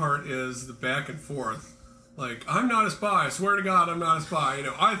fun part is the back and forth. Like, I'm not a spy. I swear to God, I'm not a spy.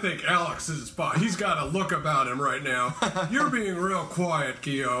 I think Alex is a spy. He's got a look about him right now. You're being real quiet,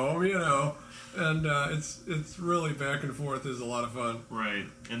 Kyo, And it's really back and forth is a lot of fun. Right.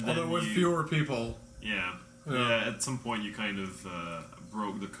 And then Although with fewer people. Yeah. Yeah. Yeah, at some point you kind of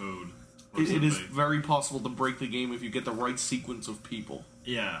broke the code. It is very possible to break the game if you get the right sequence of people.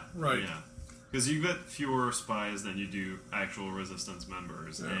 Yeah. Right. Yeah. Because you get fewer spies than you do actual resistance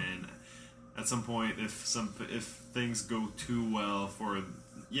members, Yeah. and at some point, if things go too well for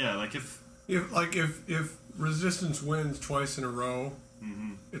if resistance wins twice in a row,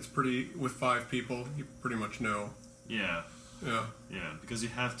 it's pretty with 5 people. You pretty much know. Yeah. Yeah. Yeah, because you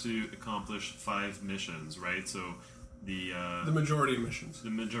have to accomplish 5 missions, right? So the majority of missions. The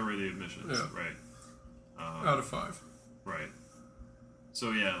majority of missions, Yeah. right? Out of 5. Right.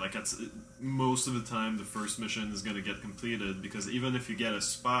 So yeah, like most of the time, the first mission is going to get completed because even if you get a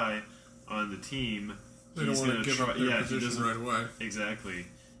spy on the team, They don't want to give up their position right away. Exactly.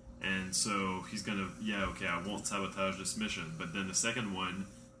 And so he's gonna, I won't sabotage this mission. But then the second one,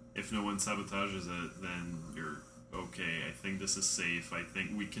 if no one sabotages it, then you're okay. I think this is safe. I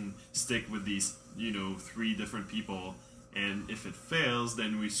think we can stick with these, 3 different people. And if it fails,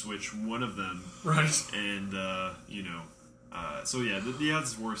 then we switch one of them. Right. And, so yeah, the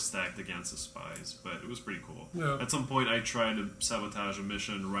odds were stacked against the spies, but it was pretty cool. Yeah. At some point, I tried to sabotage a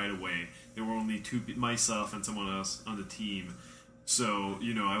mission right away. There were only 2, myself and someone else on the team. So,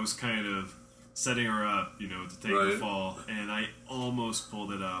 I was kind of setting her up, to take the fall, and I almost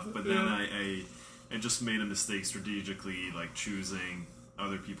pulled it off, but then I just made a mistake strategically, like choosing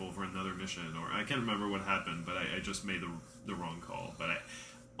other people for another mission, or I can't remember what happened, but I just made the wrong call, but I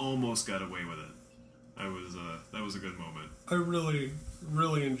almost got away with it. That was a good moment. I really,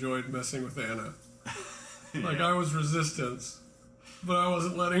 really enjoyed messing with Anna. Like, Yeah. I was resistance, but I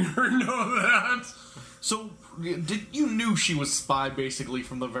wasn't letting her know that. So, you knew she was spy basically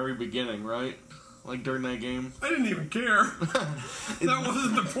from the very beginning, right? Like during that game? I didn't even care. That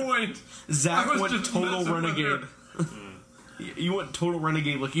wasn't the point. Zach I was went just total messing with renegade. her. You went total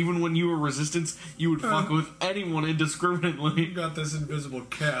renegade. Like, even when you were resistance, you would fuck with anyone indiscriminately. You got this invisible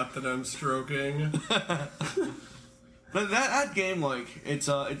cat that I'm stroking. But that game, like, it's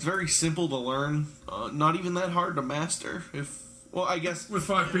very simple to learn. Not even that hard to master. I guess With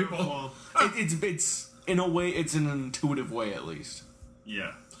 5 people. Well, it's in a way, it's in an intuitive way at least.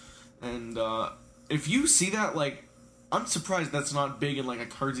 yeah. And if you see that, like, I'm surprised that's not big in like a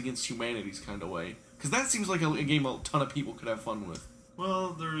Cards Against Humanity's kind of way, because that seems like a game a ton of people could have fun with. Well,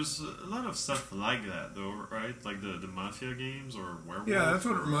 there's a lot of stuff like that, though, right? Like the Mafia games or Werewolf. Yeah, that's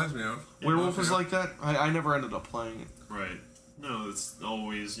what it reminds me of. Yeah, Werewolf is Mafia. like that. I never ended up playing it. Right. No, it's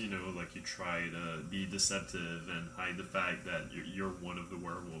always, like you try to be deceptive and hide the fact that you're one of the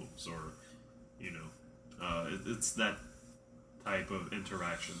werewolves, or, it's that type of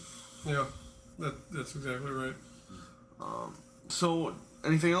interaction. Yeah, that's exactly right. So,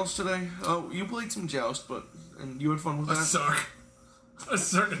 anything else today? You played some Joust, and you had fun with I that? suck. I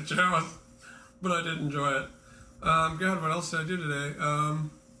suck at Joust, but I did enjoy it. God, what else did I do today?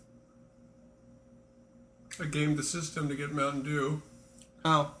 I gamed the system to get Mountain Dew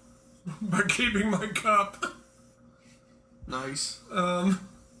Oh, by keeping my cup. nice. That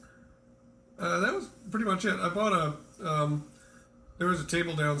was pretty much it. I bought there was a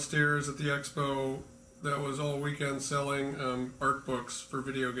table downstairs at the expo that was all weekend selling art books for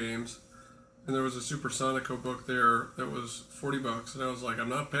video games. and there was a Supersonico book there that was $40, and I was like, I'm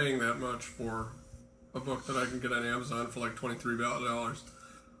not paying that much for a book that I can get on Amazon for like $23.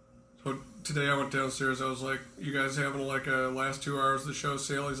 So today I went downstairs, I was like, you guys having like a last 2 hours of the show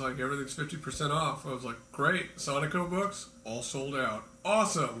sale? He's like, everything's 50% off. I was like, great. Sonico books, all sold out.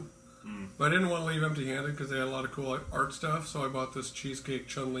 Awesome. But I didn't want to leave empty-handed because they had a lot of cool art stuff, so I bought this Cheesecake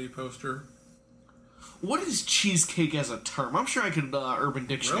Chun-Li poster. What is cheesecake as a term? I'm sure I could Urban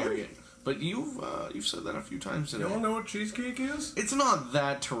Dictionary Really? it. But you've said that a few times today. You don't know what cheesecake is? It's not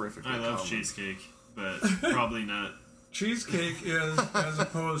that terrific. I love cheesecake, but probably not. Cheesecake is as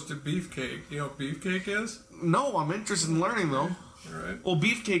opposed to beefcake. You know what beefcake is? No, I'm interested in learning though. All right. Well,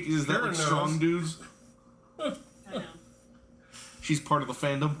 beefcake is that Karen like knows. strong dudes? I know. She's part of the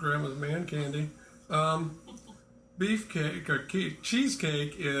fandom. Grandma's man candy. Beefcake or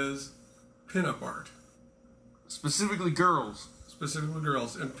cheesecake is pinup art, Specifically girls. specifically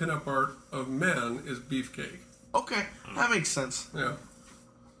girls, and pinup art of men is beefcake. Okay, that makes sense. Yeah.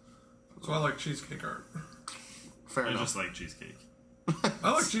 So I like cheesecake art. Fair I enough. just like cheesecake.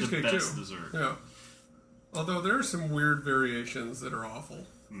 I like It's cheesecake the best too. dessert. Yeah. Although there are some weird variations that are awful.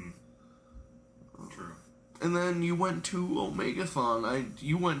 True. And then you went to Omegathon.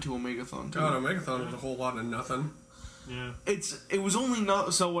 You went to Omegathon too. God, Omegathon was a whole lot of nothing. Yeah. It was only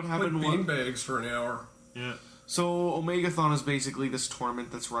not. So what Like happened was. beanbags for an hour. Yeah. So Omegathon is basically this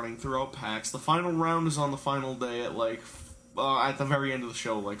tournament that's running throughout PAX. The final round is on the final day at at the very end of the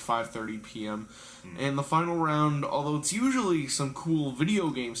show, like 5:30 p.m. And the final round, although it's usually some cool video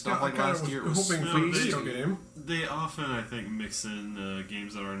game stuff, Yeah, like I kinda last was year, it was hoping No, for a they- video game. They often, I think, mix in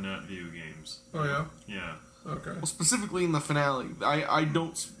games that are not video games. Oh yeah. Yeah. Okay. well, specifically in the finale. I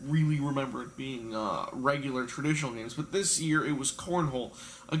don't really remember it being regular traditional games, but this year it was Cornhole,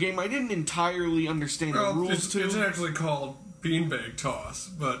 a game I didn't entirely understand the Well, rules it's to. actually called beanbag toss,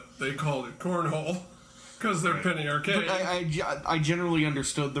 but they called it cornhole because they're Right. penny arcade. But I generally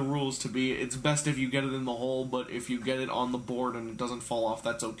understood the rules to be it's best if you get it in the hole, but if you get it on the board and it doesn't fall off,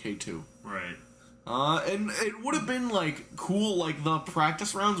 that's okay too. Right. And it would have been like cool, like the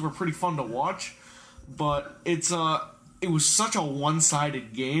practice rounds were pretty fun to watch, but it was such a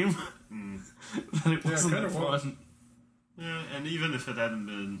one-sided game that it wasn't kinda fun. was. Yeah, and even if it hadn't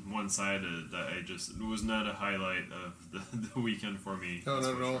been one-sided, it was not a highlight of the weekend for me. No, that's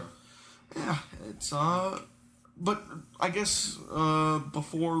not for at all. sure. Yeah, it's but I guess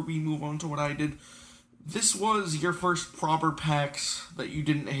before we move on to what I did, this was your first proper PAX that you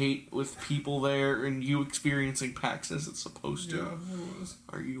didn't hate with people there and you experiencing PAX as it's supposed to. Yeah, it was.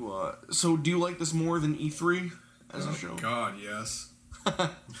 Are you so do you like this more than E3 as a show? God, yes.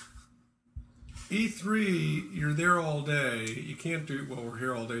 E3, you're there all day. You can't do well. We're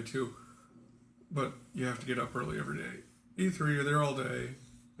here all day too, but you have to get up early every day. E3, you're there all day.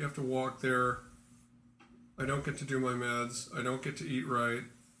 You have to walk there. I don't get to do my meds. I don't get to eat right.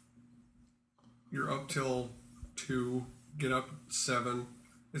 You're up till 2. Get up at 7.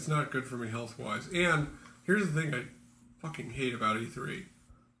 It's not good for me health wise. And here's the thing I fucking hate about E3.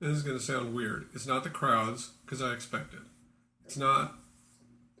 This is going to sound weird. It's not the crowds, because I expect it. It's not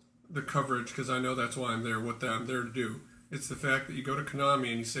the coverage, because I know that's why I'm there, what I'm there to do. It's the fact that you go to Konami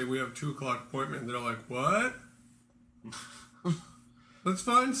and you say, we have a 2 o'clock appointment, and they're like, what? Let's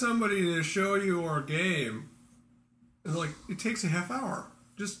find somebody to show you our game. And like, it takes a half hour.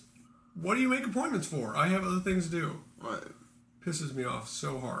 Just, what do you make appointments for? I have other things to do. Right. Pisses me off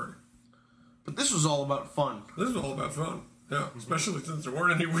so hard. But this was all about fun. This is all about fun. Yeah, especially since there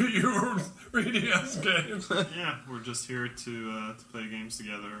weren't any Wii U or 3DS games. Yeah, we're just here to play games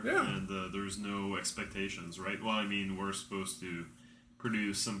together, Yeah. and there's no expectations, right? Well, I mean, we're supposed to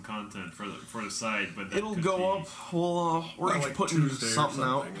produce some content for the site, but that It'll could go be- up. We're Well, each like putting Tuesday or something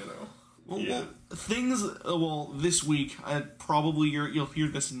out. you know. Well, Yeah. things. This week, probably you'll hear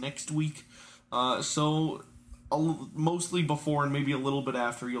this next week. So mostly before and maybe a little bit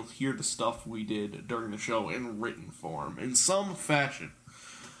after, you'll hear the stuff we did during the show in written form, in some fashion.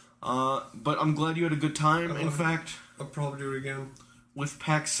 But I'm glad you had a good time. In fact, I'll probably do it again. with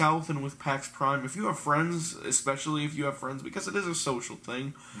PAX South and with PAX Prime, if you have friends, especially if you have friends, because it is a social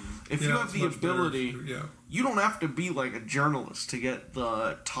thing, if you Yeah, have it's the much better ability, if you- yeah. you don't have to be like a journalist to get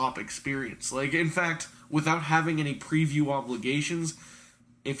the top experience. Like, in fact, without having any preview obligations,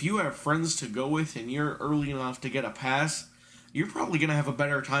 if you have friends to go with and you're early enough to get a pass, you're probably going to have a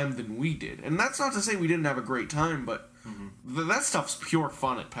better time than we did. And that's not to say we didn't have a great time, but that stuff's pure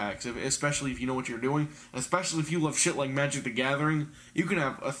fun at PAX, especially if you know what you're doing. Especially if you love shit like Magic the Gathering, you can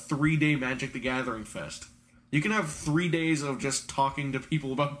have a 3-day Magic the Gathering fest. You can have 3 days of just talking to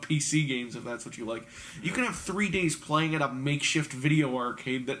people about PC games if that's what you like. You can have 3 days playing at a makeshift video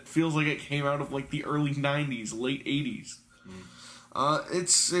arcade that feels like it came out of like the early 90s, late 80s.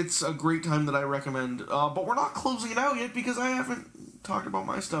 It's a great time that I recommend. But we're not closing it out yet because I haven't talked about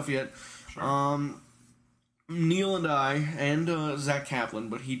my stuff yet. Sure. Neil and I, and Zach Kaplan,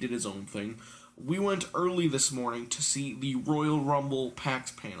 but he did his own thing. We went early this morning to see the Royal Rumble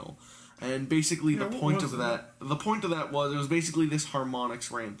PAX panel. And basically the point of that was it was basically this harmonics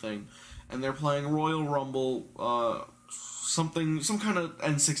ran thing. And they're playing Royal Rumble, some kind of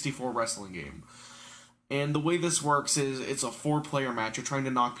N64 wrestling game. And the way this works is it's a 4-player match. You're trying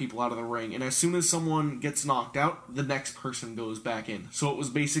to knock people out of the ring. And as soon as someone gets knocked out, the next person goes back in. So it was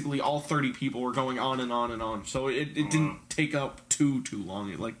basically all 30 people were going on and on and on. So it didn't take up too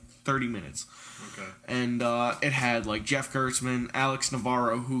long. Like 30 minutes. Okay. And it had like Jeff Gertzman, Alex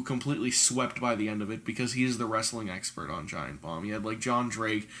Navarro, who completely swept by the end of it because he is the wrestling expert on Giant Bomb. You had like John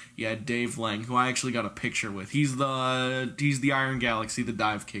Drake. You had Dave Lang, who I actually got a picture with. He's the Iron Galaxy, the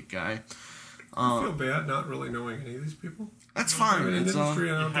dive kick guy. I feel bad not really knowing any of these people. That's fine. In It's, the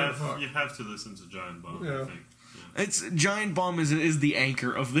industry, I don't You give a fuck. have to listen to Giant Bomb, Yeah. I think. It's Giant Bomb is the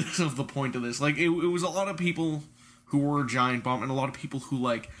anchor of this of the point of this. Like it was a lot of people who were Giant Bomb and a lot of people who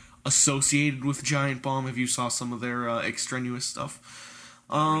like associated with Giant Bomb. If you saw some of their extraneous stuff,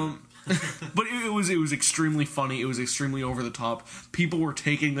 but it was extremely funny. It was extremely over the top. People were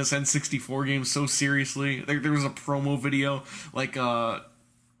taking this N64 game so seriously. There was a promo video like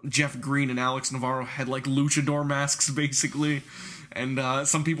Jeff Green and Alex Navarro had like luchador masks basically. And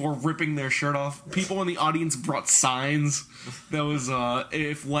some people were ripping their shirt off. People in the audience brought signs. That was,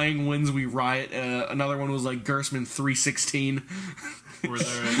 if Lang wins, we riot. Another one was like Gersman 316.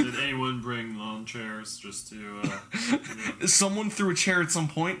 Did anyone bring lawn chairs just to... Someone threw a chair at some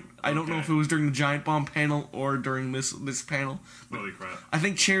point. I don't know if it was during the Giant Bomb panel or during this panel. Holy crap. I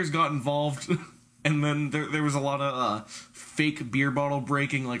think chairs got involved. And then there was a lot of fake beer bottle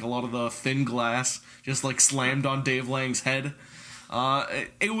breaking, like a lot of the thin glass just like slammed on Dave Lang's head.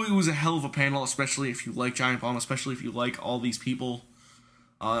 It was a hell of a panel, especially if you like Giant Bomb, especially if you like all these people.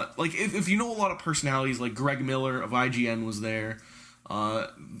 Like, if you know a lot of personalities, like Greg Miller of IGN was there.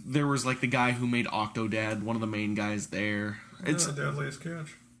 There was, like, the guy who made Octodad, one of the main guys there. It's Deadliest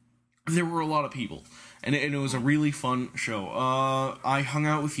Catch. There were a lot of people, and it was a really fun show. I hung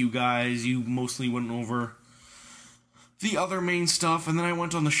out with you guys. You mostly went over the other main stuff, and then I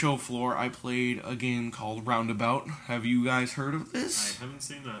went on the show floor. I played a game called Roundabout. Have you guys heard of this? I haven't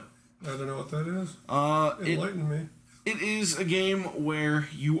seen that. I don't know what that is. Enlighten me. It is a game where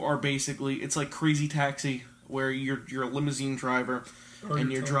you are basically, it's like Crazy Taxi, where you're a limousine driver,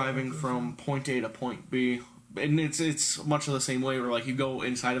 and you're driving from point A to point B. And it's much of the same way, where like you go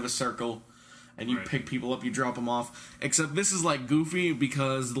inside of a circle, and you pick people up, you drop them off. Except this is like goofy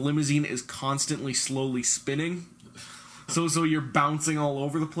because the limousine is constantly slowly spinning. So you're bouncing all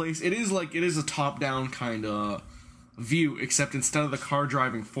over the place. It is a top-down kind of view, except instead of the car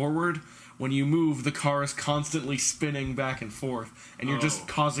driving forward, when you move, the car is constantly spinning back and forth, and you're just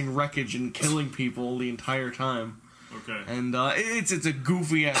causing wreckage and killing people the entire time. Okay. And it's a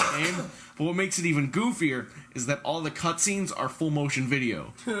goofy ass game, but what makes it even goofier is that all the cutscenes are full motion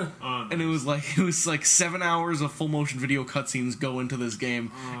video. Nice. And it was like 7 hours of full motion video cutscenes go into this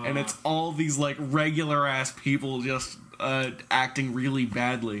game, and it's all these like regular ass people just acting really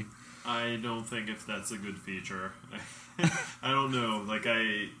badly. I don't think if that's a good feature. I don't know. Like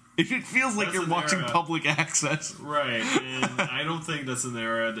It feels like you're watching public access. Right, and I don't think that's an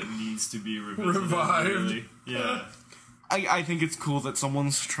era that needs to be Revived. Really. Yeah. I think it's cool that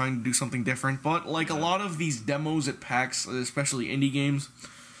someone's trying to do something different, but like a lot of these demos at PAX, especially indie games,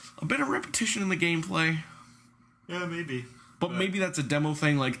 a bit of repetition in the gameplay. Yeah, maybe. But maybe that's a demo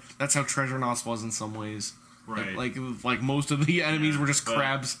thing, like that's how Treasure Knots was in some ways. Right. Like most of the enemies were just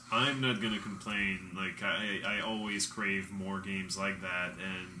crabs. I'm not gonna complain. Like I always crave more games like that,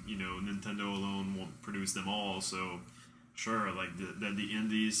 and Nintendo alone won't produce them all. So sure, like that the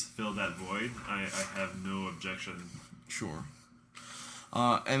indies fill that void. I have no objection. Sure.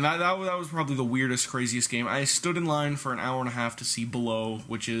 And that was probably the weirdest, craziest game. I stood in line for an hour and a half to see Below,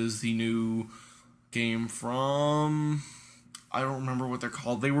 which is the new game from, I don't remember what they're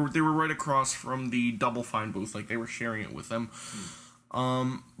called. They were right across from the Double Fine booth, like they were sharing it with them.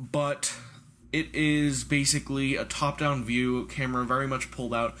 But it is basically a top-down view, camera very much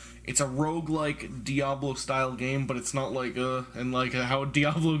pulled out. It's a roguelike Diablo-style game, but it's not like how a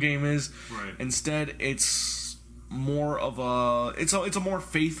Diablo game is. Right. Instead, it's more of a it's a more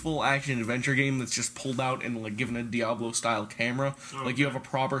faithful action adventure game that's just pulled out and like given a Diablo style camera. Okay. Like you have a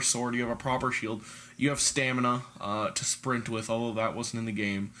proper sword, you have a proper shield, you have stamina to sprint with, although that wasn't in the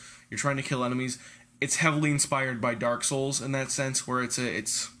game. You're trying to kill enemies. It's heavily inspired by Dark Souls in that sense, where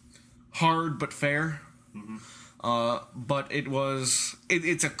it's hard but fair. But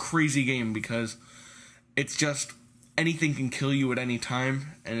it's a crazy game because it's just anything can kill you at any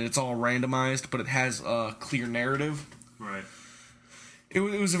time, and it's all randomized, but it has a clear narrative. Right. It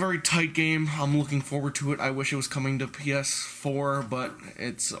was a very tight game. I'm looking forward to it. I wish it was coming to PS4, but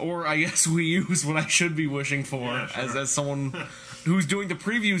or I guess Wii U is what I should be wishing for, Yeah, sure. as someone who's doing the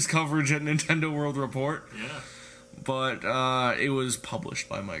previews coverage at Nintendo World Report. Yeah. But it was published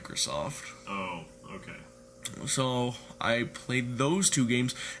by Microsoft. Oh, okay. So I played those two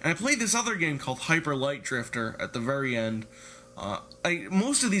games, and I played this other game called Hyper Light Drifter at the very end.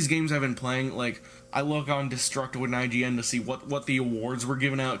 Most of these games I've been playing, like, I look on Destructo and IGN to see what the awards were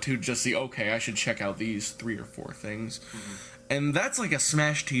given out to, just see, okay, I should check out these 3 or 4 things. And that's like a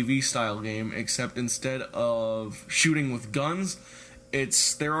Smash TV style game, except instead of shooting with guns,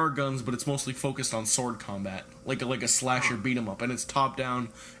 there are guns, but it's mostly focused on sword combat, like a slasher beat 'em up, and it's top down,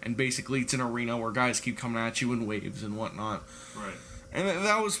 and basically it's an arena where guys keep coming at you in waves and whatnot. Right. And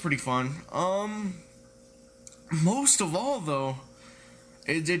that was pretty fun. Most of all, though,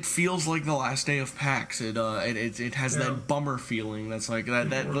 it feels like the last day of PAX. It has that bummer feeling. That's like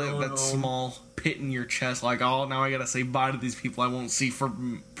that small pit in your chest. Like, oh, now I gotta say bye to these people I won't see for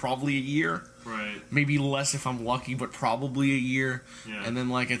probably a year. Right. Maybe less if I'm lucky, but probably a year. Yeah. And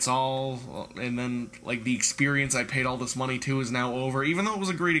then and then the experience I paid all this money to is now over. Even though it was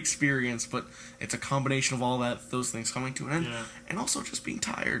a great experience, but it's a combination of all those things coming to an end, and also just being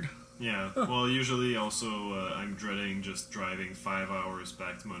tired. Yeah, well, usually also I'm dreading just driving 5 hours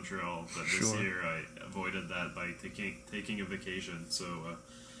back to Montreal, but this year I avoided that by taking a vacation, so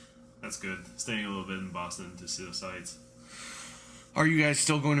that's good. Staying a little bit in Boston to see the sights. Are you guys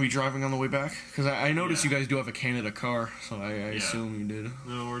still going to be driving on the way back? Because I noticed you guys do have a Canada car, so I assume you did.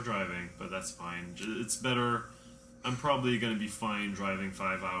 No, we're driving, but that's fine. It's better. I'm probably going to be fine driving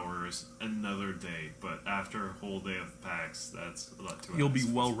 5 hours another day, but after a whole day of PAX, that's a lot too. You'll be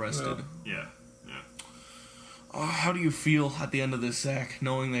well rested. Yeah. How do you feel at the end of this, Zach,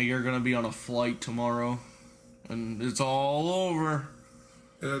 knowing that you're going to be on a flight tomorrow, and it's all over?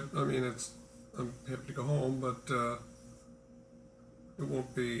 I'm happy to go home, but it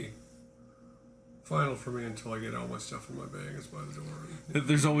won't be final for me until I get all my stuff in my bag. It's by the door.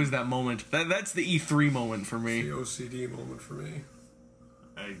 There's always that moment. That's the E3 moment for me. It's the OCD moment for me.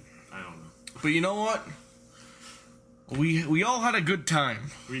 I don't know. But you know what? We all had a good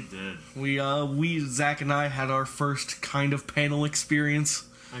time. We did. Zach and I had our first kind of panel experience.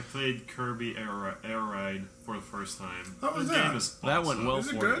 I played Kirby Air Ride for the first time. How was the that? Game is awesome. That went well Is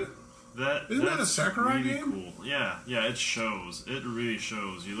it for good? you. Isn't that a That's Sakurai really game? Cool. Yeah, it shows. It really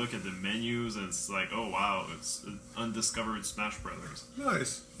shows. You look at the menus and it's like, oh wow, it's undiscovered Smash Brothers.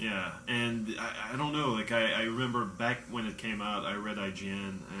 Nice. Yeah, and I don't know, like I remember back when it came out, I read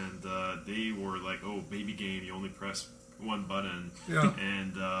IGN and they were like, oh, baby game, you only press one button. Yeah.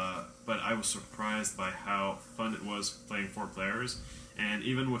 And but I was surprised by how fun it was playing 4 players, and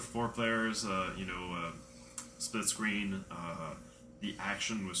even with 4 players, split screen. The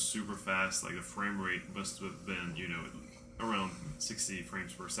action was super fast, like the frame rate must have been, around 60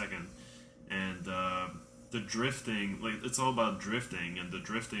 frames per second. And the drifting, like, it's all about drifting, and the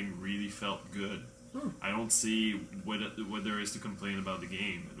drifting really felt good. I don't see what there is to complain about the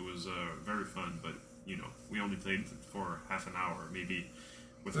game. It was very fun, but, we only played for half an hour. Maybe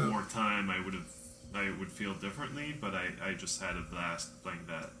with more time I would feel differently, but I just had a blast playing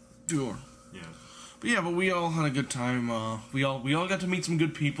that. Sure. Yeah. But we all had a good time. We all got to meet some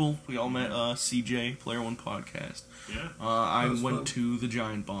good people. We all met CJ, Player One Podcast. Yeah. I was went fun. to the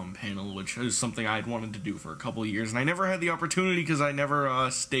Giant Bomb panel, which is something I'd wanted to do for a couple of years, and I never had the opportunity because I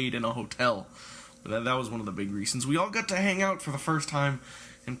never stayed in a hotel. But that was one of the big reasons. We all got to hang out for the first time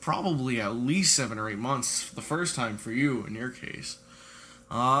in probably at least 7 or 8 months. The first time for you, in your case.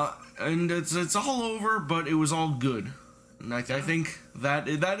 And it's all over, but it was all good. And I think that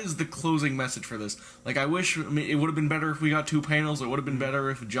is the closing message for this. Like, I wish it would have been better if we got 2 panels. It would have been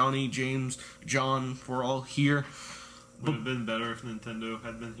better if Johnny, James, John were all here. Would have been better if Nintendo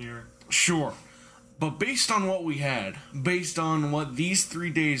had been here. Sure. But based on what we had, based on what these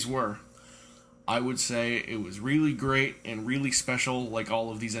 3 days were, I would say it was really great and really special, like all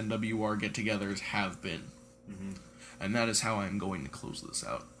of these NWR get-togethers have been. Mm-hmm. And that is how I'm going to close this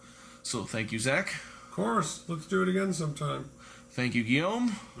out. So thank you, Zach. Of course. Let's do it again sometime. Thank you,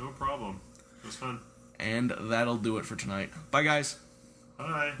 Guillaume. No problem. It was fun. And that'll do it for tonight. Bye, guys.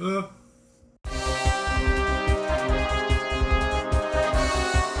 Bye.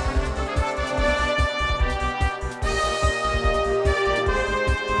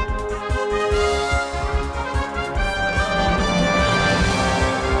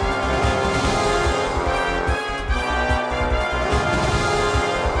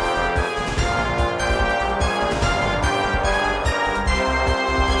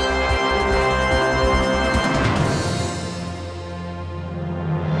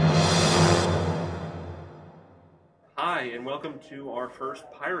 Hi, and welcome to our first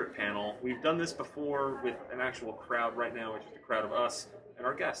pirate panel. We've done this before with an actual crowd. Right now, it's just a crowd of us and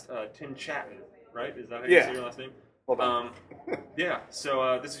our guest, Tim Chatton, right? Is that how you say your last name? Hold on. Yeah,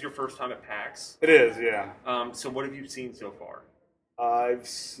 so this is your first time at PAX. It is, yeah. So what have you seen so far? I've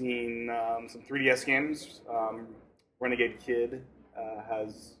seen some 3DS games. Renegade Kid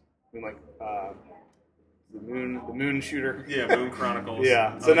has been like the Moon Shooter. Yeah, Moon Chronicles.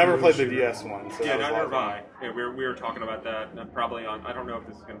 Yeah, so never played the DS one. So Yeah, that was a lot neither of have fun. I. Yeah, we were talking about that probably on. I don't know if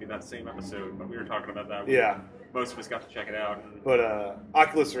this is going to be that same episode, but we were talking about that. Yeah. Most of us got to check it out. But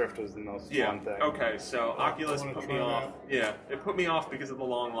Oculus Rift was the most fun thing. Okay, so Oculus wanna put try me off. that. Yeah, it put me off because of the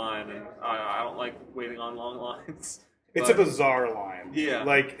long line, and I don't like waiting on long lines. It's But a bizarre line. Yeah.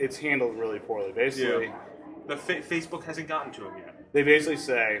 Like, it's handled really poorly. Basically, Yeah. The Facebook hasn't gotten to him yet. they basically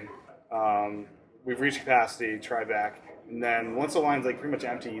say, we've reached capacity, try back. And then once the line's like pretty much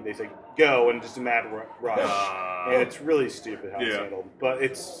empty, they say, go, and just a mad rush. And it's really stupid how it's Yeah. handled. But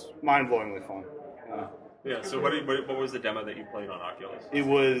it's mind-blowingly fun. Yeah. So what was the demo that you played on Oculus? It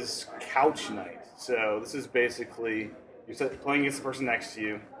was couch night. So this is basically, you're playing against the person next to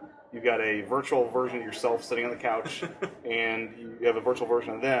you. You've got a virtual version of yourself sitting on the couch, and you have a virtual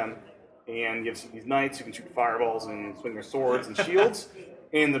version of them. And you have these knights who can shoot fireballs and swing their swords and shields.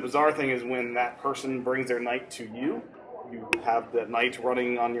 And the bizarre thing is when that person brings their knight to you, you have that knight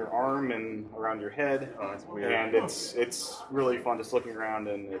running on your arm and around your head. Oh, that's weird. And it's really fun just looking around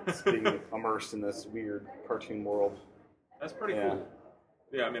and it's being immersed in this weird cartoon world. That's pretty Yeah. cool.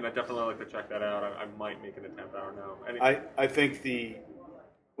 Yeah, I mean, I'd definitely like to check that out. I might make an attempt. I don't know. I think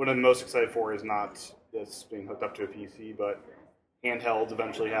what I'm most excited for is not this being hooked up to a PC, but handhelds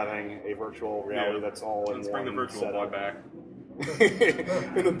eventually having a virtual reality that's all in Let's one bring the virtual boy setup. back.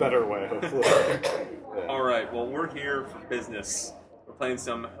 In a better way, hopefully. Yeah. All right. Well, we're here for business. We're playing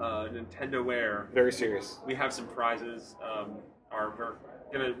some Nintendoaire. Very serious. We have some prizes.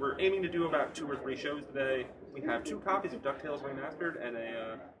 We're aiming to do about 2 or 3 shows today. We have 2 copies of DuckTales Remastered and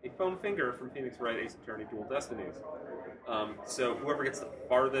a foam finger from Phoenix Wright Ace Attorney Dual Destinies. So whoever gets the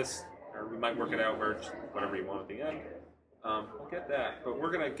farthest, or we might work it out where it's whatever you want at the end. We'll get that. But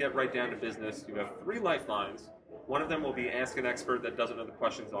we're going to get right down to business. You have 3 lifelines. One of them will be Ask an Expert that doesn't know the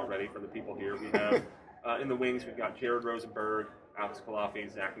questions already from the people here. We have in the wings, we've got Jared Rosenberg, Alex Kalafi,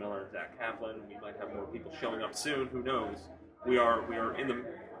 Zach Miller, and Zach Kaplan. We might have more people showing up soon. Who knows? We are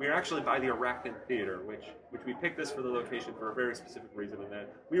actually by the Arachnid Theater, which we picked this for the location for a very specific reason, in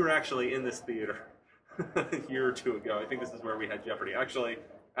that we were actually in this theater a year or 2 ago. I think this is where we had Jeopardy. Actually,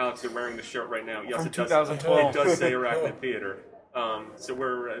 Alex, you're wearing the shirt right now. Yes, From it does. 2012. It does say Arachnid Theater. So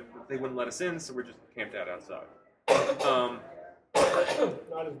they wouldn't let us in, so we're just camped out outside.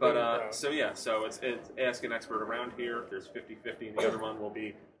 So it's Ask an Expert around here. There's 50-50, and the other one will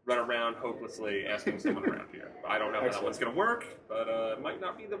be run around hopelessly asking someone around here. I don't know how that one's going to work, but it might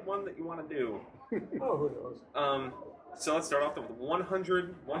not be the one that you want to do. Oh, who knows? So let's start off with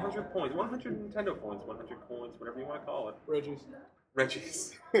 100 points, 100 Nintendo points, 100 coins, whatever you want to call it.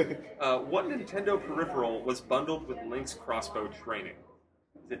 Reggie's. What Nintendo peripheral was bundled with Link's crossbow training?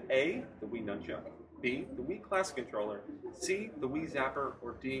 Is it A, the Wii Nunchuck, B, the Wii Classic Controller, C, the Wii Zapper,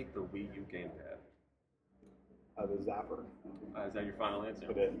 or D, the Wii U Gamepad? The Zapper. Is that your final answer?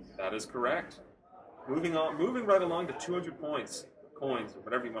 It is. That is correct. Moving right along to 200 points, coins, or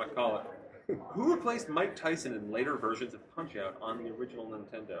whatever you want to call it. Who replaced Mike Tyson in later versions of Punch-Out on the original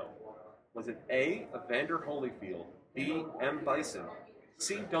Nintendo? Was it A, Evander Holyfield, B, M. Bison,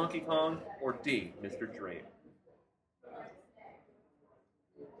 C, Donkey Kong, or D, Mr. Dream?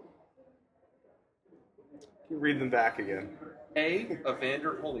 Can you read them back again? A,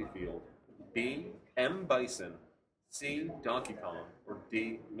 Evander Holyfield, B, M. Bison, C, Donkey Kong, or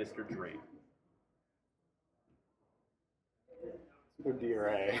D, Mr. Dream? Or D or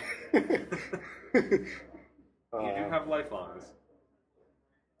A. You do have lifelines.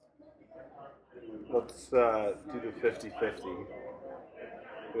 Let's do the 50-50.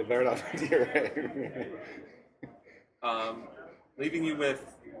 It better not be D or A. Leaving you with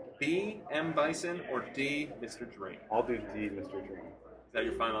B, M. Bison, or D, Mr. Dream. I'll do D, Mr. Dream. that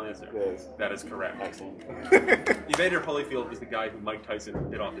your final answer? It is. That is correct. Excellent. Evander Holyfield is the guy who Mike Tyson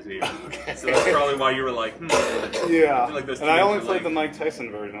bit off his ear. So that's probably why you were like, Yeah. I feel like those And I two only are played like- the Mike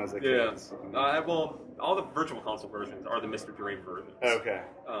Tyson version as a kid. Yeah. so- Well, all the Virtual Console versions are the Mr. Dream versions. Okay.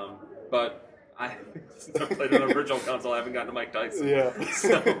 But since I played it on Virtual Console, I haven't gotten to Mike Tyson. Yeah.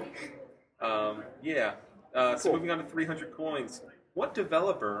 Yeah. So Cool. moving on to 300 coins. What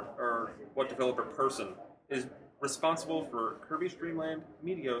developer or what developer person is responsible for Kirby's Dream Land,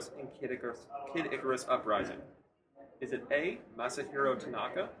 Meteos, and Kid Icarus Uprising? Is it A, Masahiro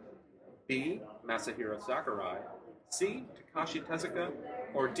Tanaka, B, Masahiro Sakurai, C, Takashi Tezuka,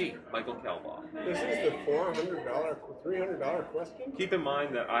 or D, Michael Kelbaugh? This is the $400, $300 question? Keep in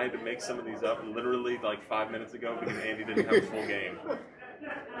mind that I had to make some of these up literally like 5 minutes ago because Andy didn't have a full game.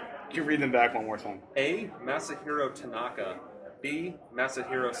 Can you read them back one more time? A, Masahiro Tanaka, B,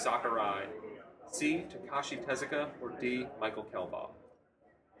 Masahiro Sakurai, C, Takashi Tezuka, or D, Michael Kelbaugh?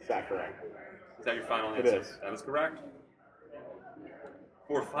 Sakurai. Is that your final It answer? is. That is correct.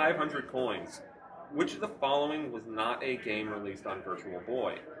 For 500 coins, which of the following was not a game released on Virtual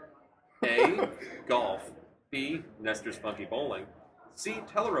Boy? A, Golf, B, Nestor's Funky Bowling, C,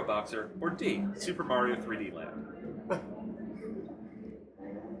 Teleroboxer, or D, Super Mario 3D Land?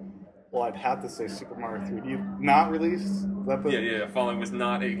 Well, I'd have to say Super Mario 3D. Not released? Is that the Yeah, following was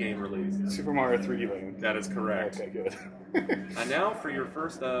not a game released. Super Mario 3D Land. That is correct. Okay, good. And now for your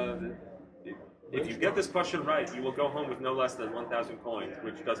first, if you get this question right, you will go home with no less than 1,000 coins,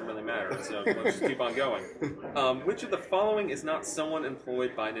 which doesn't really matter, so let's just keep on going. Which of the following is not someone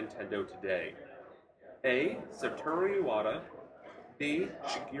employed by Nintendo today? A, Satoru Iwata, B,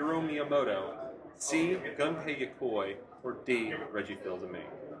 Shigeru Miyamoto, C, Gunpei Yokoi, or D, Reggie Fils-Aimé?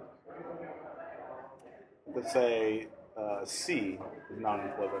 Let's say C is not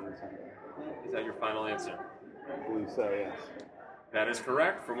employed by Nintendo. Is that your final answer? I believe so, yes. That is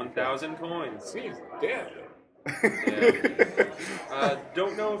correct for 1,000 coins. He's dead. Yeah.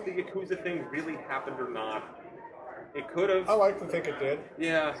 Don't know if the Yakuza thing really happened or not. It could have. I like to think it did.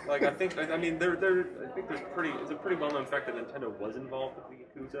 Yeah, like I think. I mean, I think it's a pretty well-known fact that Nintendo was involved with the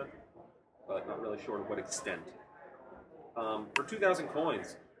Yakuza, but not really sure to what extent. For 2,000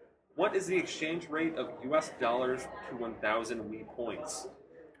 coins, what is the exchange rate of U.S. dollars to 1,000 Wii points?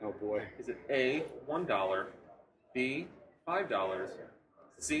 Oh boy. Is it A, $1, B, $5,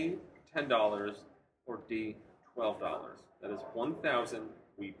 C, $10, or D, $12? That is 1,000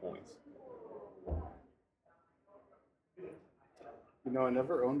 Wii points. You know, I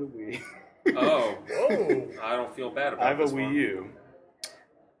never owned a Wii. Oh, Oh, I don't feel bad about I have a this Wii one. U.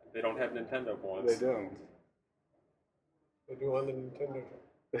 They don't have Nintendo points. They don't. they do on the Nintendo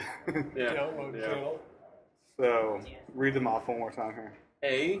Yeah. download Yeah. channel. So, read them off one more time here.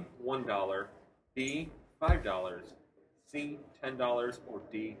 A, $1, B, $5, C, $10, or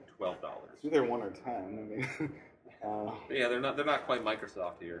D, $12. It's either 1 or 10. I mean, But yeah, they're not quite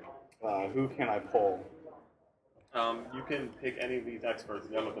Microsoft here. who can I pull? You can pick any of these experts.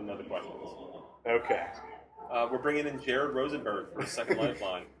 None of them know the questions. Okay. We're bringing in Jared Rosenberg for a second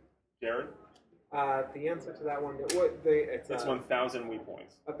lifeline. Jared, The answer to that one, it's it's 1,000 Wii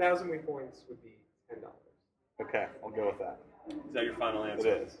points. 1,000 Wii points would be $10. Okay, I'll go with that. Is that your final It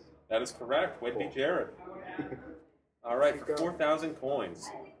answer? is. That is correct. Way to be Jared. All right, for 4,000 coins,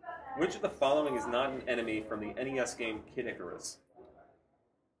 which of the following is not an enemy from the NES game Kid Icarus?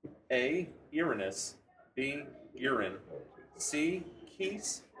 A, Uranus, B, Urin, C,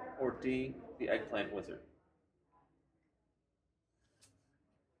 Keese, or D, the Eggplant Wizard?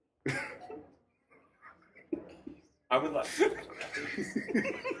 I would like.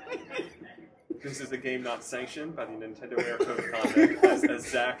 This is a game not sanctioned by the Nintendoaire Code of Conduct. As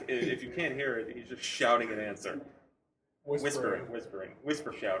Zach, if you can't hear it, he's just shouting an answer. Whispering.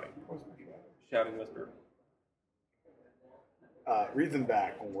 Whisper shouting. Shouting whisper. Read them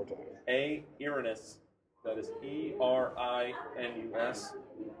back one more time. A, Uranus. That is E-R-I-N-U-S.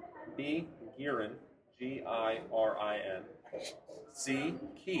 B, Girin. G-I-R-I-N. C,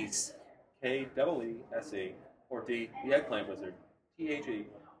 Keese. K-E-E-S-E. Or D, the Eggplant Wizard.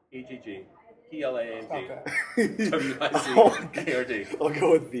 T-H-E-E-G-G. P-L-A-N-T. W-I-C-K-R-D. I'll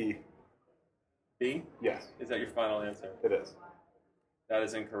go with B. B? Yes, Is that your final answer? it is. That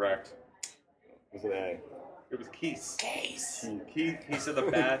is incorrect. Is it A? It was Keese. Keese. Keese are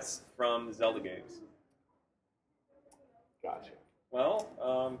the bats from the Zelda games. Gotcha.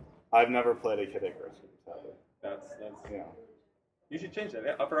 Well, I've never played a Kid Icarus. Sadly. that's Yeah. you should change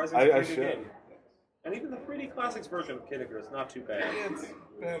that. Uprising is I a pretty should. good game. And even the 3D Classics version of Kid Icarus, not too bad. It's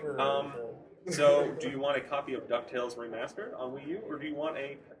better. So, do you want a copy of DuckTales Remastered on Wii U, or do you want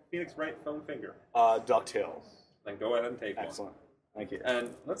a Phoenix Wright foam finger? DuckTales. Then go ahead and take one. Excellent. Thank you. And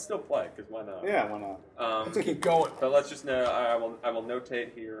let's still play, because why not? Yeah, why not? Let's keep going. But let's just know, I will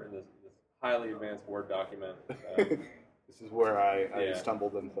notate here in this highly advanced Word document. This is where I Yeah.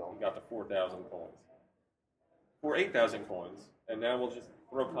 stumbled and fell. We got to 4,000 coins. For 8,000 coins, and now we'll just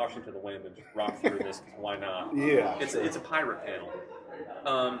throw caution to the wind and just rock through this, because why not? Yeah. It's a pirate panel.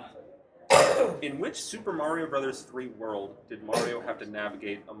 In which Super Mario Bros. 3 world did Mario have to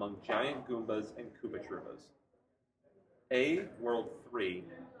navigate among giant Goombas and Koopa Troopas? A. World 3,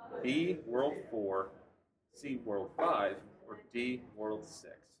 B. World 4, C. World 5, or D. World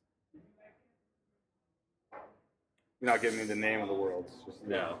 6? You're not giving me the name of the worlds. Just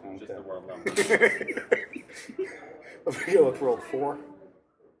No, okay. just the world number. Let's go with World 4. Is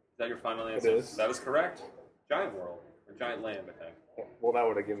that your final answer? It is. That is correct. Giant world, or giant land, I think. Well, that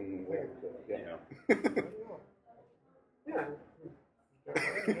would have given me away. Yeah.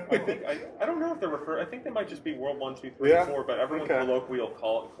 I don't know if they're I think they might just be World 1, 2, 3, Yeah? 4, but everyone Okay. colloquially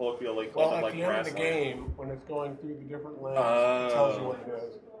calls Well, it at like the end of the grassland. game, when it's going through the different lands, Oh. it tells you what it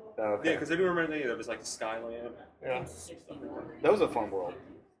is. Okay. Yeah, because I do remember there was like Skyland. Yeah. That was a fun world.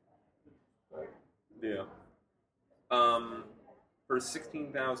 Yeah. For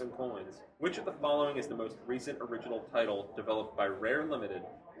 16,000 coins, which of the following is the most recent original title developed by Rare Limited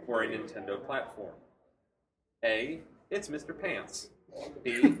for a Nintendo platform? A. It's Mr. Pants.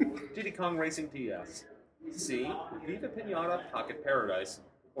 B. Diddy Kong Racing DS. C. Viva Pinata Pocket Paradise.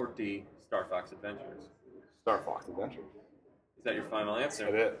 Or D. Star Fox Adventures. Star Fox Adventures. Is that your final answer?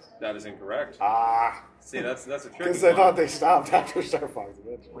 It is. That is incorrect. Ah. See, that's a tricky Because one. I thought they stopped after Star Fox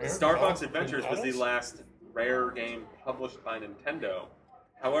Adventures. Star Fox Adventures was the last Rare game published by Nintendo.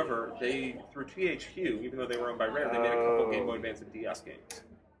 However, they, through THQ, even though they were owned by Rare, they made a couple Game Boy Advance and DS games.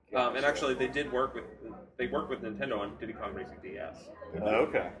 And actually, they worked with Nintendo on Diddy Kong Racing DS.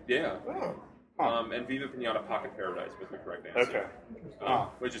 Okay. Yeah. Huh. And Viva Pinata Pocket Paradise was the correct answer. Okay.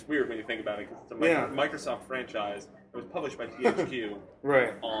 Which is weird when you think about it, because it's a Yeah. Microsoft franchise. It was published by THQ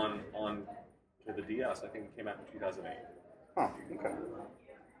Right. on to the DS. I think it came out in 2008. Huh. Okay.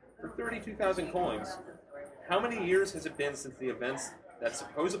 For 32,000 coins, how many years has it been since the events that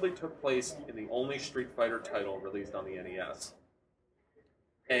supposedly took place in the only Street Fighter title released on the NES?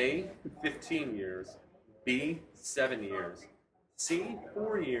 A. 15 years. B. 7 years. C.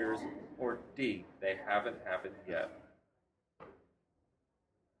 4 years. Or D. They haven't happened yet.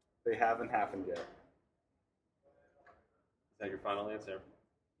 They haven't happened yet. Is that your final answer?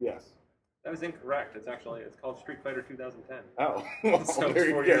 Yes. That is incorrect. It's called Street Fighter 2010. Oh. Well, So it was there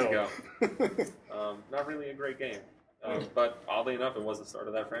you 4 years go. ago. Not really a great game. But oddly enough, it was the start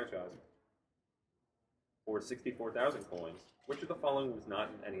of that franchise. For 64,000 coins, which of the following was not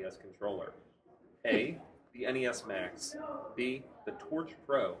an NES controller? A. The NES Max. B. The Torch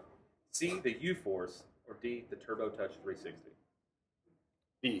Pro. C. The U-Force. Or D. The Turbo Touch 360.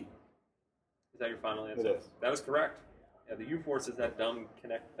 B. Is that your final answer? It is. That is correct. Yeah, the U-Force is that dumb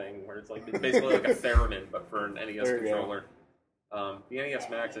Kinect thing where it's basically like a theremin, but for an NES There you go. controller. The NES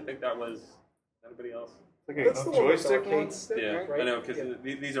Max, I think that was... Anybody else? Okay, That's the one with joystick arcade one? stick, Yeah, right? I know, because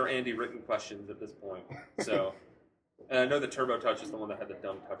these are Andy written questions at this point. So, and I know the Turbo Touch is the one that had the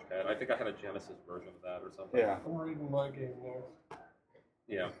dumb touchpad. I think I had a Genesis version of that or something. Yeah. I'm reading my game next.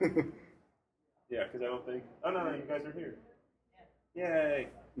 Yeah. Yeah, because I don't think... Oh, no, you guys are here. Yay!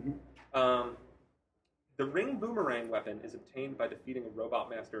 The ring boomerang weapon is obtained by defeating a Robot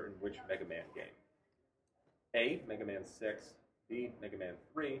Master in which Mega Man game? A. Mega Man 6. B. Mega Man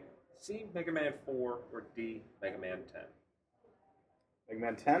 3. C. Mega Man 4. Or D. Mega Man 10. Mega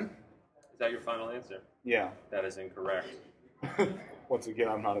Man 10? Is that your final answer? Yeah. That is incorrect. Once again,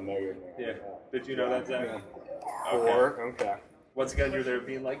 I'm not a Mega Man. Yeah. Did you know that, Zach? Yeah. 4, okay. Once again, you're there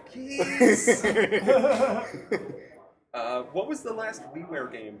being like, keys! What was the last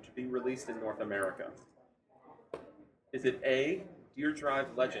WiiWare game to be released in North America? Is it A. Deer Drive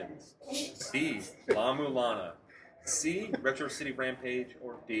Legends, B. La Mulana, C. Retro City Rampage,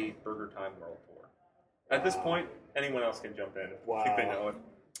 or D. Burger Time World Tour? At this point, anyone else can jump in if they know it.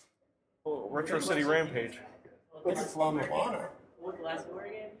 Oh, Retro City Rampage. It's Flammavana. What the last four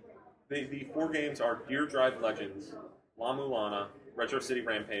again? The 4 games are Deer Drive Legends, La Mulana, Retro City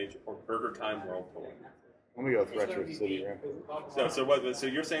Rampage, or Burger Time World Tour. Let me go with Retro City Rampage. So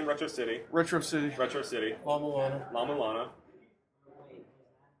you're saying Retro City, Retro City. Retro City, Flammavana. La Mulana.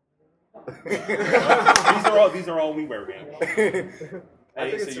 These are all WiiWare games.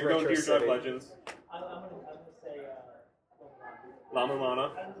 Hey, so you're going Deer Drive Legends, I'm gonna say La Mulana,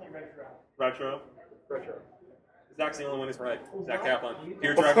 I'm gonna say Retro. Retro. Zach's the only one who's right. Zach Kaplan.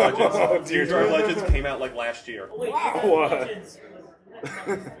 Deer Drive Legends. Deer Drive Legends came out like last year. Oh, wait, Wow. Legends was that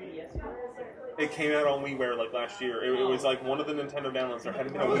not 3DS? It came out on WiiWare like last year. It was like one of the Nintendo downloads. There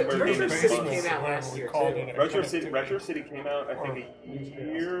hadn't been a Oh, WiiWare game Retro in City months. came out last year, too. Retro City came out, I think, a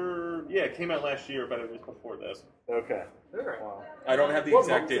year. Yeah, it came out last year, but it was before this. Okay. Wow. I don't have the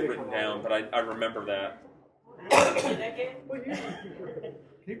exact date written down, but I remember that.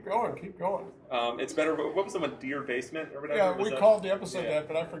 Keep going. It's better. What was the one? Deer Basement or whatever? Yeah, was we that? called the episode that,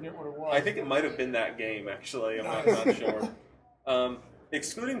 but I forget what it was. I think it might have been that game, actually. I'm not sure.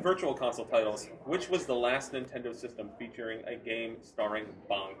 Excluding Virtual Console titles, which was the last Nintendo system featuring a game starring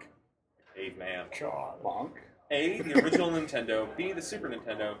Bonk, Caveman? Bonk? A, the original Nintendo, B, the Super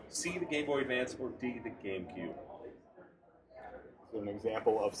Nintendo, C, the Game Boy Advance, or D, the GameCube? So an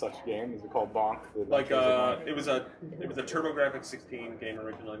example of such game, is it called Bonk? It was a TurboGrafx 16 game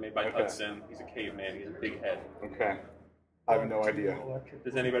originally made by Hudson. He's a caveman. He has a big head. Okay. I have no idea.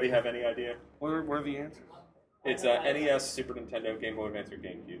 Does anybody have any idea? What are the answers? It's NES, Super Nintendo, Game Boy Advance, or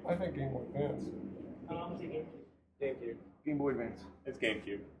GameCube. I think Game Boy Advance. GameCube. Game Boy Advance. It's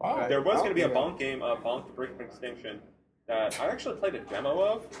GameCube. Wow. There was going to be a Bonk game, Bonk the Brink of Extinction, that I actually played a demo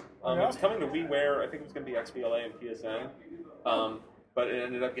of. It was coming to WiiWare. I think it was going to be XBLA and PSN. But it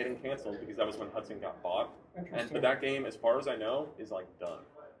ended up getting canceled because that was when Hudson got bought. But that game, as far as I know, is like done.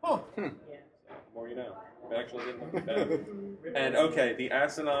 Oh. The more you know. It actually didn't look bad. And okay, the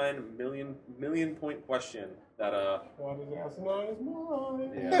asinine million point question that What is asinine is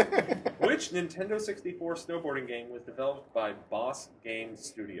mine? Yeah. Which Nintendo 64 snowboarding game was developed by Boss Game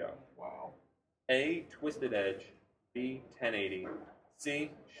Studio? Wow. A, Twisted Edge, B, 1080,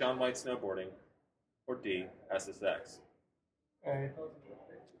 C, Shaun White Snowboarding, or D, SSX? A.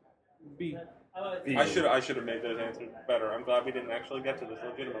 B. I should have made those answers better. I'm glad we didn't actually get to this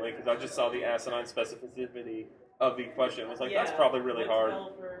legitimately because I just saw the asinine specificity of the question. I was like, that's probably really hard.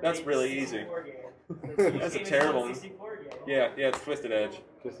 That's really easy. That's a terrible one. Yeah, it's Twisted Edge.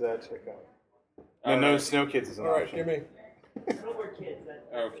 Just that, check out. No, Snow Kids is an All right, option. give me. Snowboard Kids.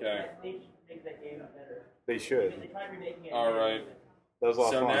 Okay. They should make that game better. They should. They tried remaking it. All right. That was a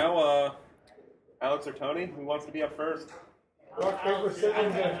lot of So fun. now, Alex or Tony, who wants to be up first? Rock, paper, scissors,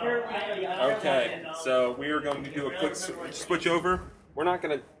 and... Okay, so we are going to do a quick switch over. We're not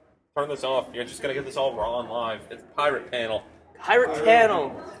going to turn this off. You're just going to get this all raw and live. It's Pirate Panel. Pirate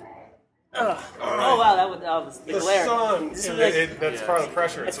Panel. Ugh. Oh wow, that was the glare. sun. This is like, That's part of the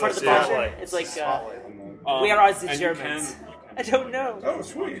pressure. it's part of the pressure. It's like we are as the and Germans. I don't know. Oh,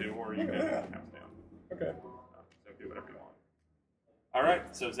 sweet. Or you Look can at that. count down. Okay. So do whatever you want. All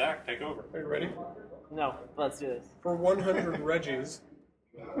right, so Zach, take over. Are you ready? No, let's do this. For 100 Reggies,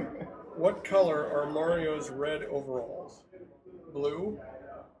 what color are Mario's red overalls? Blue,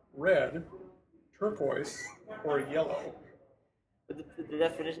 red, turquoise, or yellow? But the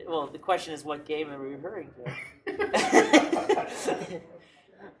definition. Well, the question is, what game are we referring to?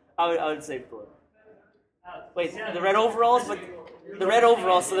 I would say blue. Wait, the red overalls, but the red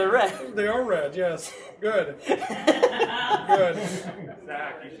overalls, so they're red. They are red, yes. Good. Good.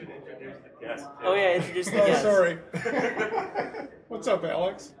 Zach, you should introduce the guest. Oh yeah, introduce the Oh, guest. sorry. What's up,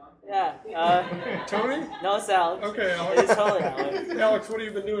 Alex? Yeah. Tony? No, it's Alex. Okay, Alex. It's totally Alex. Alex, what have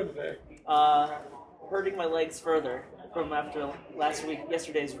you been doing today? Hurting my legs further from after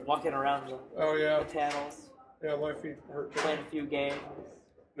yesterday's walking around Oh, the yeah. panels, Yeah, my feet hurt. playing a few games.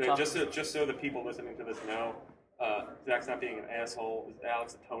 Just so the people listening to this know, Zach's not being an asshole.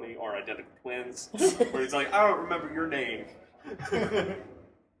 Alex and Tony are identical twins. Where he's like, I don't remember your name.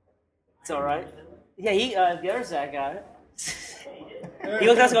 It's all right. Yeah, the other Zach got it. He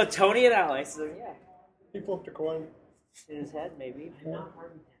looked at us and go, Tony and Alex. So, yeah, He flipped a coin. in his head maybe.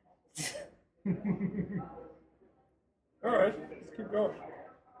 All right, let's keep going.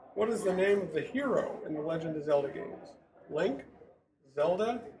 What is the name of the hero in the Legend of Zelda games? Link,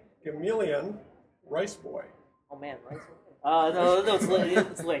 Zelda, Gameleon, Rice Boy. Oh man, right? No, it's Link.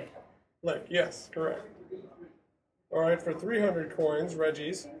 It's Link. Link, yes, correct. All right, for 300 coins,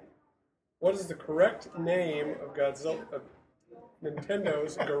 Reggie's, what is the correct name of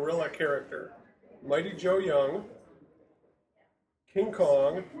Nintendo's gorilla character? Mighty Joe Young, King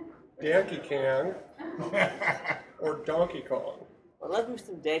Kong, Donkey Kong, or Donkey Kong? Well, let's move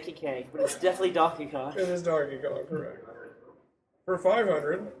some Donkey Kong, but it's definitely Donkey Kong. It is Donkey Kong, correct. For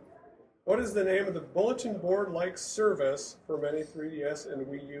 500, what is the name of the bulletin board-like service for many 3DS and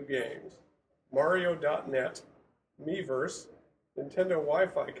Wii U games? Mario.net, Miiverse, Nintendo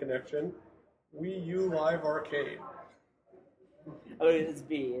Wi-Fi connection, Wii U Live Arcade. Oh, it's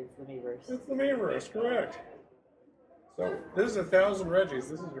B. It's the Miiverse. It's the Miiverse, correct. So this is 1,000 Reggies.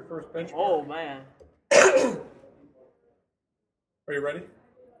 This is your first benchmark. Oh man, Are you ready?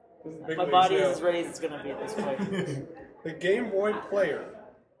 This is big my leagues body now. is as ready as it's gonna be at this point. The Game Boy Player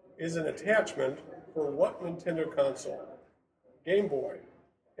is an attachment for what Nintendo console? Game Boy,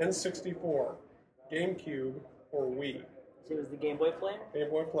 N64, GameCube, or Wii? So it was the Game Boy player? Game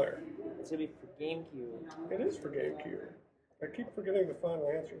Boy player. It's going to be for GameCube. It is for GameCube. I keep forgetting the final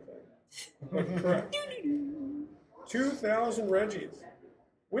answer thing. But correct. 2,000 Reggies.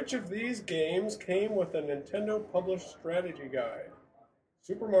 Which of these games came with a Nintendo published strategy guide?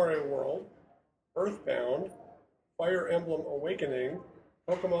 Super Mario World, Earthbound, Fire Emblem Awakening,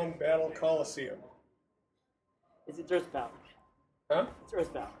 Pokemon Battle Coliseum. It's Earthbound. Huh? It's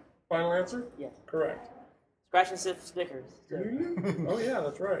Earthbound. Final answer? Yes. Correct. Scratch and Sniff stickers. Oh yeah,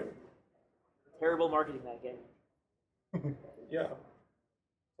 that's right. Terrible marketing that game. Yeah.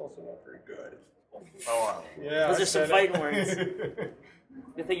 Also not very good. Oh, Yeah. Those I are some said fighting it. words.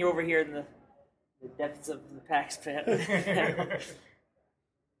 Good thing you're over here in the depths of the PAX pit.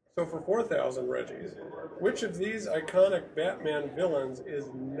 So for 4,000 Reggies, which of these iconic Batman villains is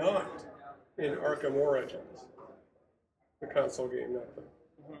not in Arkham Origins? The console game, not the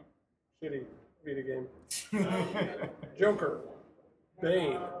shitty Vita game. Joker,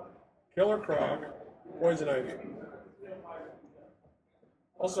 Bane, Killer Croc, Poison Ivy.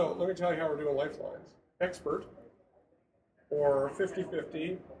 Also, let me tell you how we're doing lifelines. Expert, or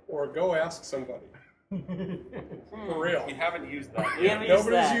 50-50, or go ask somebody. For real. we haven't used that We yet. haven't used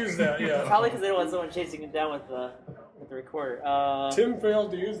Nobody's that. used that yet. Probably because they don't want someone chasing him down with the recorder. Tim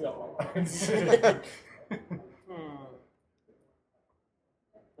failed to use that one.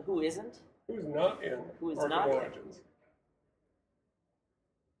 Who isn't? Who's not in Who is Arkham not in? Origins?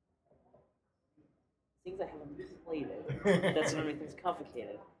 Things I haven't played it. That's going to make things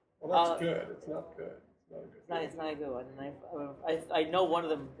complicated. Well, that's good. It's not good. It's not a good. It's not a good one. And I know one of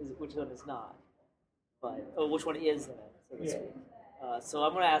them is which one is not, but which one is in it, so to speak. So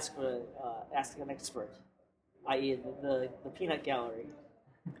I'm going to ask an expert, i.e. the peanut gallery.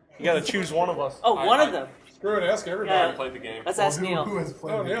 You gotta choose one of us. Oh, one of them. Screw it. Ask everybody. Yeah. Played the game. Let's ask Neil. Who has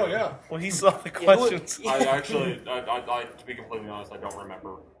played Oh, it? Neil, yeah. Well, he saw the Yeah, who- questions. I actually, to be completely honest, I don't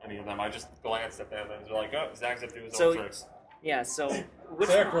remember any of them. I just glanced at them and they're like, oh, Zach's up to his own tricks. Yeah. So which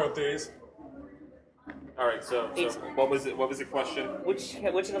Zach wrote these. All right, so what was it? What was the question? which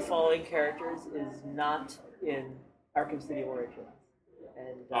of the following characters is not in Arkham City Origins?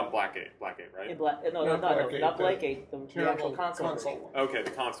 And Blackgate, right? in no, Not Blackgate, not the Blackgate, the actual Terrible console. version. Okay,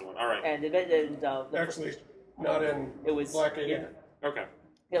 the console one. All right. And Actually, not in it was Blackgate yeah, either. Okay.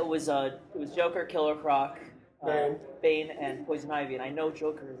 it was Joker, Killer Croc, Bane. Bane, and Poison Ivy, and I know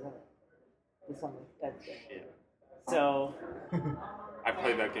Joker is in it. It's on that shit. So I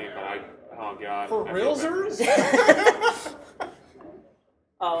played that game, but oh god. For I feel bad. realsers?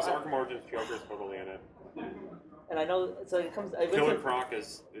 oh, Arkham Origins Joker is totally in it. and I know so it comes. I went Killer to- Croc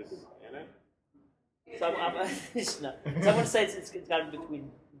is in it. So I'm so I'm gonna say it's got to be between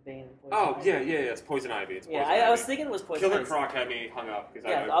Bane and Poison Oh Ivy. yeah, it's Poison Ivy. It's Yeah, Poison Ivy. I was thinking it was Poison Killer Ivy. Croc had me hung up because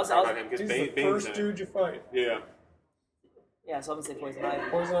Yeah, I forgot about him He's because the Bane's first in it. dude you fight. Yeah. Yeah, so I'm gonna say Poison Ivy.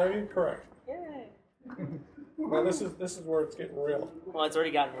 Poison Ivy? Correct. Yay. Now this is where it's getting real. Well, it's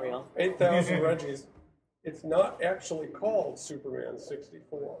already gotten real. 8,000 Reggies. It's not actually called Superman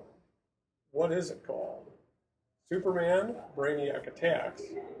 64. What is it called? Superman Brainiac Attacks,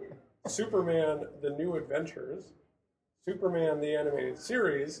 Superman The New Adventures, Superman the Animated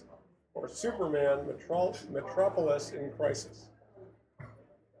Series, or Superman Metropolis in Crisis?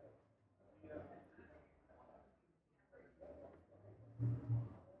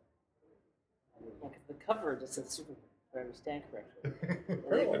 Yeah, 'cause the cover just says Superman, if I understand correctly.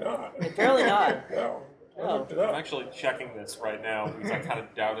 Apparently not. Apparently not. No. I Oh. looked it I'm up. actually checking this right now because I kind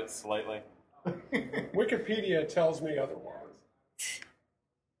of doubt it slightly. Wikipedia tells me otherwise.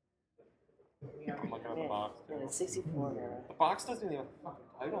 I'm looking at the box. Yeah, it's 64 era. The box doesn't even have a fucking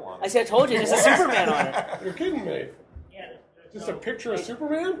title on I it. see, I told you, there's a Superman on it. You're kidding me. Yeah. Just a picture of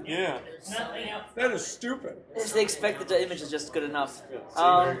Superman? Yeah. There's nothing else. That is stupid. They expect that the image is just good enough.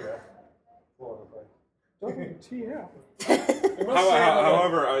 WTF. It must say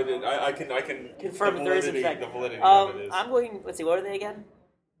However, I can Confirm the there is in validity- fact. the validity of it is. I'm going. Let's see. What are they again?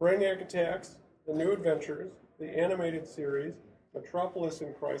 Brainiac Attacks, The New Adventures, the animated series, Metropolis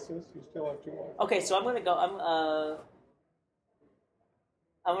in Crisis. You still have 2 more. Okay, so I'm gonna go. I'm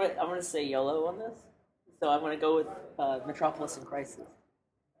gonna say yellow on this. So I'm gonna go with Metropolis in Crisis.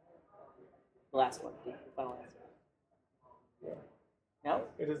 The last one, the final answer. Yeah. No,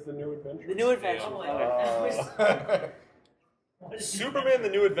 It is The New Adventures. The New Adventure. Yeah. Okay. Superman: The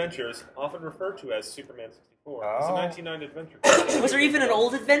New Adventures, often referred to as Superman 64, is a Oh. 1999 adventure. Was there even an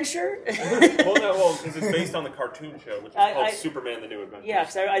old adventure? Well, because it's based on the cartoon show, which is called Superman: The New Adventures. Yeah,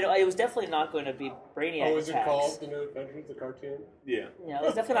 because I it was definitely not going to be Brainiac Oh, is it attacks. called The New Adventures, the cartoon? Yeah. Yeah, it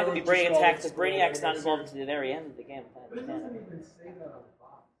was definitely not going to be Brainiac attacks because Brainiac's not involved until the very end of the game.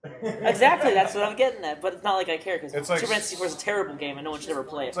 Exactly, that's what I'm getting at. But it's not like I care because It's like- Superman 64 is a terrible game and no one should ever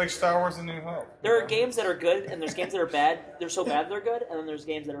play it. It's like Star Wars: A New Hope. There are games that are good and there's games that are bad. They're so bad they're good, and then there's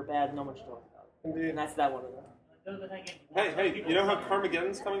games that are bad and no one should talk about it. Indeed. And that's that one of them. Hey, you know how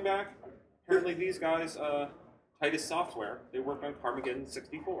Carmageddon's coming back? Apparently these guys, Titus Software, they worked on Carmageddon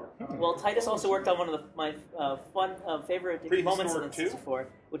 64. Well, Titus also worked on one of my fun favorite moments in the 64,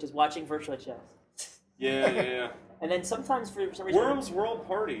 which is watching virtual chess. Yeah. And then sometimes for some reason Worms World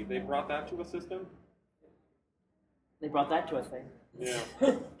Party, they brought that to a system. they brought that to a thing. Yeah.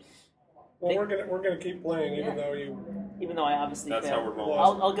 Well, we're gonna keep playing, Even though I obviously That's failed. how we're rolling.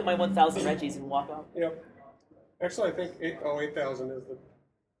 I'll get my 1,000 Reggies and walk off. Yep. Actually, I think 8,000 is the.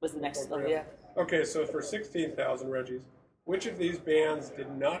 Was the next Oh, level? Yeah. Okay, so for 16,000 Reggies, which of these bands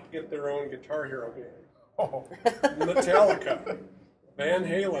did not get their own Guitar Hero game? Oh. Metallica, Van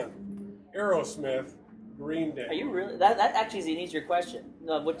Halen, Aerosmith, Green Day. Are you really? That actually is an easier question.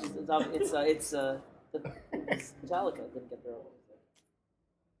 No, which is it's Metallica didn't get their own.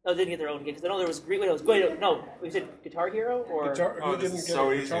 No, didn't get their own game because I know there was Green. Wait, it was no. Was it Guitar Hero or? Who didn't get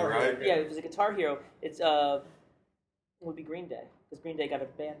so a easy, Guitar right? Hero game? Yeah, it was a Guitar Hero. It's it would be Green Day because Green Day got a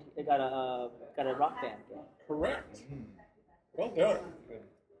band. They got a rock band game. Correct. Well done.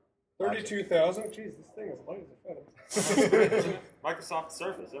 32,000. Jeez, this thing is light as a feather. Microsoft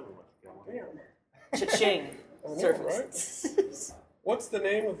Surface, everyone. Damn. Cha-ching. I know, Surface. right? What's the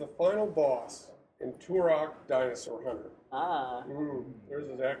name of the final boss in Turok Dinosaur Hunter? Ah. There's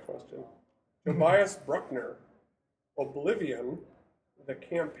a Zach question. Tobias Bruckner, Oblivion, the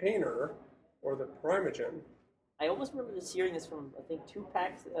Campaigner, or the Primogen? I almost remember just hearing this from I think two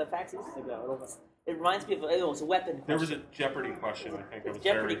PAX East ago. It reminds me of it was a weapon question. There was a Jeopardy question, I think. The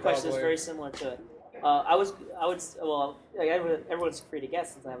Jeopardy question is very similar to it. Everyone's free to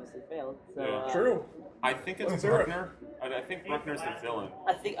guess since I obviously failed. So, Yeah. True. I think it's Bruckner. I think Bruckner's the villain.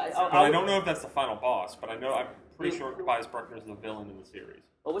 I think But I don't know if that's the final boss, but I'm pretty sure Tobias Bruckner's the villain in the series.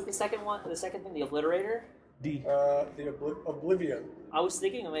 What was the second one? The second thing, the Obliterator. The Oblivion. I was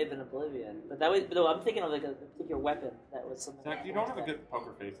thinking it may have been Oblivion, but that was. No, I'm thinking of like a particular weapon that was something. Zach, you don't have a good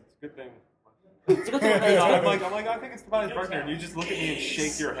poker face. It's a good thing. It's a good thing. I'm like, I think it's Tobias Bruckner, and you just look at me and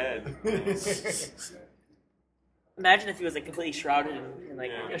shake your head. Imagine if he was like completely shrouded in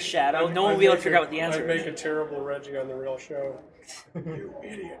like Yeah. a shadow. No one would be able to figure out what the answer I'd make is. a terrible Reggie on the real show. You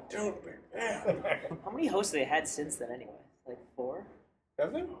idiot! Don't be bad. How many hosts have they had since then anyway? Like 4?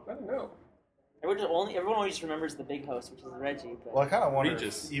 Have they? I don't know. Everyone always just remembers the big host, which is Reggie. But Well, I kind of wonder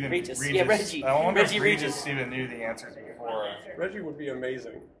Regis. if even Regis. Regis. Yeah, Reggie. I wonder Reggie if Regis Regis. even knew the answers before. Reggie would be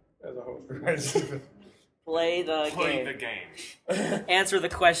amazing as a host. play the Play game. the game. Answer the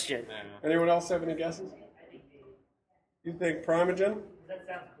question. Yeah. Anyone else have any guesses? You think Primogen? That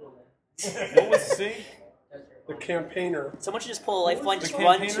sounds cool. What was C? The Campaigner. Someone should just pull a lifeline, The just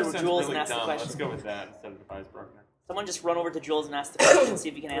run campaigner to sounds Jules really and ask the dumb. question. Let's go with that instead of Tobias Bruckner. Someone just run over to Jules and ask the question and see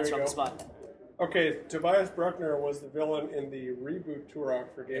if he can There answer you on the go. spot. Okay, Tobias Bruckner was the villain in the reboot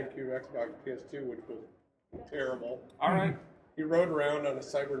Turok for GameCube, Xbox, PS2, which was terrible. All right. He rode around on a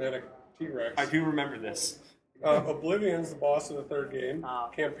cybernetic T-Rex. I do remember this. Oblivion's the boss of the third game. Ah.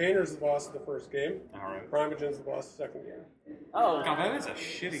 Campaigner's the boss of the first game. All right. Primogen's the boss of the second game. Oh, God, that is a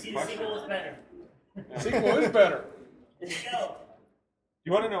shitty See, the question. sequel was better. Sequel is better. Go.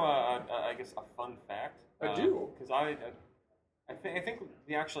 You want to know, I guess, a fun fact? I do. Because I think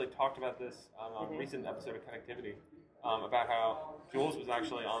we actually talked about this on a recent episode of Connectivity about how Jules was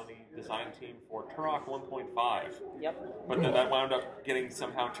actually on the design team for Turok 1.5, yep. but then that wound up getting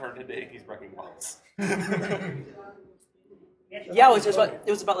somehow turned into Iggy's Wrecking Balls. Yeah, it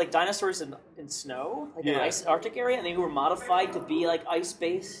was about like dinosaurs in snow, like in Yeah. an ice Arctic area, and they were modified to be like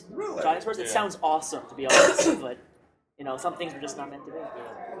ice-based Really? dinosaurs. It Yeah. sounds awesome, to be honest, but you know, some things are just not meant to be.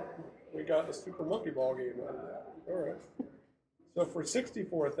 We got the Super Monkey Ball game out of that. All right. So for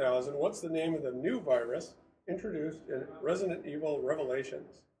 64,000, what's the name of the new virus introduced in Resident Evil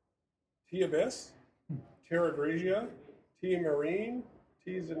Revelations? T Abyss, Terra Grigia, T Marine,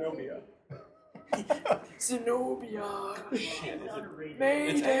 T Zenobia. Zenobia.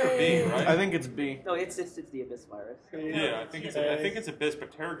 It's A or B, right? I think it's B. No, it's the Abyss virus. Yeah, I think it's Abyss,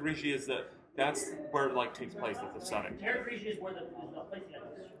 but Terra Grigia is that's where it like takes place. That's the setting. Terra Grigia is where the place that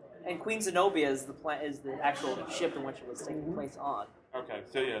was destroyed. And Queen Zenobia is the actual ship in which it was taking place on. Okay,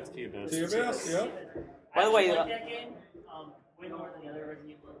 so yeah, it's T Abyss. T Abyss, yep. By the way, I like that game. way more than the other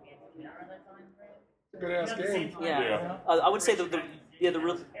Resident Evil games came out around that time frame. Good ass game. Yeah. I would say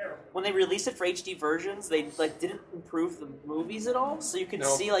when they released it for HD versions, they didn't improve the movies at all. So you could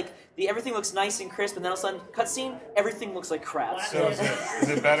see everything looks nice and crisp, and then all of a sudden, cutscene, everything looks like crap. So is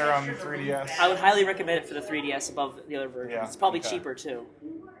it better on 3DS? I would highly recommend it for the 3DS above the other versions. Yeah, It's probably okay. cheaper too.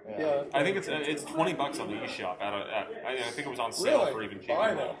 Yeah. I think it's $20 on the eShop. I think it was on sale Really? for even cheaper.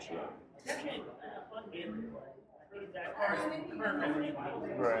 Buy that shit.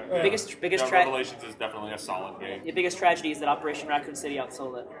 Right. The biggest Revelations is definitely a solid game. the biggest tragedy is that Operation Raccoon City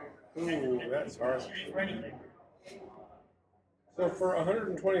outsold it. Ooh, that's hard. So for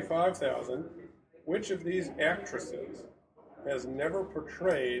 $125,000, which of these actresses has never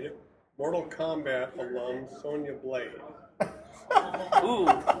portrayed Mortal Kombat alum Sonya Blade? Ooh,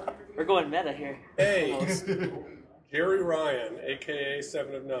 we're going meta here. A. Almost. Jerry Ryan, aka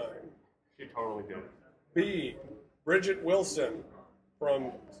 7 of 9. She totally did. B. Bridget Wilson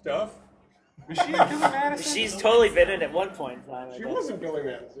from Stuff. Was she Billy Madison? She's totally been in at one point in time. I She bet. wasn't Billy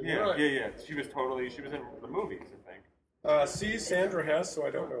Madison. Yeah, right. yeah. She was in the movies, I think. C. Sandra Hess, who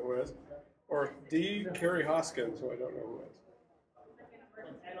I don't know who is. Or D. Carrie Hoskins, who I don't know who is.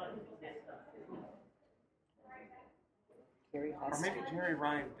 Carrie Or Hoskins. maybe Jerry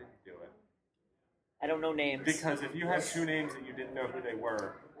Ryan didn't do it. I don't know names. Because if you had two names that you didn't know who they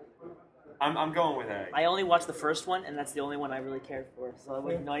were, I'm going with A. I only watched the first one, and that's the only one I really cared for, so I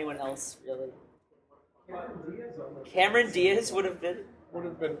wouldn't know anyone else really. Cameron Diaz would have been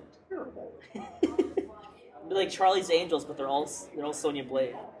terrible. Be like Charlie's Angels, but they're all Sonya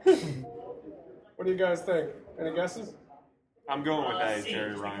Blade. What do you guys think? Any guesses? I'm going with A,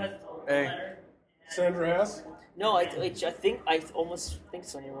 Jerry Ryan. A. Sandra Hess? No, I almost think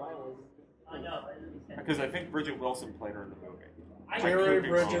Sonya Ryan was. Because I think Bridget Wilson played her in the movie. Jerry,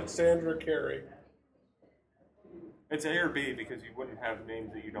 Bridget, Sandra, Carrie. It's A or B because you wouldn't have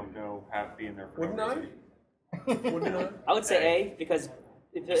names that you don't know be in there. For Wouldn't no I? reason. Wouldn't I? I would say A because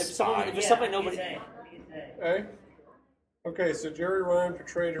if there's somebody nobody. A? Okay, so Jerry Ryan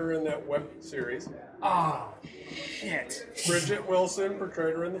portrayed her in that web series. Oh, shit. Bridget Wilson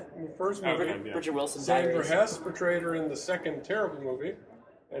portrayed her in the first movie. Bridget Wilson. Sandra Diaries. Hess portrayed her in the second terrible movie.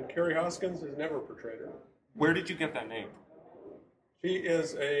 And Carrie Hoskins has never portrayed her. Where did you get that name? She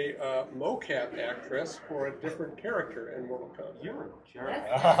is a mocap actress for a different character in Mortal Kombat. You're a jerk.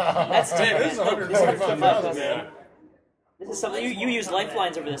 That's This is $125,000, man. This is something you use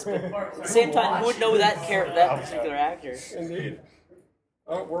lifelines over this, but at the same time, who would know that particular actor? Indeed.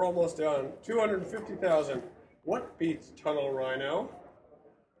 Oh, we're almost done. $250,000. What beats Tunnel Rhino?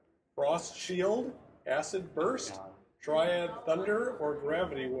 Frost Shield, Acid Burst, Triad Thunder, or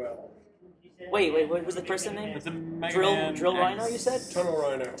Gravity Well? Wait, what was the person name? It's a Mega Drill Man Rhino, X. you said? Tunnel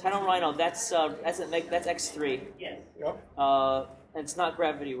Rhino. Tunnel Rhino. That's X3. Yes. Yep. And it's not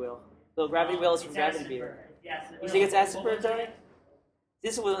Gravity Wheel. Though Gravity Wheel is from Gravity Beater. You think it's Acid Burst, Tony?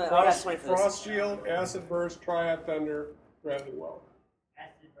 This was I got 20 for this. Frost Shield, Acid Burst, Triad Thunder, Gravity Well.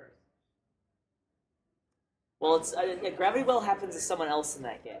 Well, it's Gravity Well happens to someone else in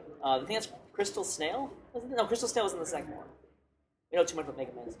that game. I think that's Crystal Snail. No, Crystal Snail was in the second one. We know too much about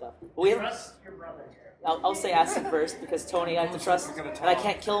Mega Man stuff. But we Trust your brother. I'll say Acid Burst because Tony I have to trust, and I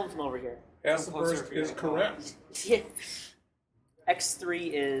can't kill him from over here. Acid Burst is correct. Yeah.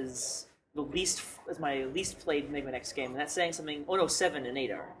 X3 is my least played Mega Man X game, and that's saying something. Oh no, 7 and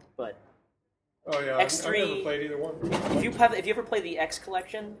 8 are, but Oh yeah, X3 I've never played either one. if you ever play the X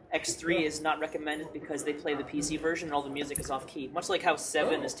collection, X3 is not recommended because they play the PC version and all the music is off key. Much like how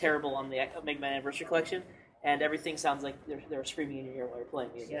 7 is terrible on the Mega Man Anniversary collection, and everything sounds like they're screaming in your ear while you're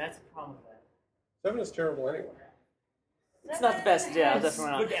playing music. Yeah, that's a problem with that. 7 is terrible anyway. It's not the best, yeah, definitely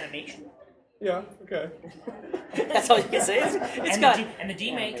not. Good animation. Yeah, okay. That's all you can say. It's and got the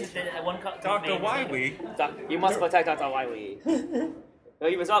D-Make is the one. Dr. Wily. You must contact Dr. Wily. Oh,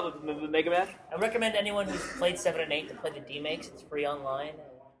 he was on with Mega Man? I recommend anyone who's played 7 and 8 to play the D-Makes. It's free online. And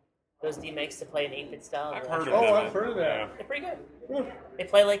those D-Makes to play in 8-bit style. I've heard of Oh, that. I've heard of that. They're pretty good. Yeah. They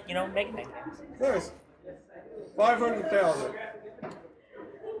play like, Mega Man games. Nice. 500,000.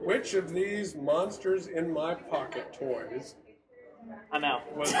 Which of these monsters in my pocket toys I'm out.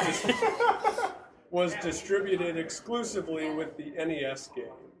 was distributed exclusively with the NES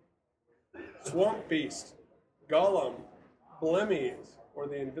game? Swamp Beast, Gollum, Blemmies, or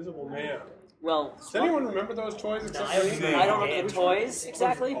the Invisible Man? Well, Does anyone remember those toys except I for me? I don't remember the toys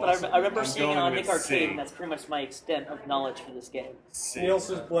exactly, but I remember seeing it on going Nick with Arcade, C. and that's pretty much my extent of knowledge for this game. Neil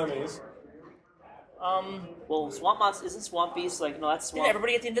says Blemmies. Well, Swamp Monster isn't Swamp Beast like no, that's Did Swamp.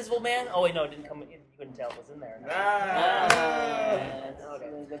 everybody get the Invisible Man? Oh wait, no, it didn't come. You couldn't tell it was in there. Ah,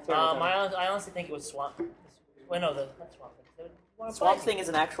 I honestly think it was Swamp Well, no, that's Swamp Thing. So, wanna Swamp play? Thing is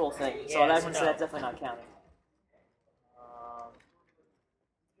an actual thing, so Yeah, that so means no. that's definitely not counting.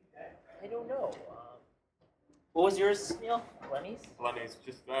 I don't know. What was yours, Neil? Lemmy's? Lenny's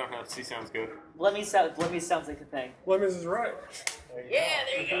just, I don't know, C sounds good. Lemmy sounds like a thing. Lemons is right. Yeah,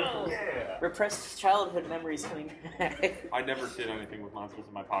 there you go. Yeah. Repressed childhood memories coming back. I never did anything with monsters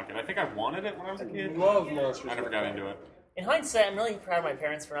in my pocket. I think I wanted it when I was a kid. Love monsters. I never got into it. In hindsight, I'm really proud of my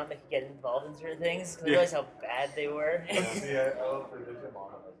parents for not making me get involved in certain things because I realized how bad they were. I love the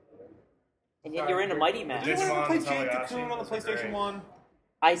Digimon. And yet you're into Mighty Did Max. you ever play Digimon, Jade Tamagotchi, Cocoon on the those are PlayStation great. 1?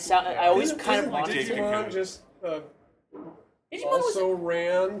 I always kind of Isn't wanted to. Digimon just Digimon was also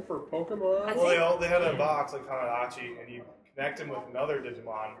ran for Pokemon? Well, they had a box like Tamagotchi, and you connect them with another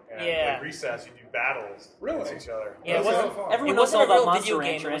Digimon, and Yeah. like recess, you do battles Really? against each other. Yeah, it That's wasn't- fun. Everyone It knows wasn't all a real about Monster video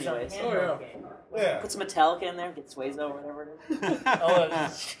game, Rancher it was a anyways. Oh, handheld yeah. game. Yeah. Put some Metallica in there, get Suezo or whatever it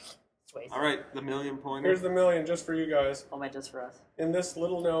is. Swayze. All right, the million pointer. Here's the million just for you guys. Oh man, just for us. In this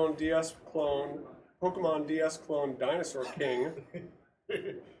little-known DS clone, Pokemon DS clone Dinosaur King,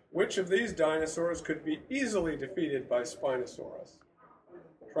 which of these dinosaurs could be easily defeated by Spinosaurus?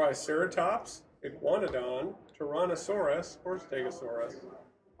 Triceratops, Iguanodon, Tyrannosaurus, or Stegosaurus?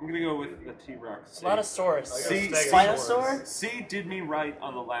 I'm gonna go with the T-Rex. A lot of Saurus. C, Spinosaur? C did me right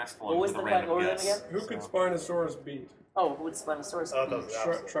on the last one. What was with a the random what were them guess. again? Who could Spinosaurus beat? Oh, who would Spinosaurus Oh, be? those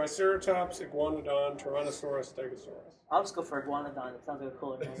are Triceratops, Iguanodon, Tyrannosaurus, Stegosaurus. I'll just go for Iguanodon. It sounds like a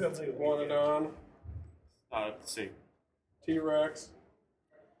cooler name. Iguanodon, C. T-Rex,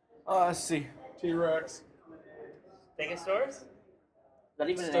 C. T-Rex, Stegosaurus? Is that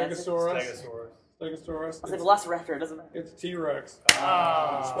even an answer? Stegosaurus, Stegosaurus. Stegosaurus. I was like Velociraptor, doesn't it? It's T-Rex.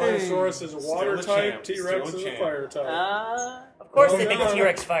 Ah. Spinosaurus is a water the type, champ. T-Rex Still is the a champ. fire type. Of course they Oh, make no. a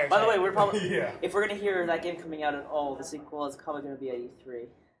T-Rex fire By the way, type. we're probably Yeah. if we're gonna hear that game coming out at all, the sequel is probably gonna be at E3.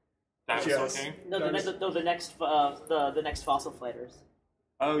 Dinosaur Yes. King. No, the next Fossil Fighters.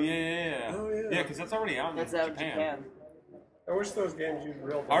 Oh yeah. Oh, yeah. Yeah, because that's already out in That's out in Japan. Japan. I wish those games used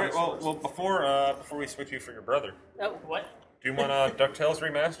real All right. dinosaurs. Well, before we switch you for your brother, Oh, what? do you want DuckTales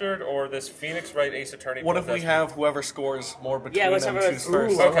remastered or this Phoenix Wright Ace Attorney? What if we have whoever scores more between let's them have a- choose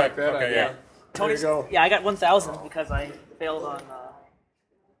first? Ooh, I Okay, like that okay, idea. yeah. There Tony's, you go. yeah, I got 1,000 because I failed on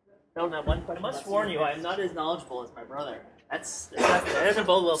that one. I must warn you, I am not as knowledgeable as my brother. That's That doesn't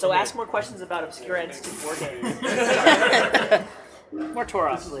bode well so. for me. Ask more questions about obscure N64 games. More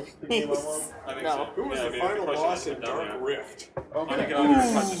Torah, please. I think No. so. Who was Yeah, the I mean, final push it boss up in and down Dark there. Rift? I'm gonna get under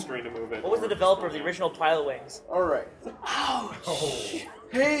and touch the screen to move it. What was the developer of the original Pilot Wings? All right.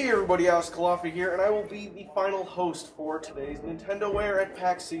 Hey everybody, Alex Kalafi here, and I will be the final host for today's Nintendoaire at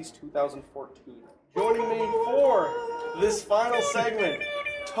PAX East 2014. Joining me for this final segment,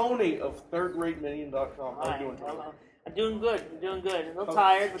 Tony of ThirdRateMinion.com. How are you doing, Tony? I'm doing good. I'm doing good. A little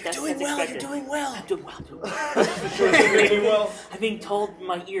tired, but that's expected. well. I'm doing well. I'm being told in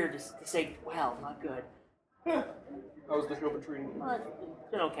my ear to say, "Well, not good." How's the show been treating you? But it's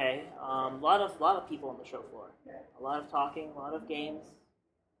been okay. A lot of people on the show floor. A lot of talking, a lot of games,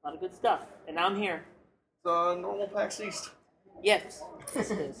 a lot of good stuff. And now I'm here. It's normal PAX East. Yes, yes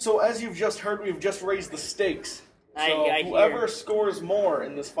it is. So as you've just heard, we've just raised the stakes. I So hear. whoever scores more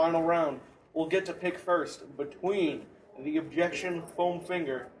in this final round will get to pick first between the Objection Foam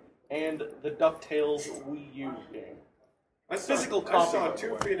Finger and the DuckTales Wii U game. Physical I copy. saw by the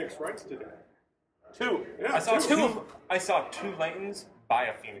two way. Phoenix Wrights today. Two. Yeah, I saw two. I saw two Laytons by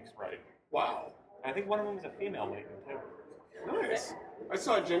a Phoenix Wright. Wow. I think one of them was a female Layton too. Nice. I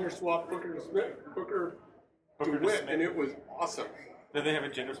saw a gender swap Booker DeWitt, and it was awesome. Did they have a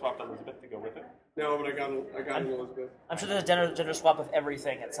gender swapped Elizabeth to go with it? No, but I got an Elizabeth. I'm sure there's a gender swap of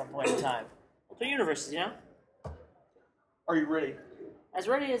everything at some point in time. So universes, you know? Are you ready? As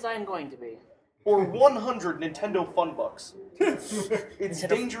ready as I am going to be. For 100 Nintendo Fun Bucks. It's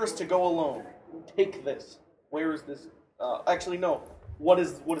dangerous to go alone. Take this. Where is this? Actually, no. What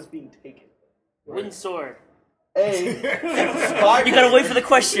is being taken? Wooden sword. A. You gotta wait for the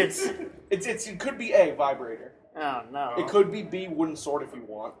questions. It could be A. Vibrator. Oh no. It could be B. Wooden sword if you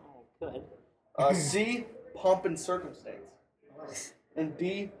want. Good. C. Pomp and circumstance. And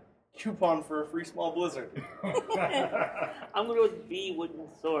D. Coupon for a free small blizzard. I'm gonna go with B. Wooden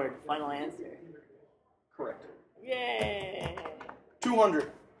sword. Final answer. Correct. Yay!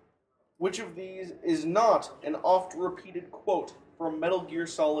 200. Which of these is not an oft-repeated quote from Metal Gear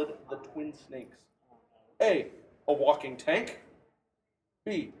Solid: The Twin Snakes? A. A walking tank.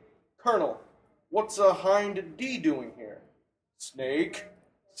 B. Colonel, what's a hind D doing here? Snake.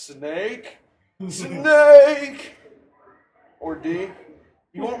 Snake. Snake. Or D.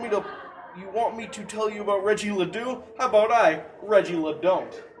 You want me to tell you about Reggie Ledoux? How about I, Reggie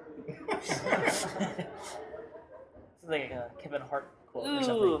LeDon't? It's like a Kevin Hart quote or Ooh,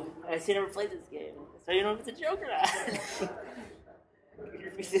 something. I see never played this game, so you know if it's a joke or not. Can you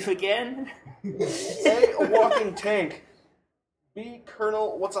repeat it again? A, a walking tank. B,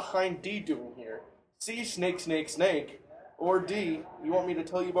 Colonel, what's a hind D doing here? C, snake, snake, snake. Or D, you want me to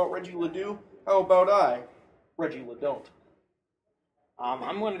tell you about Reggie Ledoux? How about I, Reggie Ledon't?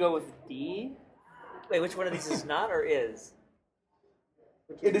 I'm going to go with D. Wait, which one of these is not or is?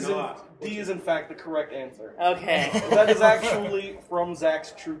 It is D is in fact the correct answer. Okay. That is actually from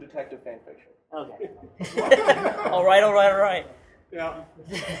Zach's True Detective fanfiction. Okay. All right. Yeah.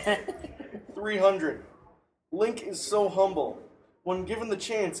 300. Link is so humble. When given the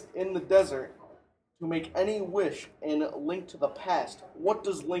chance in the desert to make any wish in Link to the Past, what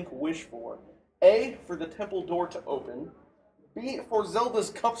does Link wish for? A, for the temple door to open. B, for Zelda's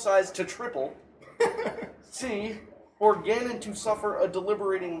cup size to triple. C, for Ganon to suffer a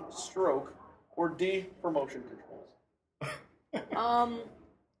deliberating stroke. Or D, for motion controls.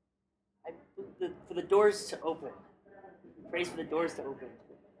 For the doors to open. Praise for the doors to open.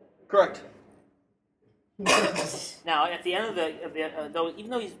 Correct. Now, at the end of though,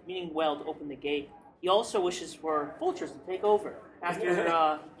 even though he's meaning well to open the gate, he also wishes for Vultures to take over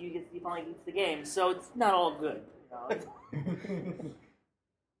after he finally beats the game. So it's not all good.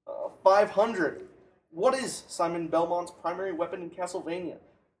 500. What is Simon Belmont's primary weapon in Castlevania?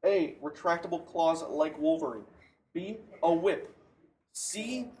 A, retractable claws like Wolverine. B, a whip.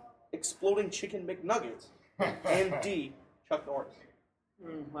 C, exploding chicken McNuggets. And D, Chuck Norris.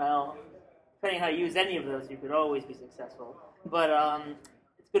 Well, depending how you use any of those, you could always be successful. But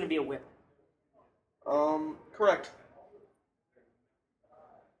it's going to be a whip. Correct.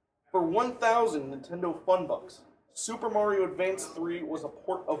 For 1,000 Nintendo Fun Bucks, Super Mario Advance 3 was a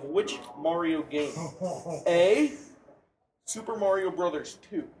port of which Mario game? A, Super Mario Bros.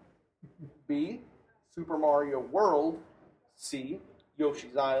 2. B, Super Mario World. C,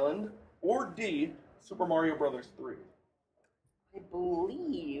 Yoshi's Island. Or D, Super Mario Bros. 3. I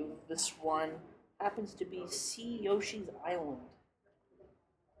believe this one happens to be C. Yoshi's Island.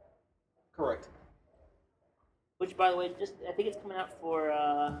 Correct. Which, by the way, I think it's coming out for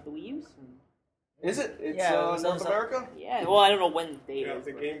the Wii U soon. Is it? It's Yeah, North America? Yeah, well, I don't know when the date Yeah, is.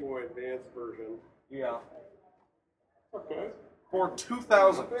 the but- Game Boy Advance version. Yeah. Okay. For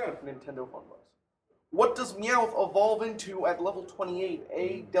 2,000 Nintendo Fun Bucks. What does Meowth evolve into at level 28?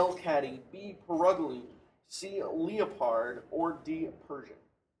 A, Delcatty, B, Perugly, C, Leopard, or D, Persian?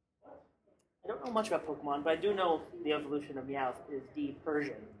 I don't know much about Pokemon, but I do know the evolution of Meowth is D.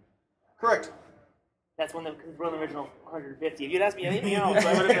 Persian. Correct. That's one of the original 150. If you'd asked me anything else,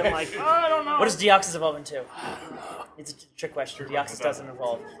 I would have been like, oh, I don't know. What does Deoxys evolve into? It's a trick question. Deoxys doesn't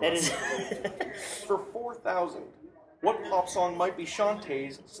evolve. That is. For 4,000, what pop song might be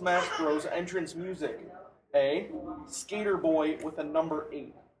Shantae's Smash Bros. Entrance music? A, Skater Boy with a number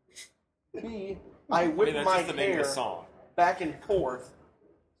 8. B, I whip that's my just the name of hair the song. back and forth.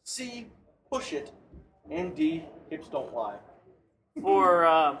 C, Push It. And D, Hips Don't Lie.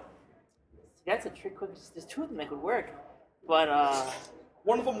 For, that's a trick question. There's two of them that could work. But,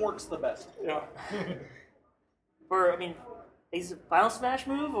 one of them works the best. Yeah. is it a Final Smash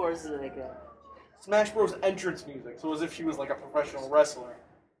move, or is it like a... Smash Bros. Entrance music, so as if she was like a professional wrestler.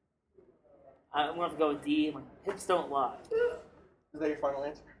 I'm going to have to go with D. My hips don't lie. Is that your final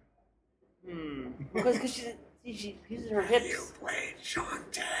answer? Because she uses her hips. You played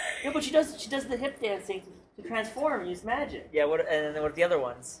Shantae. Yeah, but she does the hip dancing to transform and use magic. Yeah, and then what are the other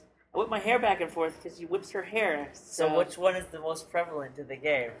ones? I whip my hair back and forth because she whips her hair. So which one is the most prevalent in the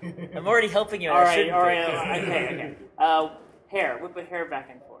game? I'm already helping you. All right. Okay. Hair. Whip my hair back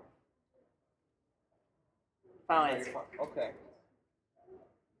and forth. Final answer. Okay.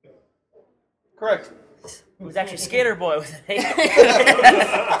 Correct. It was actually Skater Boy with an 8.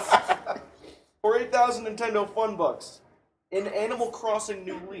 For 8,000 Nintendo Fun Bucks, in Animal Crossing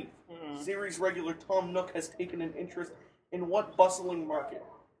New Leaf, series regular Tom Nook has taken an interest in what bustling market?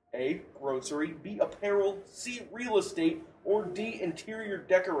 A, grocery, B, apparel, C, real estate, or D, interior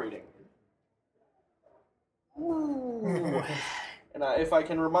decorating? Ooh. And if I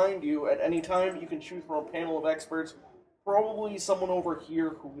can remind you, at any time you can choose from a panel of experts, probably someone over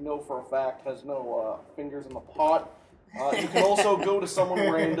here who we know for a fact has no fingers in the pot. You can also go to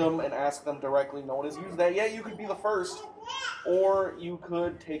someone random and ask them directly. No one has used that yet. You could be the first. Or you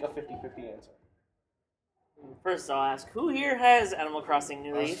could take a 50-50 answer. First, I'll ask, who here has Animal Crossing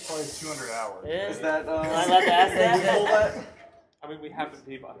New Leaf? Played 200 hours. Is that... Am I allowed to ask that? I mean, we have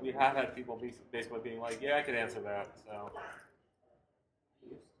had people basically being like, yeah, I could answer that, so...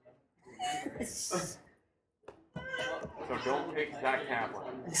 So don't pick Zach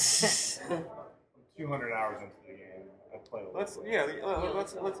Kaplan. 200 hours into the game. I play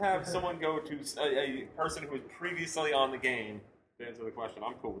a Let's have someone go to a person who was previously on the game to answer the question.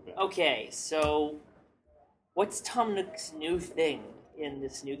 I'm cool with that. Okay, so what's Tom Nook's new thing in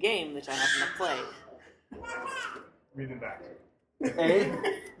this new game that I happen to play? Read it back. A.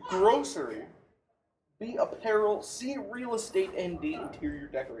 Grocery. B. Apparel. C. Real estate. And D. Interior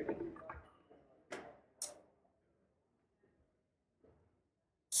decorating.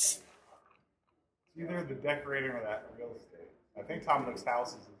 It's either the decorating or that real estate. I think Tom Nook's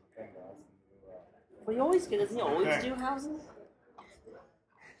houses is the thing, though. Well, doesn't he always do houses?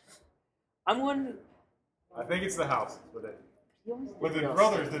 I'm going. I think it's the houses, but With the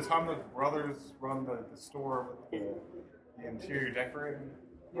brothers, the Tom Nook brothers run the store with the interior decorating.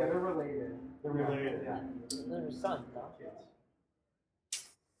 Yeah, they're related. They're related. Yeah. They're sons, no?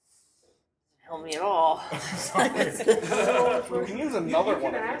 Help me at all. We can use another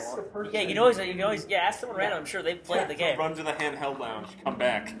one. Ask the person. Yeah, you can always ask someone random. I'm sure they've played the game. Run to the handheld lounge. Come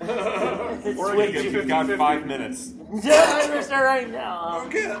back. Or You've got 5 minutes. I'm gonna start right now.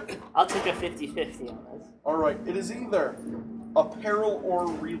 I'll take a 50-50 on this. All right, it is either apparel or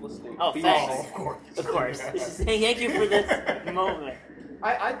real estate. Oh, B. thanks. Of course. Thank you for this moment.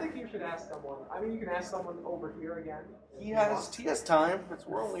 I think you should ask someone. I mean, you can ask someone over here again. He has time.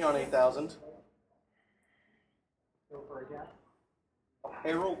 We're only on 8,000. Go for a guess.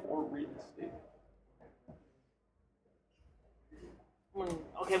 Apparel or real estate?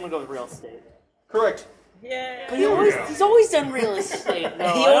 Okay, I'm gonna go with real estate. Correct. Yeah. But he's always done real estate.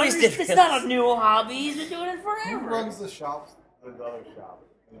 No, He always did It's real not a new hobby. He's been doing it Who forever. runs the shops? The other shop,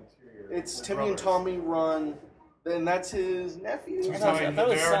 the interior. It's The Timmy and brothers. Tommy run. Then that's his nephew. I thought it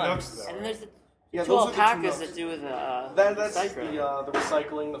was sons. And then there's the Yeah, two those are the two alpacas nuts. that do the That's recycling. the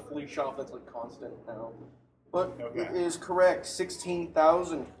recycling, the flea shop that's like constant now. But Okay. it is correct.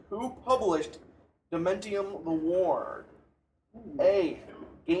 16,000. Who published Dementium the Ward? A.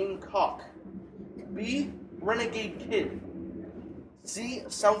 Gamecock. B. Renegade Kid. C.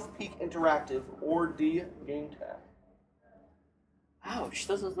 South Peak Interactive. Or D. GameTap. Ouch,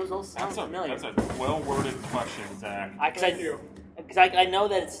 those all sound familiar. That's a well-worded question, Zach. Because I know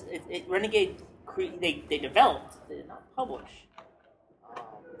that it's Renegade. They developed, they did not publish.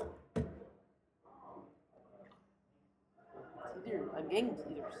 I'm getting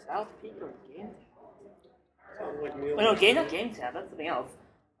either South Peak or Game Tab. Oh no, not Game Tab. That's something else.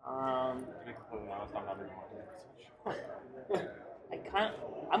 To be completely honest, I'm not even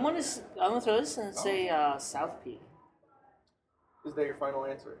I'm gonna throw this and say South Peak. Is that your final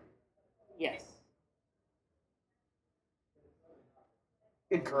answer? Yes.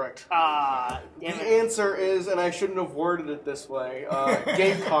 Incorrect. Damn The it. answer is, and I shouldn't have worded it this way,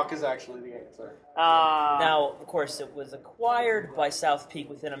 Gamecock is actually the answer. Now, of course, it was acquired by South Peak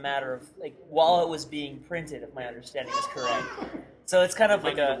within a matter of while it was being printed, if my understanding is correct. So it's kind of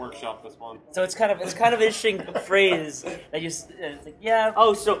like a workshop. This one. So it's kind of an interesting phrase that it's like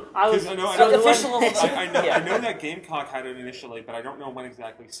Oh, so I was. I know that Gamecock had it initially, but I don't know when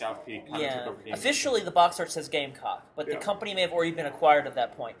exactly South Peak kind of took over Gamecock. Officially, the box art says Gamecock, but the company may have already been acquired at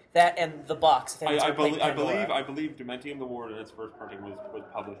that point. That and the box. I believe Dementium the Ward in its first printing was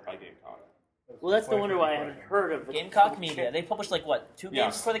published by Gamecock. Well, that's no wonder why I haven't heard of it. Gamecock Media. They published 2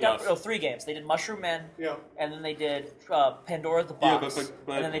 games before they got. Yes. Oh, 3 games. They did Mushroom Men, and then they did Pandora the Yeah, Box,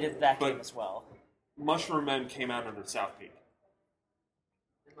 but and then they did that game as well. Mushroom Men came out under South Peak.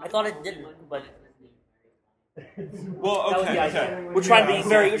 I thought it didn't, but. Well, okay. We're trying to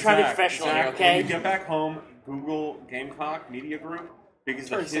be professional here, okay? When you get back home, Google Gamecock Media Group, because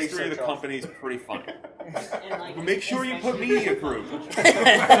the history of the company is pretty funny. Make sure you put Media Group.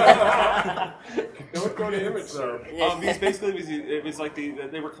 Don't go to image though. Because basically it was like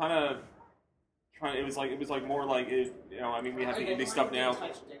they were kind of trying. It was like more like it, I mean, we have the indie stuff now.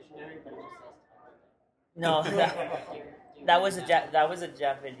 No, that was a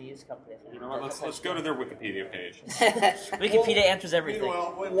Japanese company. You know what? Let's go to their Wikipedia page. Wikipedia answers everything.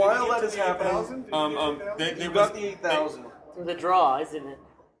 While that is happening, you got the 8,000. The draw, isn't it?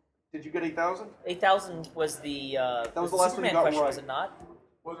 Did you get 8,000? 8,000 was the that was the last one you Superman got question, right. was it not?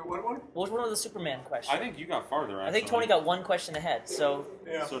 Was it what one? What was one of the Superman questions? I think you got farther. Actually. I think Tony got one question ahead. So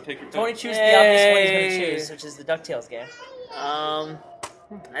So take your pick. Tony chooses the obvious one he's going to choose, which is the DuckTales game.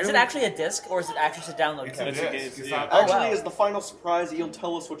 Is it actually a disc, or is it actually just a download code? It's a disc. Yeah. Actually, as the final surprise, you'll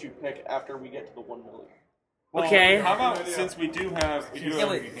tell us what you pick after we get to the 1 million. Well, Okay. How about since we do have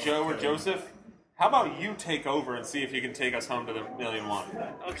Joe or Joseph? How about you take over and see if you can take us home to the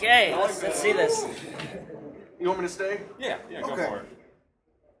 1,000,001? Okay. Let's see this. You want me to stay? Yeah, go Okay. for it.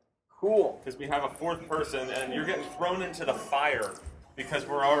 Cool. Because we have a 4th person, and you're getting thrown into the fire because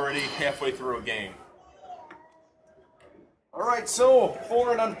we're already halfway through a game. All right, so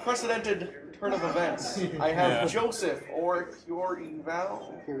for an unprecedented turn of events, I have Joseph or Pure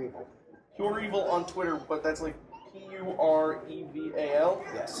Evil. Pure Evil on Twitter, but that's like Pureval.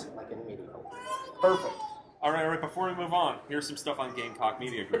 Yes, like in medieval. Perfect. All right. Before we move on, here's some stuff on Gamecock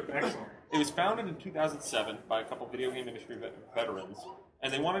Media Group. Excellent. It was founded in 2007 by a couple video game industry veterans,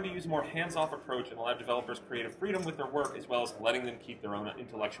 and they wanted to use a more hands-off approach and allow developers creative freedom with their work, as well as letting them keep their own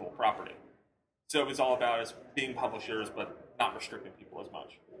intellectual property. So it was all about us being publishers, but not restricting people as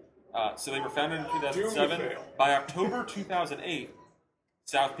much. So they were founded in 2007. By October 2008,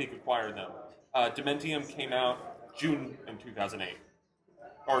 South Peak acquired them. Dementium came out June in 2008.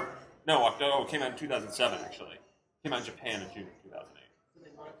 Or, no, it came out in 2007, actually. It came out in Japan in June of 2008.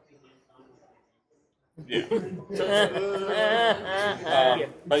 Yeah.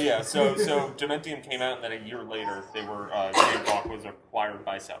 But yeah, so Dementium came out, and then a year later, they were Gamehawk was acquired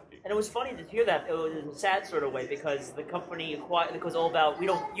by South Peak. And it was funny to hear that. It was in a sad sort of way because the company acquired. It was all about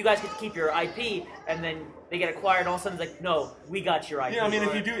you guys get to keep your IP, and then they get acquired. And all of a sudden, it's like, no, we got your IP. Yeah, I mean,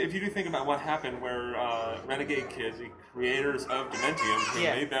 if you do think about what happened, where Renegade Kids, the creators of Dementium, who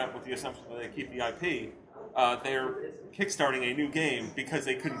made that with the assumption that they keep the IP. They're kickstarting a new game because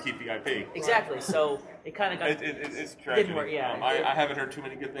they couldn't keep the IP. Exactly. So it kind of got. It's tragic. Didn't work. Yeah. I haven't heard too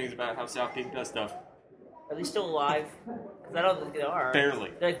many good things about how South Peak does stuff. Are they still alive? Because I don't think they are.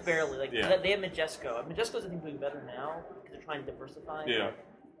 Barely. They're like barely. Like Yeah. they have Majesco. Majesco's I think doing better now because they're trying to diversify. Yeah.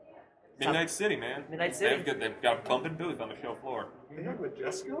 Midnight City, man. Midnight City. They've got a bumping booth on the show floor. They have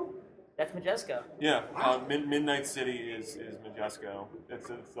Majesco? That's Majesco. Yeah, Midnight City is Majesco. It's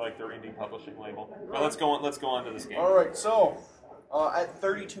like their indie publishing label. But let's go on to this game. All right, so at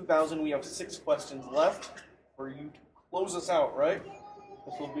 32,000, we have 6 questions left for you to close us out. Right?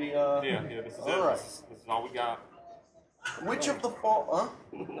 This will be. This is all it. right. This is all we got. Which of the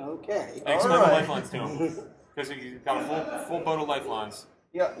Okay. Thanks, all my right. lifelines to him because you got a full boat of lifelines.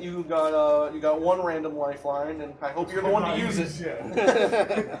 Yeah, you got one random lifeline, and I hope you're the one to use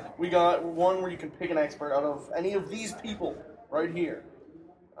it. We got one where you can pick an expert out of any of these people right here,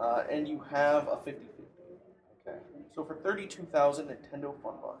 and you have a 50-50. Okay. So for 32,000 Nintendo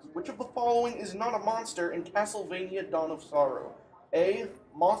Funbox, which of the following is not a monster in Castlevania: Dawn of Sorrow? A.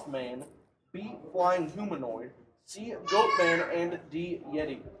 Mothman, B. Flying Humanoid, C. Goatman, and D.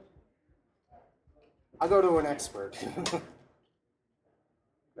 Yeti. I'll go to an expert.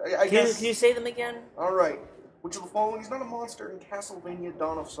 I guess. Can you say them again? All right. Which of the following is not a monster in Castlevania: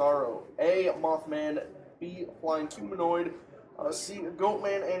 Dawn of Sorrow? A. Mothman, B. Flying Humanoid, C.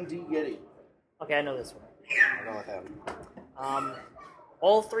 Goatman, and D. Yeti. Okay, I know this one. I'll go with him.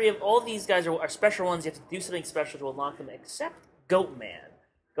 All of these guys are special ones. You have to do something special to unlock them, except Goatman.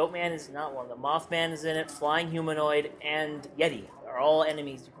 Goatman is not one of them. Mothman is in it. Flying Humanoid and Yeti are all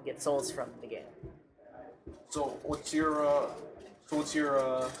enemies you can get souls from in the game. So what's your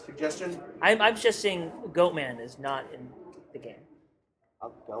suggestion? I'm just saying Goatman is not in the game.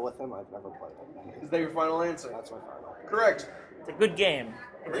 I'll go with him. I've never played it. Is that your final answer? That's my final. Correct. It's a good game.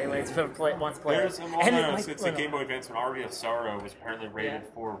 Anyways, if whoever wants to play it. It's a Game Boy Advance when Aria of Sorrow was apparently rated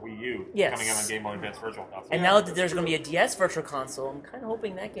for Wii U, Yes. coming out on Game Boy Advance Virtual Console. And now that there's going to be a DS Virtual Console, I'm kind of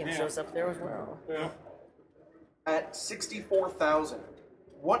hoping that game shows up there as well. Yeah. At 64,000,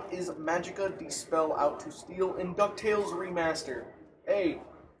 what is Magica Dispel out to steal in DuckTales Remastered? A.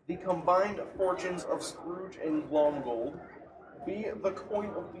 The combined fortunes of Scrooge and Glomgold. B. The coin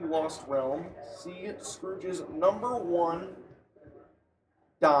of the Lost Realm. C. Scrooge's #1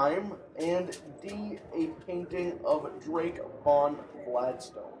 dime. And D. A painting of Drake von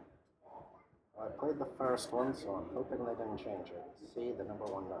Gladstone. I played the first one, so I'm hoping they didn't change it. See the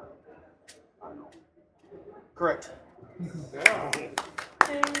 #1 guy. I don't know. Correct. I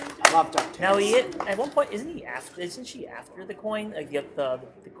love DuckTales. Now at one point isn't she after the coin? Like the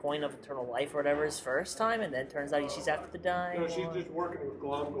coin of eternal life or whatever is first time, and then turns out she's after the dime. No, she's just working with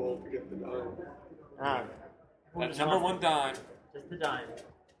Glomgold to get the dime. Ah, That's #1 dime. just the dime.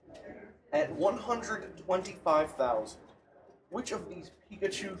 At 125,000, which of these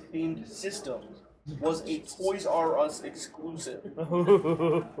Pikachu-themed systems was a Toys R Us exclusive?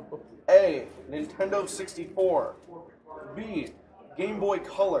 A. Nintendo 64. B. Game Boy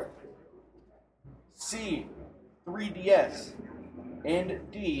Color. C. 3DS.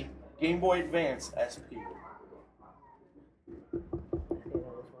 And D. Game Boy Advance SP.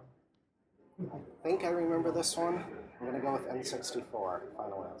 I think I remember this one. I'm going to go with N64.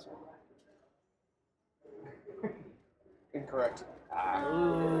 Final answer. Incorrect.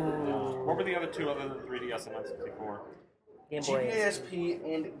 What were the other two other than 3DS and N64? Game Boy. GBASP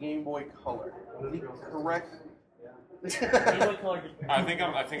and Game Boy Color. The correct. Game Boy Color. I think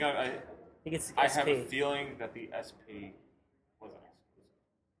think it's I SP. have a feeling that the SP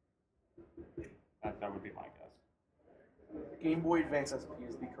That would be my guess. Game Boy Advance SP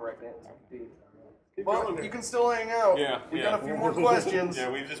is the correct answer. D. Keep But going you there. can still hang out. We got a few more questions.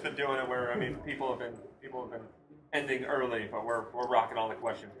 Yeah, we've just been doing it where people have been ending early, but we're rocking all the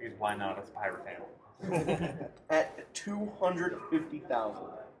questions because why not? It's Pirate Tale. At 250,000,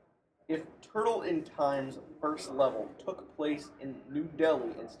 if Turtle in Time's first level took place in New Delhi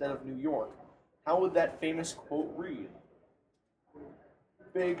instead of New York, how would that famous quote read?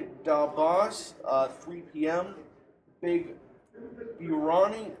 Big Da Boss, 3 p.m. Big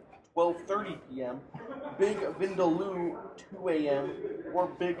Birani, 12:30 p.m. Big Vindaloo, 2 a.m. Or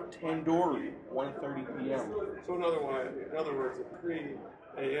Big Tandoori, 1:30 p.m. So in other words, at 3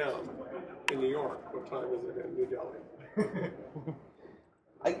 a.m. in New York, what time is it in New Delhi?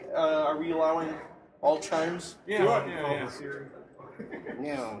 Are we allowing all chimes? Yeah.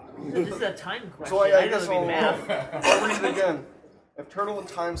 No. This is a time question. So I know guess it'd be math. I'll read it again. If Turtle in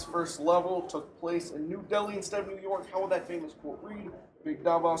Time's first level took place in New Delhi instead of New York, how would that famous quote read? Big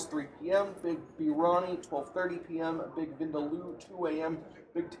Davos, 3 p.m. Big Birani, 12:30 p.m. Big Vindaloo, 2 a.m.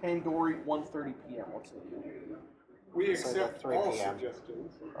 Big Tandoori, 1:30 p.m. What's it? We accept 3 all p.m.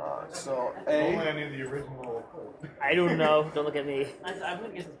 suggestions. So Only A. I need the original. I don't know. Don't look at me. I'm gonna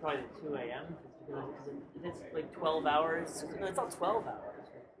guess it's probably 2 a.m. because it's like 12 hours. No, it's not 12 hours.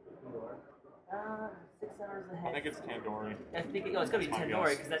 6 hours ahead. I think it's Tandoori. I think it's gonna be That's my Tandoori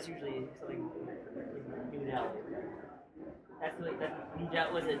guess. because that's usually something New Delhi. That's like that. New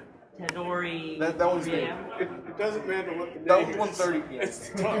Delhi was it Tandoori? That one's 3 me. a.m.? It doesn't matter what the name That is. one's 1:30 p.m. It's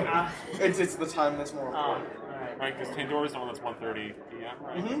the time. It's the time that's more Oh, important. alright. Right, because Tandoori is the one that's 1:30 p.m.,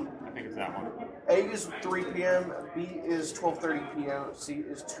 right? Mhm. I think it's that one. A is 3 p.m. B is 12:30 p.m. C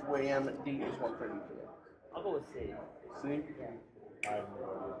is 2 a.m. D is 1:30 p.m. I'll go with C. C. I have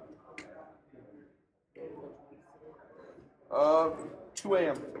no 2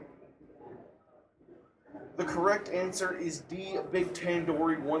 a.m. The correct answer is D, Big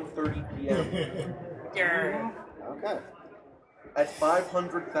Tandoori, 1:30 p.m. Yeah. Okay. At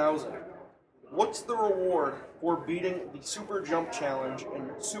 500,000. What's the reward for beating the Super Jump Challenge in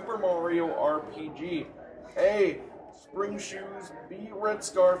Super Mario RPG? A. Spring shoes. B. Red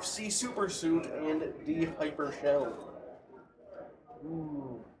scarf. C. Super suit. And D. Hyper shell.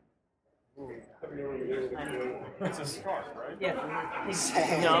 Ooh. It's a scarf, right? Yeah.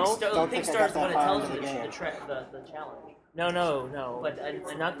 Say, No. don't Pink think I Star's got the one that that far tells into you the game. the challenge. No.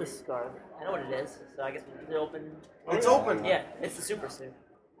 But not the scarf. I know what it is. So I guess it's open. It's open. Yeah, it's the super suit.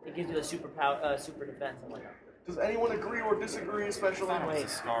 It gives you the super super defense and whatnot. Does anyone agree or disagree, especially? Wait.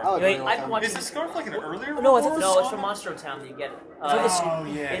 It's a scarf. I'll Wait, agree I've with been him. watching. Is the scarf like an earlier No, it's reward? from Monstro Town that you get it.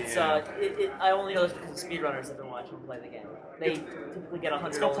 Yeah. I only know this because speedrunners have been watching play the game. They typically get 100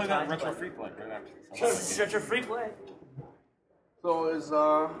 Let's go all the play time. that retro but- free play right after this. Retro free play. So is,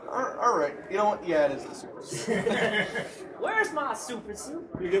 alright. You know what? Yeah, it is the super suit. Where's my super suit?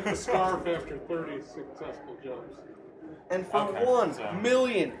 You get the scarf after 30 successful jumps. And for Okay, 1 so-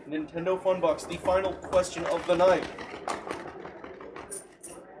 million Nintendo Fun Bucks, the final question of the night.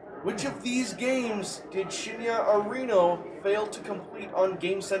 Which of these games did Shinya Arino fail to complete on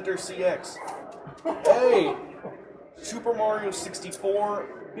Game Center CX? A. Super Mario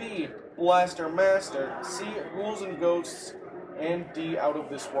 64. B. Blaster Master. C. Rules and Ghosts. And D. Out of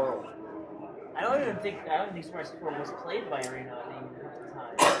This World. I don't think Super Mario 64 was played by Arena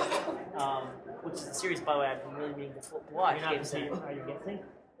at the time. Which is a series, by the way, I've been really meaning to watch. Game Center. Are you guessing?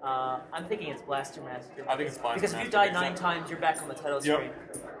 I'm thinking it's Blaster Master. I think it's Blaster Because if you Master, die because 9 times, you're back on the title Yep. screen.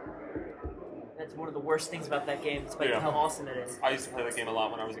 That's one of the worst things about that game, despite Yeah. how awesome it is. I used to play that game a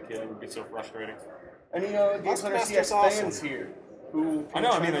lot when I was a kid. It would be so frustrating. Any Game Blaster Center Master's CX awesome. fans here? Who I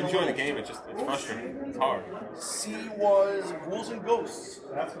know. I mean, I chime in enjoy the away? game. It's frustrating. It's hard. C was Rules and Ghosts.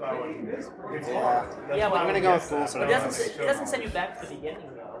 That's what I would. It's Yeah. hard. That's Yeah, what but I I'm would gonna go guess with Rules that, and It but I doesn't, don't it doesn't send you back to the beginning,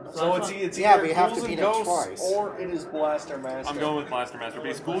 though. So that's it's Yeah, either but you have to Rules and beat it Ghosts twice. or it is Blaster Master. I'm going with Blaster Master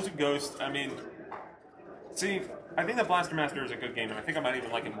because Ghouls and Ghosts. I mean, see, I think that Blaster Master is a good game, and I think I might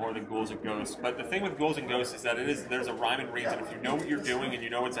even like it more than Ghouls and Ghosts. But the thing with Ghouls and Ghosts is that there's a rhyme and reason. If you know what you're doing and you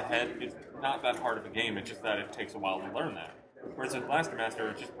know what's ahead, it's not that hard of a game. It's just that it takes a while to learn that. Whereas with Blaster Master,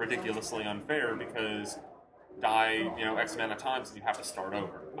 it's just ridiculously unfair because die, X amount of times and you have to start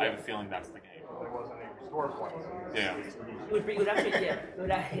over. I have a feeling that's the game. There wasn't any restore points. Yeah. It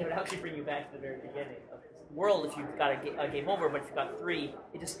would actually bring you back to the very beginning of this world if you've got a game over, but if you've got 3,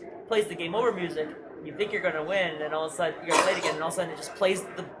 it just plays the game over music, you think you're going to win, and then all of a sudden you're going to play it again, and all of a sudden it just plays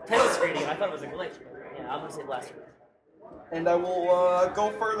the title screen again. I thought it was a glitch, but yeah, I'm going to say Blaster. And I will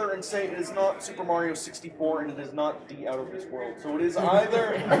go further and say it is not Super Mario 64 and it is not D Out of This World. So it is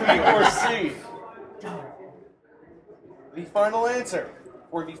either B or C. The final answer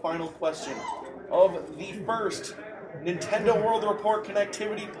for the final question of the first Nintendo World Report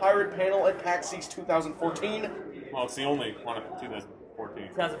Connectivity Pirate Panel at PAX East 2014. Well, it's the only one of 2014.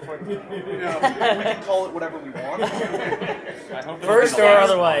 2014. We can call it whatever we want. I hope First it'll be or the last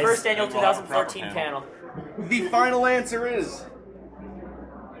otherwise. one. First annual And we'll have a proper 2014 panel. The final answer is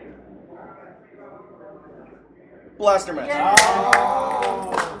Blaster Master.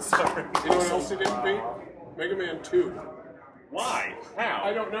 You know what else he didn't beat? Mega Man 2. Why? How?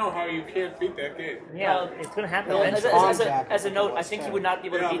 I don't know how you can't beat that game. Yeah, it's going to happen Well, eventually. as a note, I think you would not be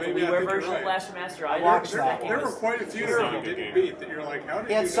able to beat the maybe I WiiWare think version you're of right. Blaster Master I either. watched because that. There were quite a few that you didn't beat that you're like, how did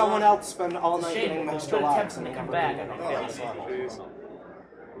He you had someone else spend all night Shame, getting there's extra good attempts lives. to and he come never back. beat I the don't last feel level. Jeez.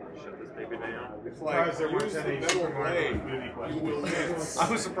 Shut this baby down. It's like, there weren't use the any metal Super Mario blade. movie You questions. will miss. I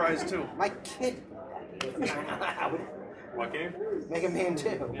was surprised too. My kid beat that game. What game? Mega Man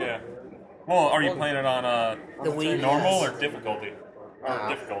 2. Yeah. Well, are you playing it on The Wii. normal Yes. or difficulty? Or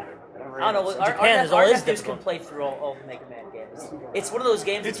difficult? I don't know. Our there's always nephews can difficult. play through all the Mega Man games. It's one of those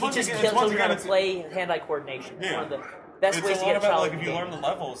games that It's once teaches again- it's once children how to again, play hand-eye coordination. It's Yeah. one of the best It's ways a to lot get a about child like in if the you game. learn the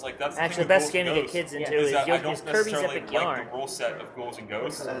levels, like that's the Actually, thing the best with game to get Ghosts, kids into is is that I don't Kirby's necessarily Epic like Yarn. the rule set of Ghouls and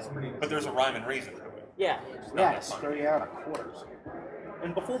Ghosts, but there's a rhyme and reason to it. Yeah. Yeah, screw you out of quarters.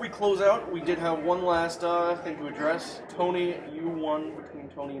 And before we close out, we did have one last thing to address. Tony, you won between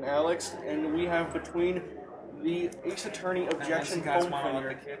Tony and Alex, and we have between the Ace Attorney objection foam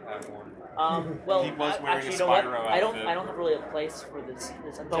finger. kid have one. Well, He was wearing actually, a you know what? Spyro I don't outfit. have really a place for this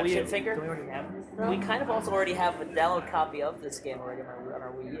But we objection finger. Do we already have this? We kind of also already have a download copy of this game already on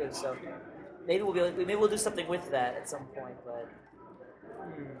our Wii U, so maybe we'll do something with that at some point. But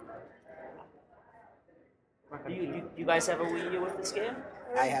do you guys have a Wii U with this game?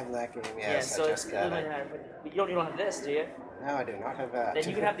 I have that game, yes. so I just got it. but you don't have this, do you? No, I do not have that. Then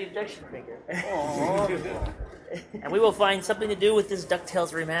you can have the objection finger. And we will find something to do with this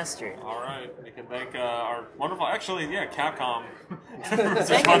DuckTales remastered. All right, we can thank our wonderful. Actually, yeah, Capcom.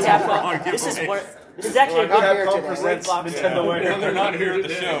 Thank you, Capcom. This is actually a good Capcom presents Nintendoaire. No, they're not here at the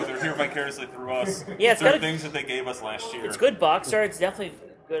show. They're here vicariously through us. Yeah, it's through got a- things that they gave us last year. It's good box art. It's definitely a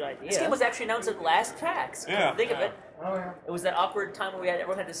good idea. This game was actually announced at last PAX. Yeah. Think of it. It was that awkward time where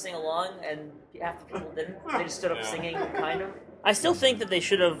everyone had to sing along, and half the people didn't. They just stood up singing, kind of. I still think that they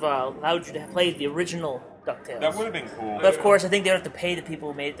should have allowed you to play the original DuckTales. That would have been cool. But of course, I think they would have to pay the people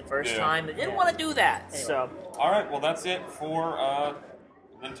who made it the first Yeah. time. They didn't want to do that. So, All right, well that's it for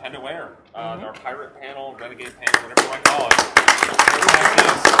Nintendoaire, our pirate panel, renegade panel, whatever you want to call it.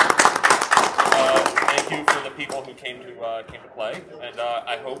 Thank you for the people who came to play, and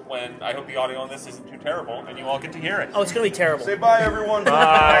I hope the audio on this isn't too terrible, and you all get to hear it. oh, it's going to be terrible. Say bye, everyone.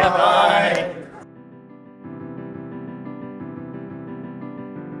 Bye. Bye.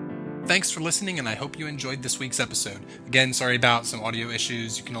 Thanks for listening, and I hope you enjoyed this week's episode. Again, sorry about some audio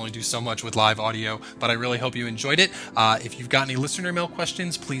issues. You can only do so much with live audio, but I really hope you enjoyed it. If you've got any listener mail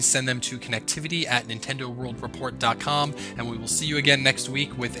questions, please send them to connectivity@nintendoworldreport.com, and we will see you again next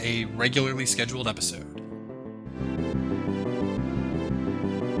week with a regularly scheduled episode.